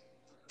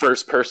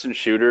first-person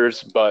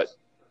shooters, but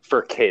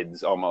for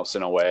kids almost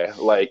in a way.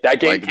 Like that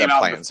game like came the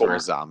out Plants before.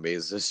 vs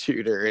Zombies, a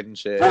shooter and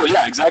shit. Oh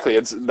yeah, exactly.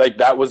 It's like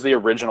that was the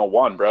original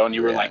one, bro. And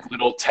you were Yeah. like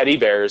little teddy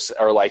bears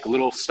or like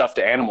little stuffed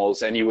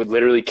animals, and you would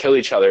literally kill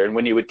each other. And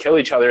when you would kill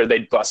each other,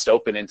 they'd bust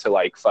open into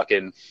like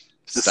fucking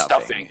the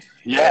stuffing.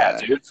 Yeah,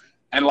 dude.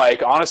 And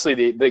like honestly,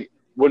 the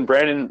when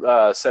Brandon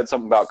said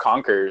something about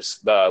Conkers,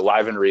 the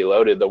Live and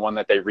Reloaded, the one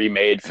that they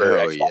remade for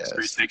Oh, Xbox yes.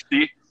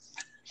 360,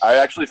 I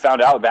actually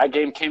found out that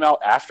game came out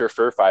after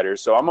Fur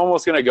Fighters. So I'm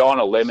almost gonna go on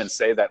a limb and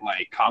say that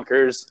like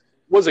Conkers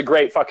was a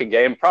great fucking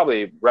game,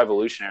 probably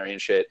revolutionary and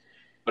shit.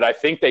 But I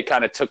think they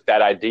kind of took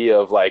that idea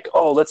of like,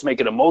 oh, let's make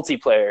it a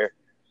multiplayer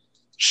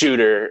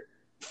shooter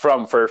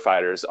from Fur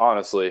Fighters.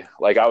 Honestly,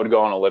 like I would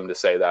go on a limb to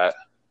say that.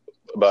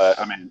 But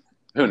I mean,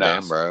 who knows?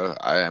 Damn, bro.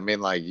 I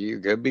mean, like you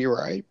could be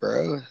right,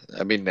 bro.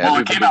 I mean, Well,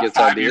 it came everybody out gets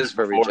 5 ideas years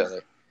from each before.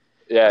 other.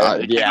 Yeah,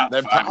 Yeah,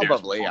 they're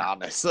probably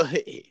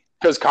honestly.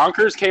 because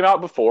Conkers came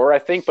out before, I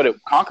think, but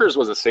Conkers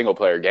was a single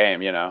player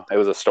game. You know, it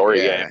was a story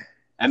game,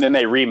 and then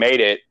they remade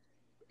it,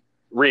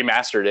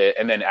 remastered it,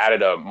 and then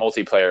added a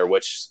multiplayer,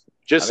 which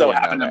just so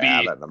happened to be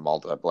the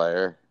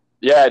multiplayer.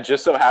 Yeah, it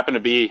just so happened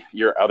to be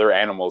your other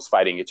animals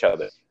fighting each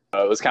other.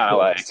 It was kind of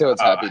like So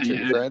it's Happy Tree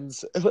yeah,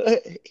 Friends.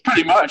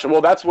 pretty much.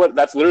 Well, that's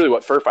literally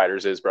what Fur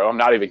Fighters is, bro. I'm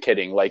not even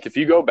kidding. Like if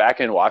you go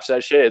back and watch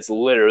that shit, it's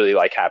literally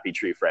like Happy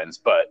Tree Friends,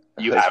 but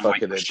you That's have like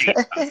fucking machine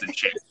intense. guns and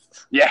shit.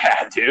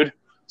 Yeah, dude.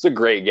 It's a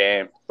great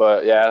game.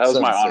 But yeah, that was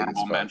Sounds my sick as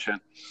honorable fuck.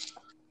 mention.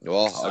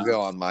 Well, I'll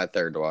go on my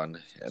third one,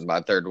 and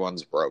my third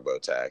one's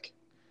Robotech.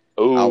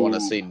 Ooh. I want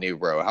to see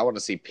I want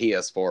to see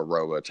PS4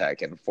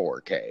 Robotech in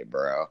 4K,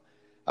 bro.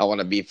 I want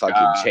to be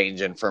fucking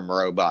changing from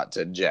robot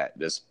to jet,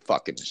 just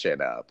fucking shit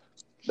up.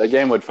 That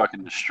game would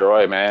fucking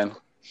destroy, man.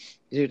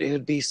 Dude, it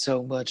would be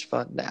so much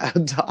fun now,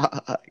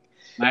 dog.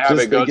 They have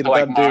Just it go to thinking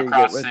like about doing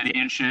Macross it with- City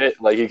and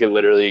shit. Like you could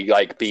literally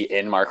like be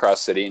in Macross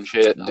City and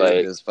shit. Dude,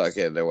 Like just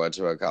fucking,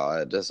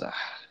 whatchamacallit, just,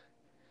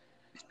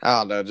 I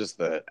don't know, just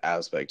the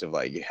aspect of,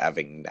 like,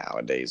 having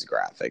nowadays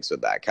graphics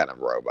with that kind of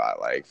robot,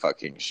 like,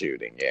 fucking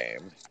shooting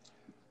game.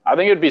 I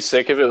think it'd be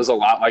sick if it was a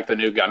lot like the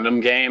new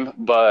Gundam game,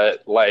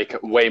 but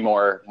like way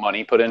more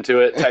money put into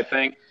it type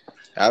thing.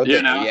 I would You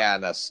think, know? yeah,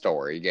 in a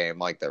story game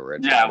like the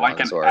original Yeah, like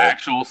an ones where-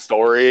 actual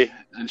story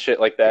and shit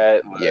like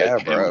that. Like, yeah,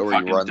 it bro, would where you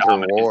fucking run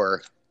dominate. through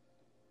war.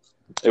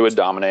 It would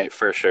dominate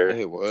for sure.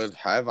 It would.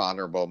 I have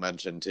honorable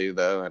mention too,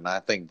 though, and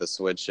I think the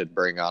Switch should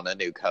bring on a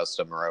new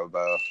custom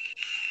robo.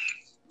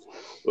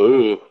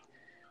 Ooh.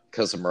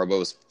 Custom robo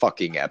is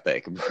fucking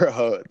epic,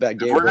 bro. That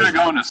game. If we're was- gonna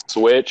go into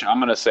Switch, I'm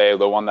gonna say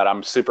the one that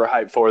I'm super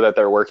hyped for that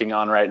they're working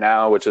on right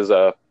now, which is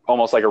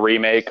almost like a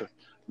remake,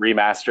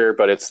 remaster,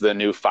 but it's the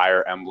new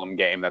Fire Emblem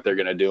game that they're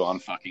gonna do on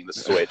fucking the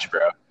Switch,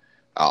 bro.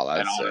 Oh, And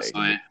that's sick.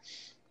 honestly,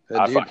 Dude,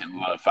 I fucking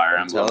love Fire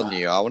I'm Emblem. telling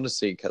you, I want to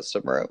see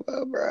custom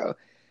robo, bro.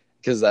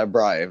 Because that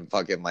brought in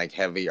fucking like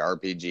heavy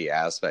RPG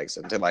aspects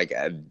into like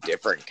a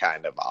different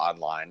kind of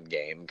online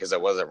game. Because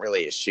it wasn't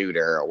really a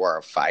shooter or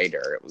a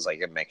fighter; it was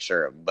like a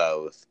mixture of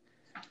both.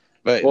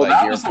 But Well, like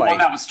that you're was the playing, one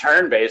that was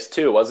turn-based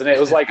too, wasn't it? It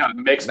was like a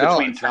mix no,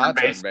 between it's not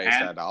turn-based turn-based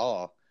and at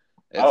all.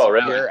 It's Oh,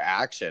 really? pure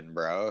action,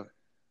 bro.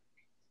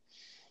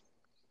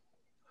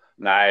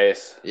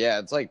 Nice. Yeah,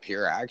 it's like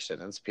pure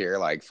action. It's pure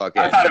like fucking.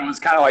 I thought it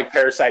was kind of like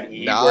Parasite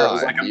Eve, where it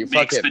was like a you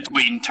mix fucking-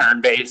 between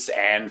turn-based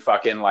and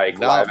fucking like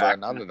No, live bro, action.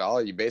 not at all.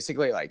 You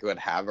basically like would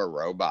have a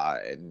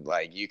robot, and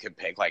like you could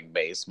pick like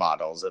base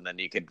models, and then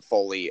you could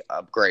fully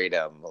upgrade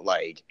them.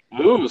 Like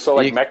Ooh, so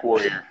like You- Mech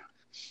Warrior.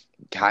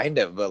 kind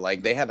of, but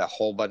like they had a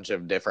whole bunch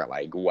of different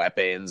like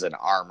weapons and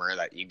armor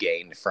that you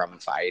gained from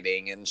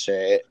fighting and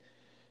shit.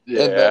 And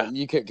Yeah. then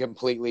you could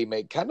completely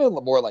make kind of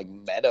more like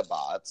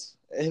Metabots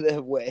in a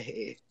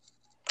way.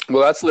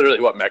 Well, that's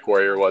literally what Mech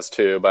Warrior was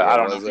too, but Yeah, I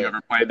don't know was if you it?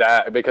 ever played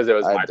that because it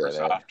was I didn't.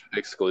 Microsoft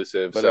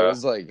exclusive. But So it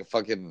was like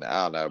fucking,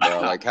 I don't know,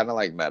 bro. Like kind of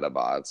like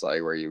Metabots,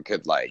 like where you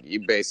could like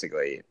you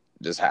basically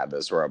just had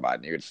this robot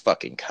and you would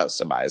fucking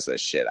customize the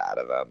shit out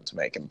of them to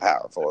make him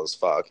powerful as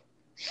fuck,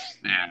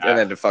 and yeah.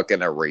 then to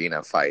fucking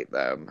arena fight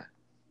them.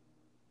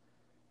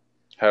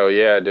 Hell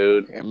yeah,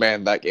 dude. And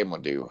man, that game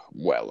would do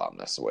well on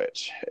the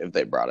Switch if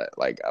they brought it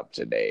like up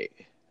to date.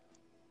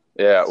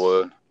 Yeah, it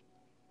would.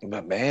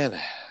 But man,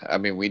 I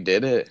mean, we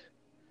did it.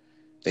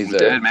 These We are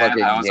did, man. fucking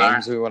That was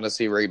games we want to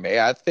see remade.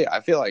 I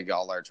feel like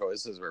all our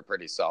choices were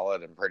pretty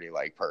solid and pretty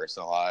like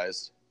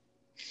personalized.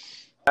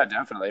 Yeah,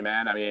 definitely,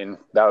 man. I mean,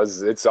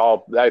 it's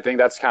all. I think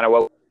that's kind of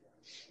what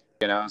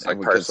it's like And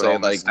we could personal. say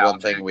like one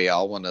nostalgic. thing we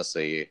all want to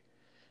see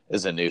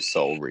is a new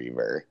Soul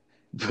Reaver.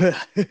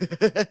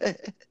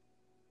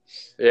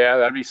 Yeah,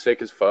 that'd be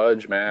sick as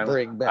fudge, man.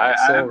 Bring back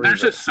Soul There's Reaver.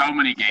 just so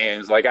many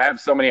games. Like I have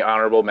so many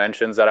honorable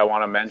mentions that I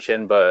want to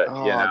mention, but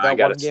Oh, I that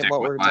gotta one game stick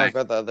what we with were talking my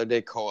about the other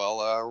day,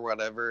 Koala or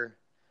whatever.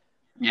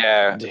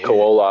 yeah, Dude.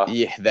 Koala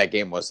Yeah, that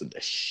game was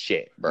the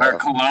shit, bro. or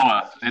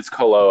Koloa. It's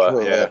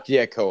Koloa.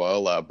 Yeah.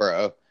 Koala,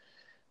 bro.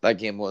 That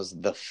game was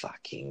the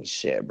fucking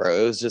shit, bro.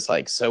 It was just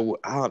like so.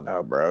 I don't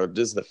know, bro.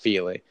 Just the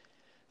feeling.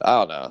 I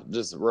don't know.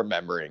 Just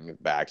remembering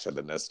back to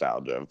the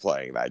nostalgia of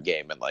playing that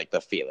game and like the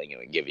feeling it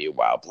would give you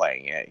while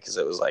playing it, because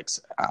it was like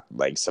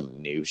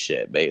some new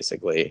shit,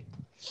 basically.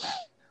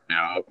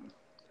 Yeah,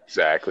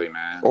 exactly,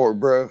 man. Or,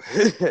 bro,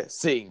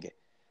 seeing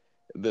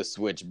the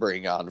Switch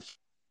bring on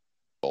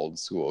old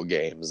school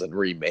games and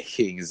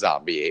remaking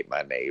Zombie Ate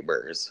My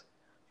Neighbors.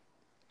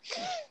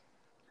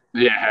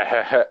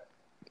 Yeah,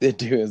 They're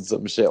doing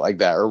some shit like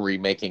that, or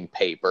remaking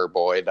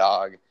Paperboy,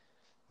 dog.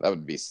 That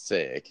would be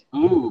sick.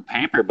 ooh,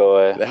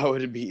 Paperboy. That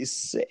would be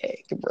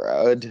sick,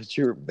 bro. Don't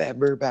you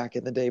remember back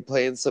in the day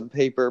playing some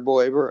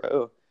Paperboy,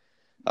 bro?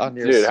 On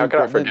your Dude, how could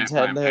I Super forget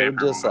playing Nintendo,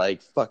 just Paperboy?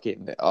 like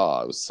fucking, oh,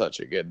 it was such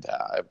a good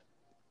time.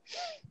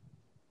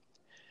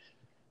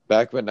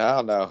 Back when, I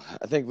don't know,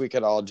 I think we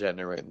could all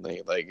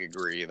genuinely, like,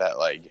 agree that,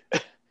 like,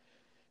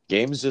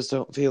 games just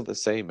don't feel the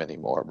same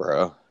anymore,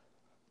 bro.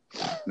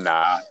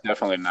 Nah,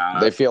 definitely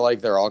not. They feel like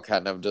they're all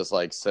kind of just,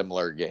 like,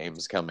 similar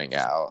games coming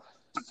out.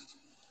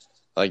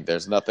 Like,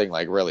 there's nothing,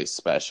 like, really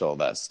special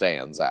that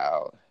stands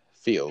out.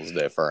 Feels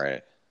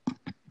different.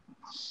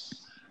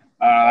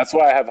 That's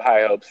why I have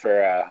high hopes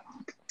for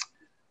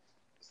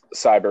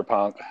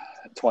Cyberpunk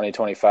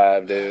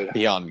 2025, dude.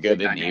 Beyond Good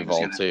That and game's Evil,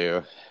 gonna-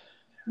 too.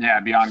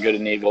 Yeah, Beyond Good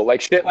and Evil, like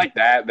shit like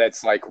that.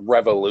 That's like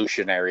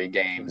revolutionary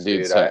games,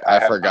 Dude, dude. I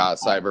have- forgot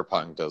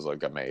Cyberpunk does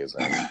look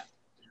amazing.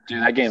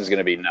 Dude, that game's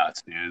gonna be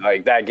nuts, dude.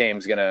 Like that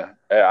game's gonna.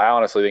 I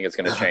honestly think it's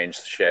gonna change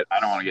shit.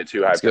 I don't want to get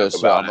too Let's hyped go up shit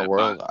about on the it.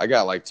 world. But I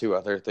got like 2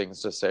 other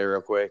things to say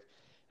real quick.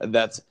 And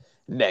that's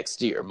next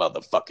year,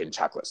 motherfucking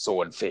chocolate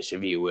swordfish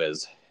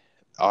viewers.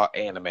 Our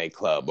anime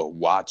club,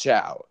 watch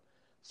out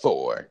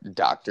for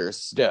Dr.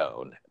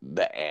 Stone,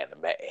 the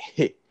anime.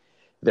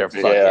 They're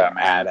fucking Yeah,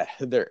 man.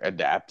 they're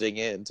adapting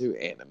it into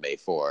anime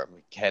form.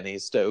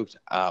 Kenny's stoked.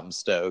 I'm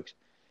stoked.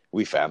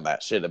 We found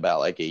that shit about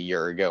like a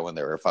year ago when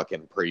they were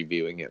fucking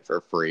previewing it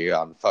for free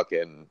on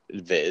fucking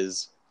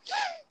Viz.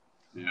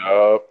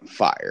 yup,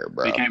 Fire,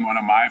 bro. became one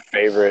of my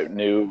favorite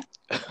new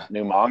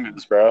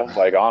mangas, bro.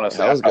 Like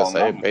honestly, I was fell gonna in say,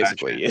 love with that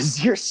basically, shit.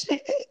 is your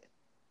shit.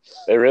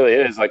 It really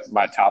is like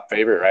my top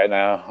favorite right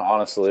now,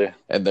 honestly.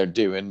 And they're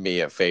doing me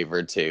a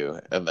favor too,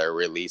 and they're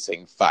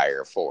releasing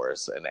Fire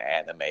Force in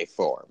anime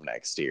form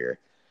next year,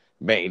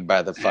 made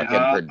by the fucking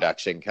Yeah.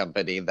 production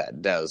company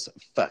that does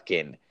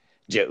fucking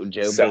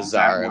JoJo Sells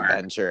Bizarre at work.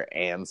 Adventure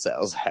and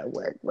Cells at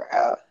Work,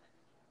 bro.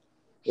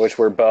 Which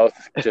were both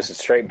just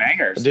straight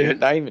bangers, Dude, dude.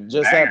 not even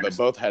just that, but Bangers.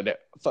 both had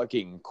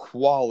fucking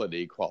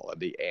quality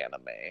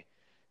anime.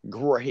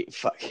 Great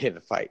fucking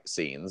fight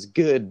scenes,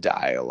 good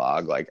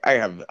dialogue. Like, I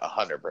have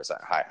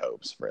 100% high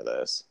hopes for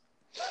this.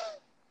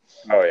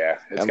 Oh yeah,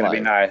 it's And, gonna be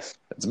like, nice.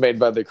 It's made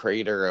by the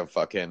creator of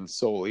fucking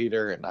Soul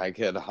Eater, and I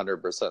could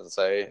 100%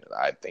 say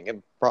I think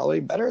it's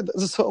probably better than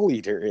Soul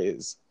Eater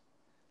is.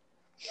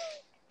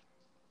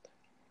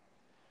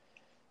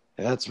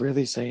 And that's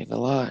really saying a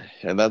lot.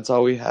 And that's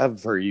all we have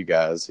for you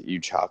guys,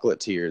 you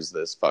chocolatiers,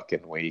 this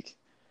fucking week.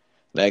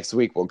 Next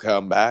week we'll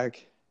come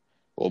back.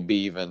 We'll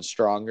be even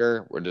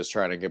stronger. We're just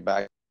trying to get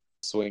back to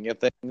the swing of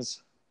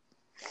things.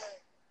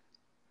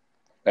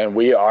 And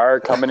we are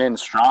coming in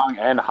strong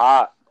and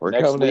hot. We're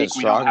Next coming in week,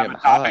 we don't strong have and a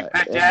topic hot.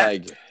 picked And yet.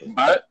 like,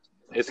 But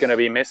it's gonna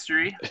be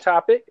mystery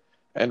topic.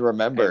 and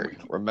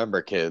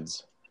remember,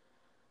 kids,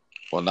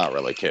 Well, not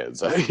really kids.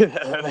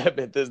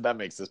 That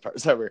makes this part.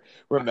 So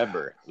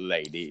remember,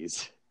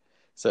 ladies,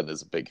 send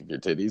us a pic of your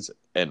titties,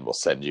 and we'll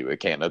send you a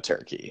can of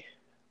turkey.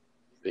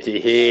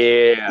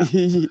 Yeah.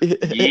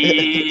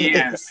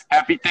 Yes.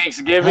 Happy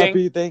Thanksgiving.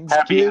 Happy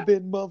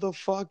Thanksgiving,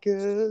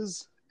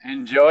 motherfuckers.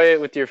 Enjoy it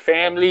with your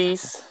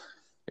families.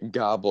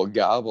 Gobble,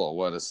 gobble.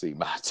 Want to see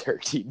my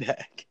turkey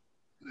neck.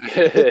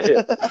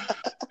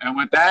 And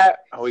with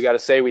that, we got to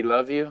say we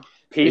love you.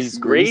 Peace,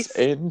 grease,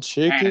 and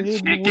chicken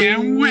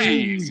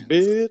wings,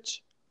 bitch.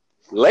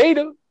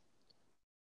 Later.